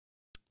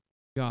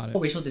 Got it.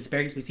 All racial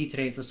disparities we see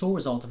today is the sole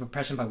result of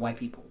oppression by white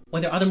people,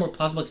 when there are other more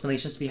plausible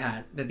explanations to be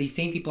had that these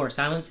same people are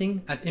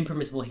silencing as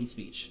impermissible hate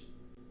speech.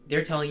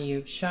 They're telling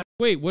you, shut...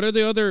 Wait, what are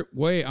the other...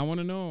 Wait, I want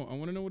to know. I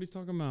want to know what he's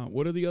talking about.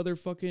 What are the other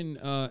fucking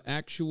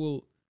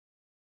actual...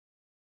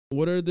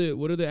 What are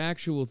the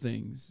actual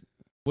things?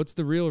 What's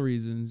the real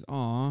reasons?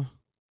 Aw.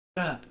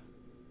 Shut up.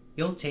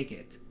 You'll take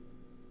it.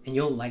 And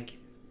you'll like it.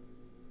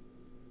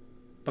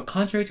 But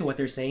contrary to what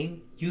they're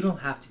saying, you don't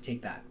have to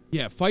take that.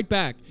 Yeah, fight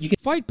back. You can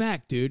fight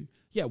back, dude.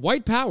 Yeah,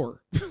 white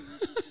power.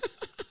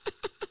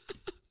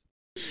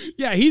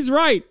 Yeah, he's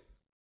right.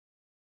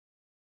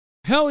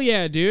 Hell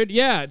yeah, dude.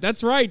 Yeah,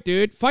 that's right,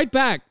 dude. Fight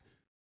back.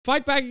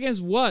 Fight back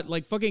against what?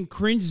 Like fucking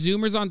cringe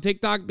Zoomers on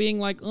TikTok being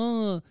like,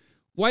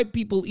 white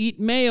people eat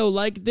mayo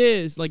like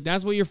this. Like,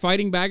 that's what you're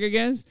fighting back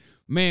against?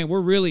 Man,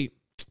 we're really...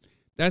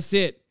 That's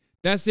it.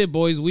 That's it,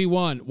 boys. We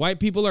won.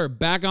 White people are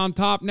back on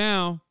top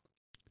now.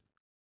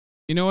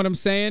 You know what I'm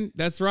saying?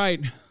 That's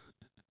right.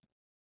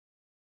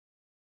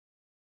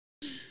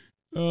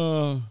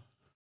 You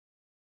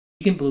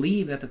can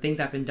believe that the things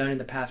that have been done in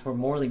the past were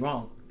morally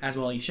wrong, as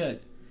well you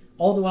should,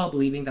 all the while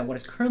believing that what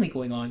is currently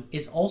going on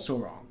is also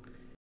wrong.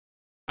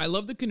 I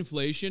love the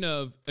conflation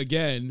of,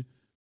 again,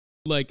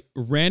 like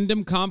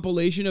random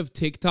compilation of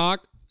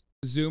TikTok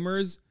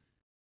Zoomers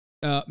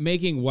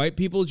making white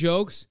people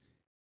jokes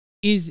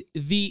is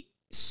the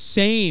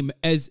same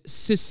as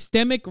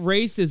systemic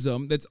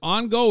racism that's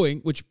ongoing,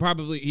 which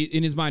probably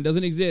in his mind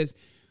doesn't exist,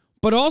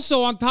 but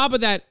also on top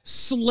of that,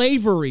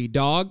 slavery,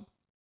 dog.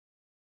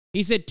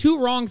 He said two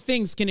wrong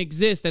things can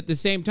exist at the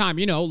same time,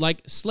 you know,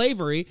 like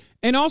slavery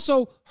and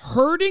also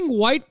hurting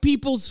white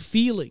people's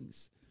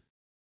feelings.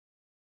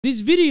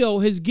 This video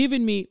has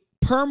given me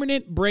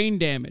permanent brain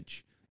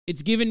damage.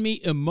 It's given me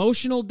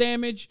emotional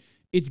damage.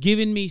 It's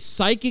given me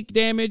psychic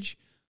damage.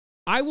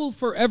 I will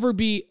forever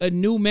be a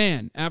new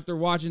man after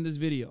watching this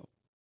video.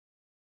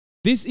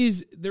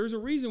 There's a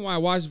reason why I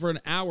watched it for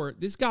an hour.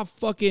 This got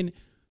fucking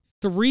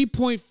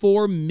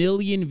 3.4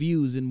 million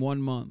views in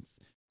 1 month.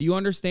 Do you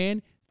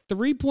understand?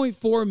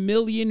 3.4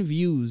 million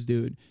views,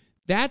 dude.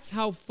 That's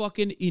how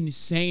fucking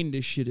insane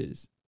this shit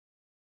is.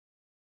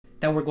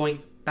 That we're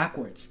going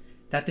backwards.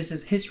 That this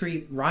is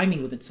history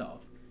rhyming with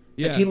itself.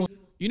 Yeah.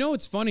 You know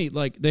what's funny?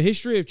 Like, the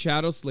history of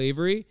chattel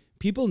slavery,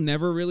 people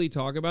never really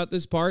talk about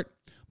this part,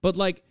 but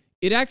like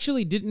it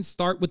actually didn't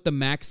start with the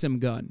Maxim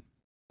gun.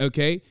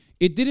 Okay?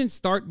 It didn't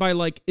start by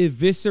like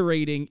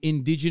eviscerating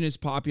indigenous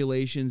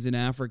populations in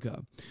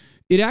Africa.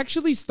 It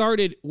actually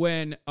started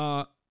when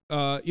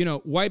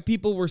white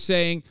people were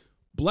saying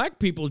black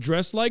people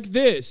dress like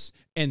this,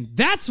 and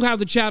that's how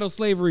the chattel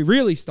slavery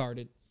really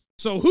started.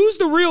 So who's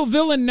the real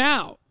villain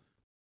now?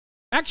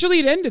 Actually,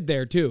 it ended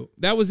there too.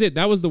 That was it.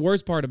 That was the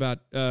worst part about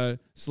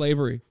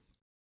slavery.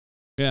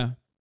 Yeah.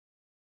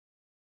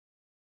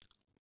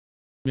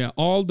 Yeah,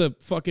 all the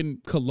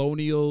fucking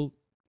colonial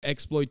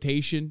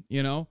exploitation,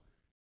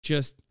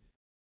 just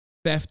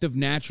theft of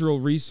natural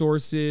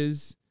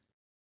resources,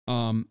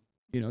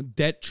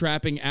 debt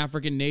trapping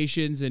African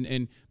nations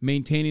and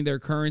maintaining their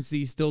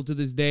currency still to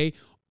this day.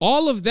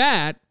 All of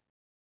that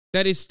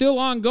is still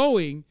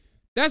ongoing.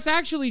 That's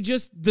actually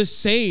just the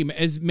same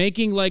as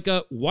making like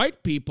a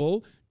white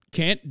people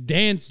can't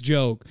dance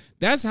joke.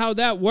 That's how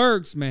that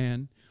works,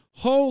 man.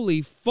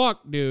 Holy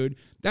fuck, dude.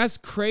 That's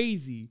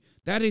crazy.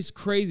 That is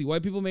crazy.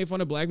 White people made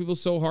fun of black people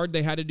so hard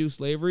they had to do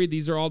slavery.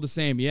 These are all the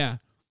same. Yeah.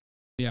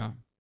 Yeah.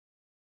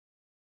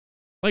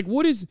 Like,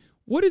 what is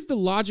the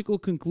logical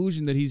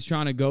conclusion that he's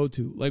trying to go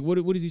to? Like, what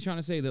is he trying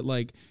to say? That,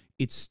 like,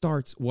 it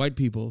starts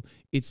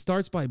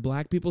by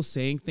black people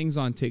saying things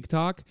on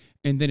TikTok,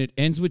 and then it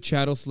ends with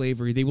chattel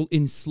slavery. They will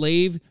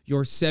enslave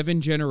your 7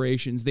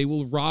 generations. They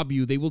will rob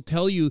you. They will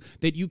tell you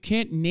that you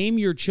can't name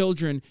your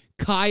children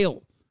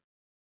Kyle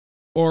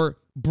or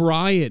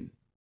Brian.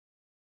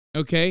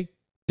 Okay?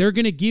 They're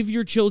going to give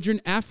your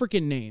children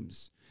African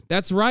names.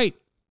 That's right.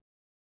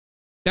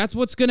 That's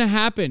what's going to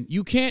happen.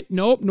 You can't,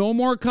 nope, no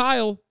more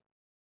Kyle.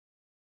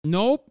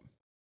 Nope.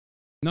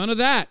 None of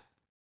that.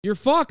 You're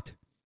fucked.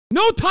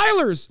 No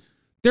Tylers.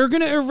 They're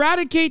going to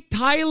eradicate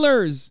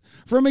Tylers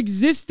from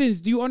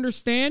existence. Do you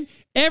understand?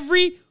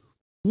 Every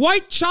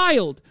white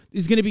child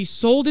is going to be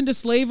sold into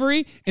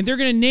slavery, and they're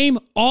going to name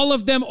all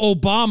of them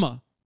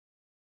Obama.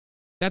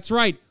 That's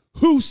right.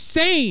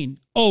 Hussein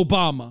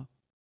Obama.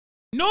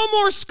 No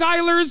more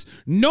Skylers,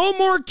 no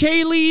more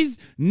Kayleys,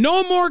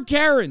 no more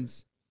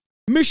Karens.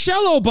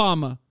 Michelle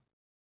Obama.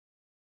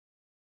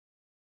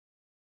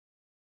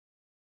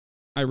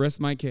 I rest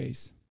my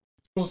case.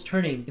 Almost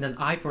turning in an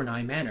eye for an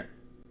eye manner.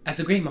 As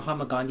the great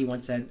Mahatma Gandhi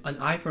once said, an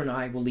eye for an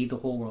eye will leave the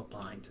whole world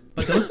blind.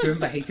 But those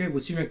driven by hatred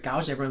would sooner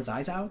gouge everyone's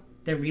eyes out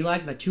than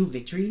realize that true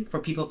victory for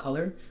people of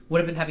color would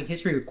have been having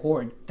history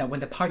record that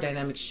when the power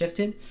dynamics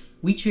shifted,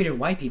 we treated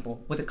white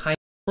people with a kind.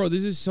 Bro,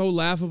 this is so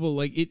laughable.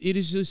 Like, it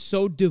is just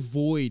so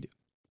devoid.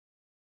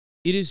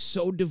 It is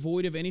so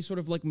devoid of any sort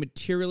of, like,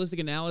 materialistic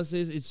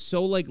analysis. It's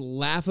so, like,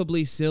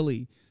 laughably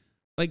silly.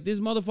 Like,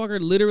 this motherfucker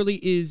literally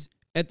is,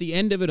 at the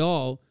end of it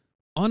all,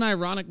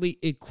 unironically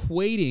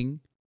equating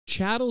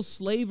chattel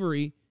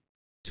slavery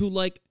to,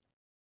 like,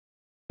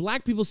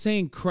 black people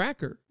saying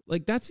cracker.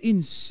 Like, that's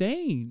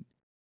insane.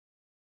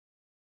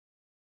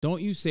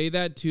 Don't you say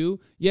that, too?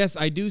 Yes,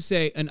 I do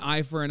say an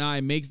eye for an eye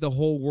makes the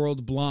whole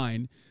world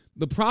blind.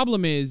 The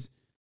problem is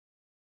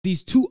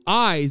these two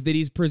eyes that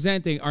he's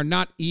presenting are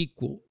not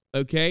equal,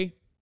 okay?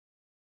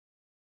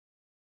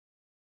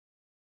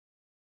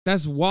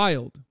 That's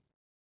wild.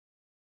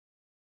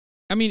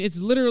 I mean, it's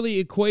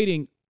literally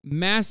equating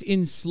mass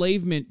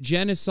enslavement,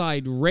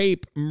 genocide,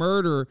 rape,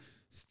 murder,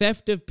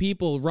 theft of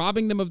people,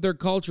 robbing them of their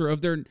culture,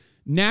 of their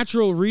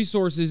natural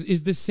resources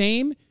is the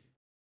same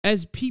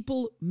as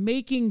people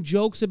making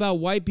jokes about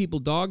white people,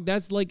 dog.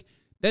 That's like...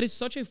 That is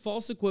such a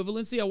false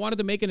equivalency. I wanted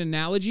to make an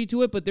analogy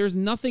to it, but there's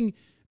nothing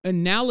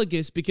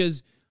analogous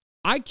because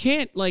I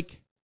can't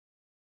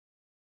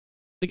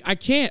I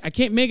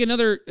can't make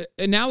another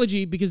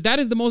analogy because that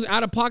is the most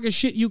out-of-pocket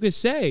shit you could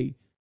say.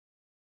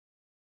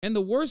 And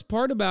the worst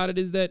part about it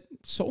is that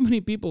so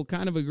many people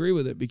kind of agree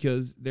with it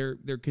because they're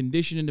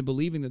conditioned into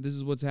believing that this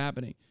is what's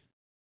happening.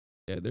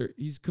 Yeah,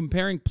 he's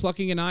comparing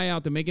plucking an eye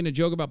out to making a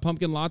joke about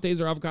pumpkin lattes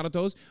or avocado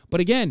toast.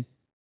 But again,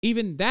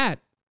 even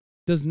that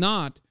does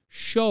not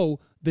show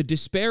the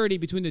disparity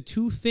between the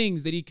two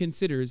things that he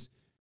considers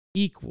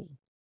equal.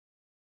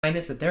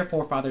 Kindness that their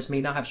forefathers may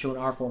not have shown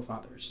our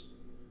forefathers.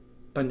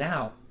 But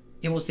now,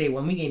 it will say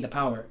when we gained the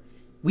power,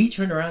 we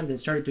turned around and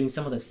started doing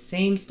some of the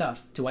same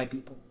stuff to white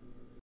people.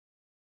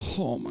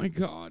 Oh my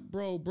God,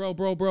 bro,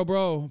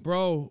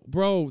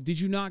 did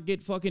you not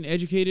get fucking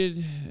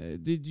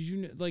educated? Did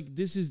you, like,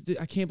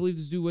 I can't believe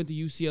this dude went to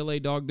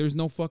UCLA, dog. There's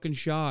no fucking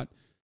shot.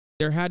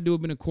 There had to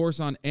have been a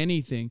course on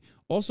anything.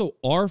 Also,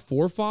 our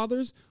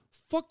forefathers?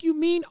 Fuck you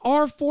mean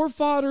our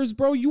forefathers,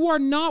 bro? You are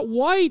not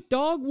white,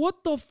 dog.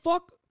 What the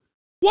fuck?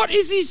 What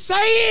is he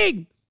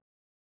saying?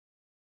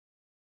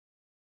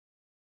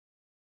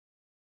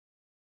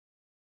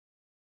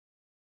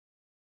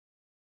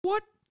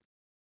 What?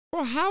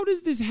 Bro, how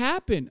does this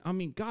happen? I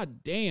mean,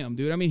 god damn,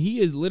 dude. I mean, he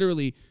is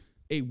literally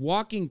a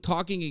walking,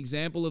 talking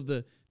example of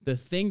the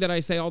thing that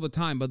I say all the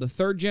time. But the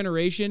third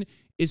generation,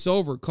 it's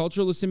over.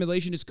 Cultural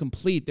assimilation is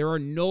complete. There are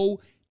no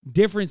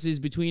differences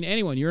between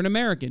anyone. You're an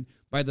American.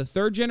 By the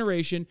third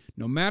generation,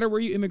 no matter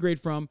where you immigrate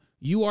from,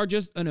 you are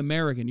just an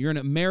American. You're an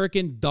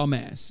American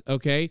dumbass,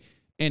 okay?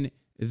 And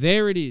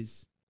there it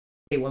is.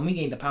 when we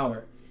gained the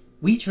power,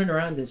 we turned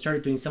around and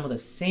started doing some of the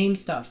same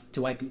stuff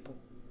to white people.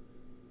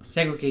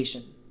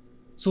 Segregation,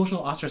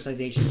 social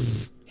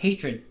ostracization,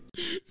 hatred.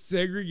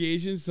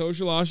 Segregation,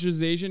 social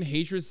ostracization,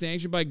 hatred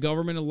sanctioned by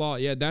government and law.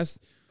 Yeah, that's,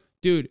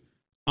 dude,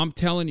 I'm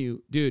telling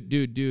you,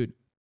 dude.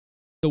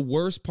 The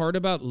worst part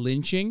about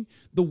lynching,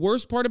 the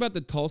worst part about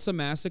the Tulsa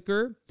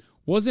massacre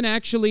wasn't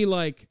actually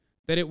like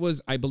that it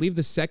was, I believe,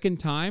 the second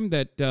time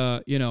that,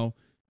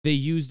 they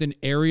used an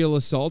aerial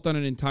assault on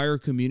an entire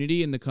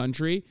community in the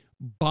country,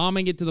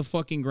 bombing it to the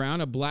fucking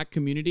ground, a black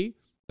community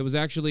that was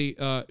actually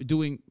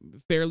doing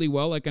fairly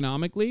well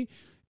economically.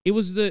 It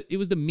was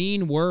the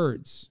mean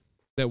words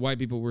that white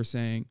people were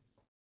saying.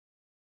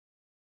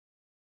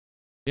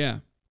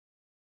 Yeah.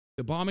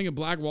 The bombing of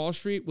Black Wall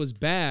Street was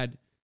bad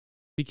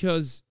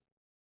because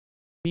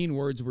mean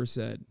words were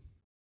said.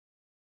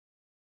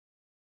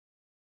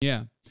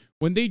 Yeah.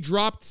 When they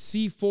dropped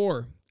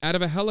C4 out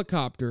of a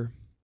helicopter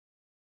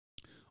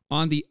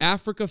on the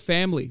Africa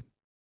family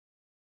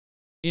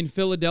in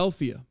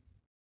Philadelphia,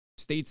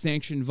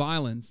 state-sanctioned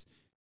violence,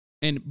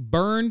 and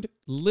burned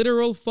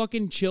literal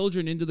fucking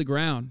children into the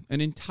ground, an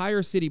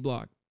entire city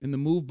block in the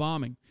MOVE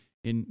bombing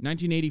in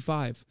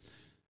 1985.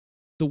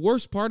 The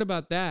worst part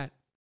about that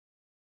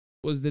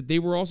was that they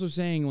were also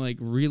saying like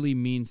really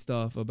mean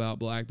stuff about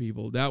black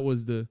people. That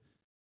was the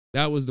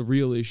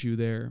real issue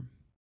there.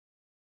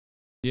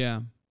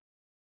 Yeah.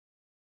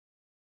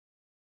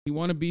 He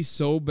want to be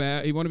so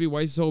bad. He want to be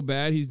white so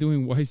bad. He's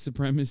doing white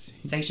supremacy.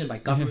 Sanctioned by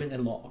government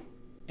and law.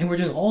 And we're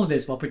doing all of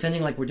this while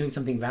pretending like we're doing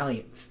something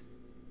valiant.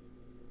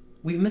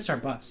 We've missed our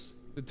bus.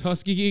 The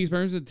Tuskegee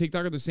experiments and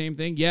TikTok are the same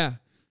thing. Yeah.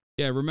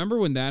 Yeah. Remember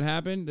when that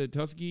happened? The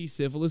Tuskegee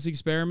syphilis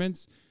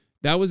experiments?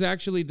 That was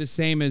actually the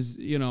same as,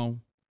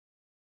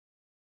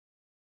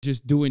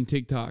 just doing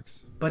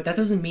TikToks. But that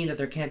doesn't mean that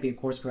there can't be a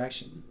course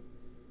correction.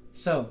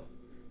 So,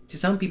 to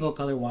some people of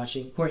color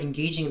watching who are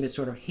engaging in this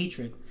sort of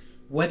hatred,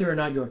 whether or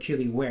not you're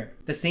acutely aware,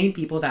 the same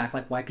people that act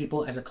like white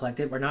people as a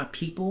collective are not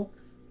people,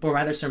 but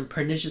rather some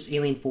pernicious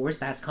alien force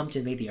that has come to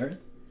invade the earth.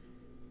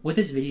 With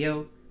this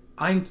video,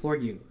 I implore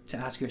you to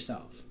ask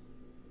yourself,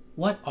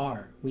 what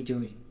are we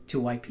doing to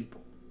white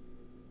people?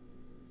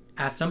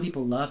 As some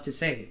people love to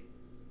say,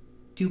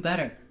 do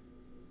better.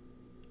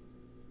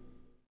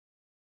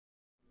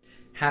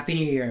 Happy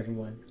New Year,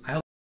 everyone. I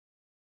hope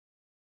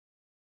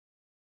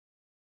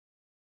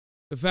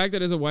the fact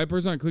that as a white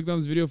person I clicked on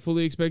this video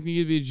fully expecting it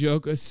to be a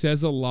joke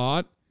says a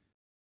lot.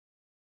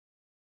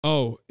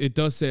 Oh, it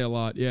does say a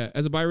lot. Yeah.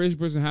 As a biracial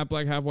person, half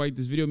black, half white,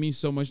 this video means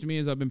so much to me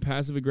as I've been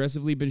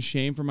passive-aggressively been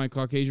shamed for my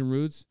Caucasian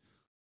roots.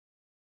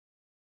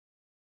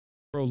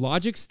 Bro,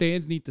 logic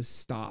stands need to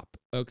stop,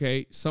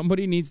 okay?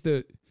 Somebody needs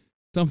to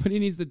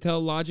tell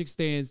logic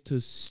stands to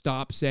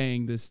stop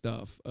saying this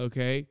stuff,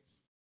 okay?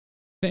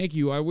 Thank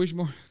you. I wish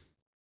more.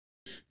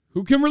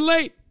 Who can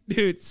relate?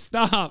 Dude,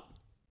 stop.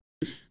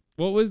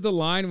 What was the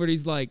line where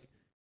he's like,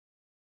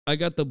 I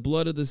got the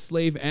blood of the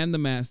slave and the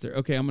master.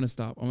 Okay, I'm going to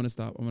stop.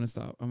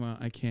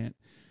 I can't.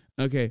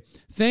 Okay.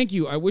 Thank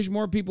you. I wish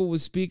more people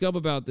would speak up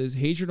about this.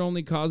 Hatred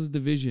only causes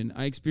division.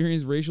 I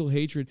experience racial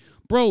hatred.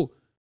 Bro,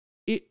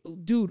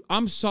 dude,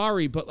 I'm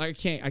sorry, but I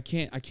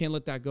can't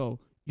let that go.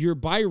 You're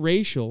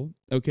biracial,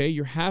 okay?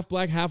 You're half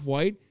black, half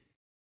white,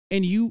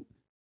 and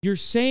you're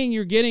saying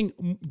you're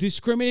getting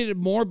discriminated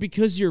more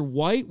because you're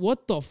white?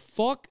 What the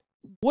fuck?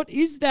 What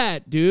is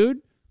that,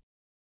 dude?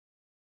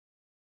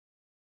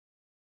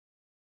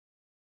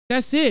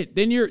 That's it.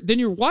 Then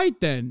you're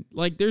white then.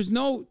 Like there's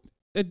no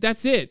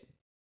that's it.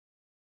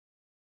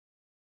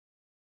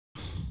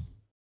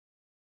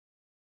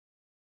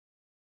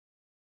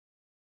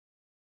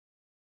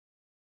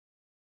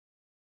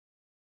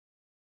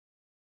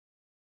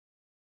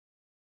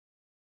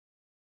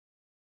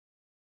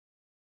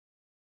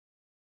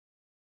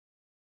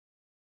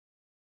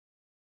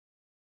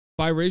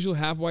 Biracial,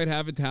 half white,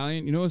 half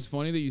Italian. You know what's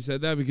funny that you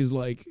said that? Because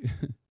like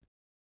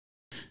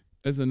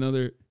that's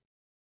another.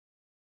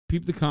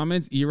 Peep the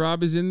comments.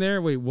 E-Rob is in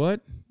there. Wait, what?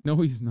 No,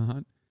 he's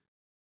not.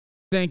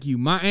 Thank you.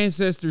 My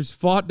ancestors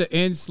fought to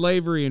end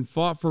slavery and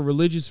fought for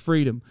religious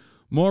freedom.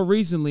 More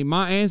recently,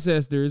 my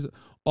ancestors,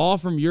 all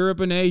from Europe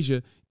and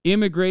Asia,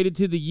 immigrated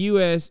to the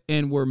U.S.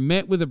 and were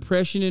met with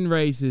oppression and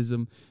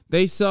racism.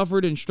 They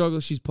suffered and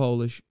struggled. She's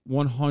Polish.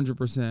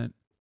 100%.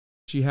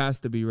 She has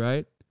to be,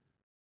 right?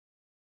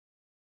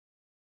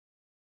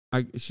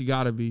 She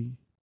gotta be.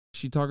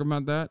 She talking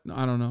about that?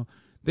 I don't know.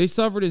 They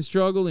suffered and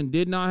struggled and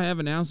did not have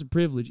an ounce of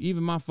privilege.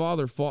 Even my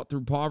father fought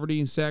through poverty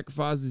and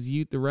sacrificed his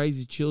youth to raise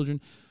his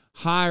children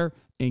higher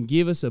and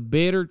give us a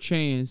better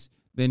chance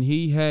than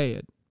he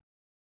had.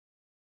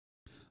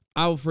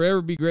 I will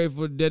forever be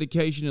grateful for the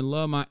dedication and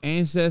love of my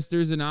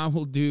ancestors, and I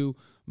will do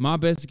my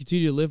best to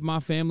continue to lift my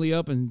family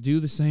up and do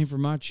the same for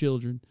my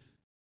children.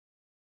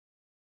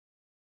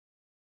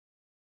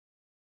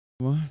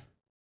 What?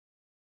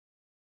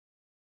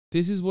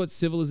 This is what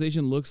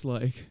civilization looks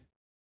like.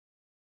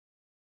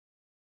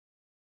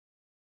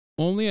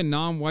 Only a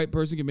non-white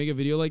person can make a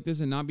video like this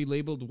and not be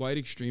labeled white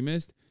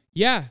extremist.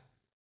 Yeah.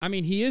 I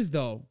mean, he is,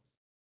 though.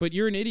 but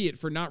you're an idiot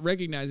for not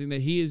recognizing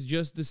that he is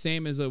just the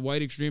same as a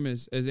white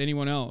extremist as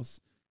anyone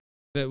else.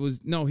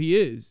 No, he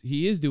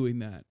is doing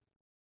that.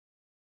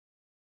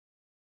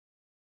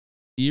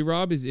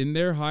 E-Rob is in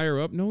there higher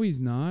up. No, he's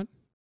not.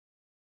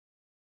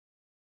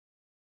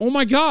 Oh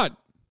my God.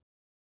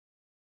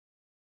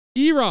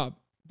 E-Rob,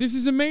 this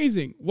is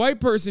amazing. White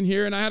person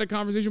here, and I had a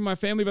conversation with my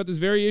family about this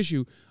very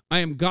issue. I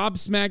am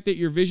gobsmacked at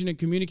your vision in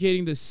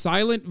communicating the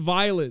silent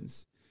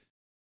violence.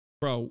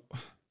 Bro.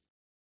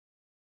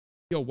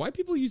 Yo, white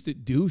people used to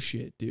do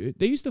shit, dude.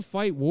 They used to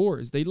fight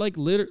wars. They like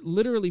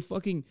literally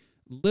fucking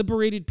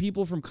liberated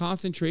people from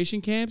concentration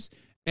camps.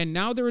 And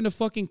now they're in the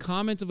fucking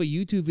comments of a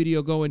YouTube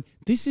video going,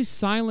 this is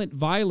silent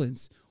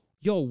violence.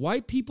 Yo,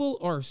 white people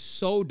are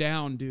so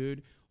down,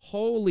 dude.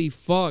 Holy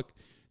fuck.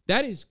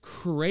 That is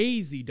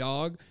crazy,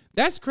 dog.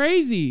 That's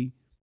crazy.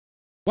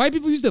 White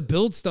people used to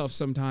build stuff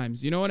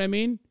sometimes. You know what I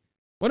mean?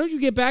 Why don't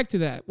you get back to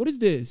that? What is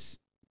this?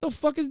 What the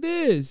fuck is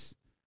this?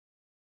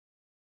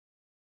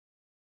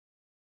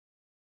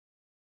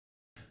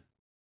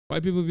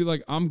 White people be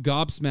like, I'm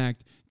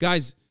gobsmacked.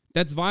 Guys,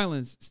 that's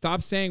violence.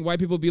 Stop saying white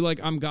people be like,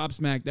 I'm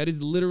gobsmacked. That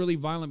is literally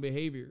violent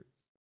behavior.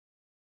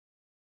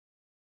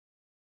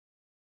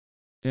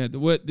 Yeah,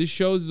 what this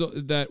shows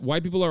that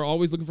white people are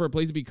always looking for a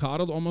place to be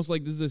coddled, almost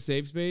like this is a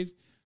safe space.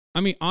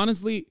 I mean,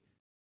 honestly,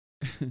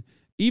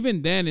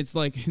 even then it's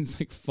like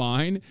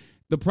fine.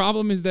 The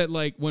problem is that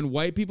like when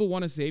white people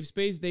want a safe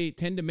space, they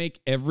tend to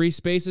make every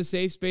space a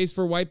safe space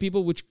for white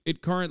people, which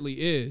it currently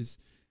is.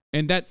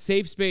 And that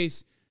safe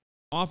space,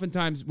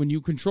 oftentimes when you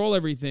control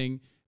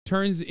everything,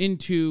 turns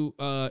into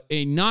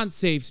a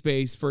non-safe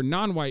space for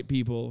non-white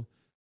people.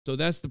 So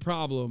that's the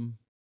problem.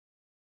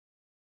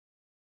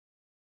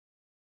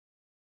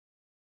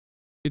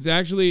 That's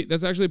actually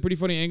a pretty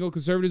funny angle.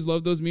 Conservatives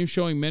love those memes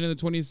showing men in the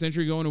 20th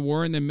century going to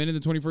war and then men in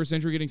the 21st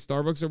century getting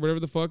Starbucks or whatever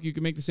the fuck. You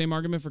can make the same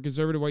argument for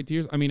conservative white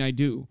tears. I mean, I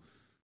do.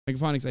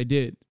 Megaphonics, I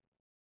did.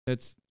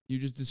 You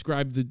just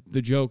described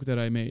the joke that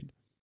I made.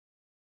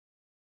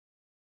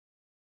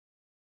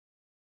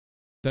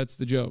 That's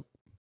the joke.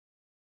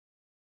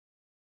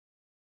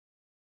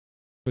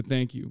 But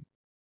thank you.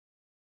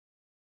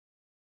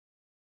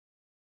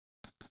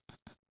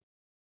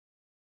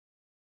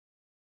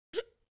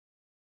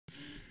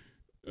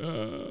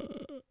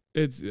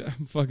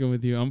 I'm fucking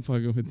with you. I'm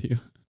fucking with you.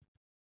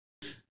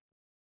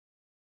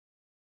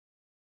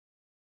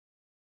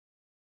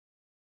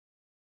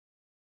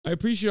 I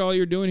appreciate all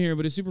you're doing here,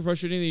 but it's super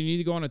frustrating that you need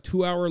to go on a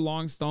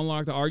 2-hour-long stun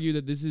lock to argue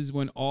that this is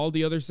when all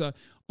the other side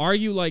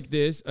argue like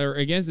this or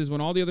against this when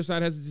all the other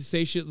side has to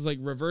say shit like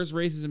reverse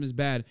racism is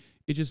bad.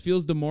 It just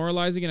feels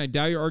demoralizing, and I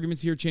doubt your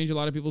arguments here change a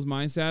lot of people's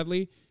minds,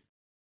 sadly.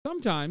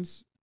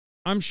 Sometimes.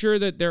 I'm sure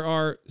that there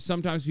are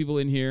sometimes people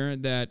in here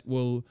that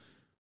will,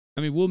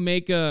 I mean, we'll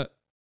make a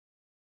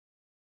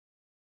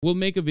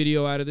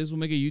video out of this. We'll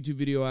make a YouTube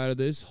video out of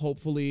this.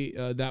 Hopefully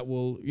that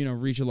will,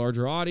 reach a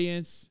larger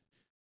audience.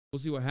 We'll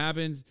see what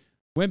happens.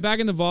 Went back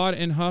in the VOD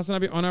and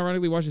Hasanabi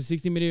unironically watched a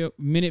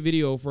 60-minute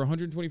video for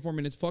 124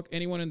 minutes. Fuck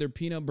anyone in their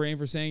peanut brain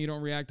for saying you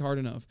don't react hard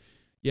enough.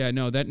 Yeah,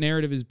 no, that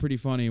narrative is pretty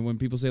funny when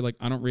people say, like,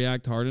 I don't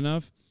react hard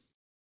enough.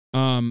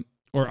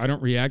 Or I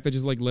don't react. I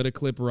just, like, let a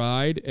clip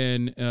ride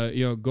and,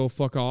 go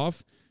fuck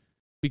off.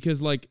 Because,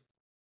 like,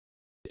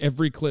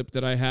 every clip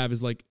that I have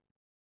is, like,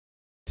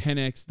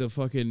 10x the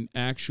fucking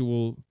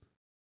actual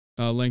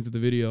length of the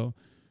video.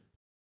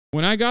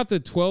 When I got to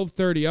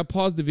 12:30, I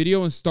paused the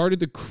video and started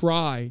to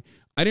cry.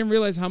 I didn't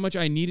realize how much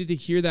I needed to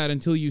hear that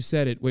until you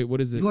said it. Wait, what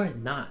is it? You are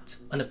not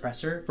an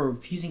oppressor for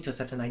refusing to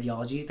accept an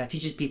ideology that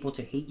teaches people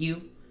to hate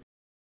you.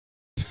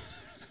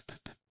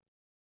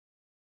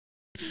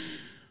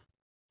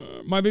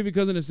 My baby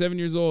cousin is 7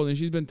 years old and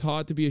she's been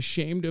taught to be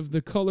ashamed of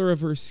the color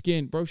of her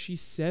skin. Bro,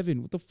 she's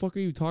 7. What the fuck are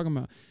you talking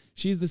about?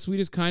 She's the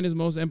sweetest, kindest,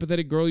 most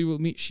empathetic girl you will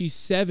meet. She's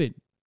 7.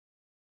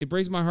 It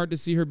breaks my heart to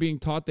see her being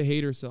taught to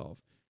hate herself.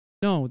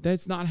 No,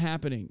 that's not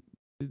happening.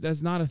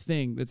 That's not a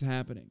thing that's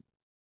happening.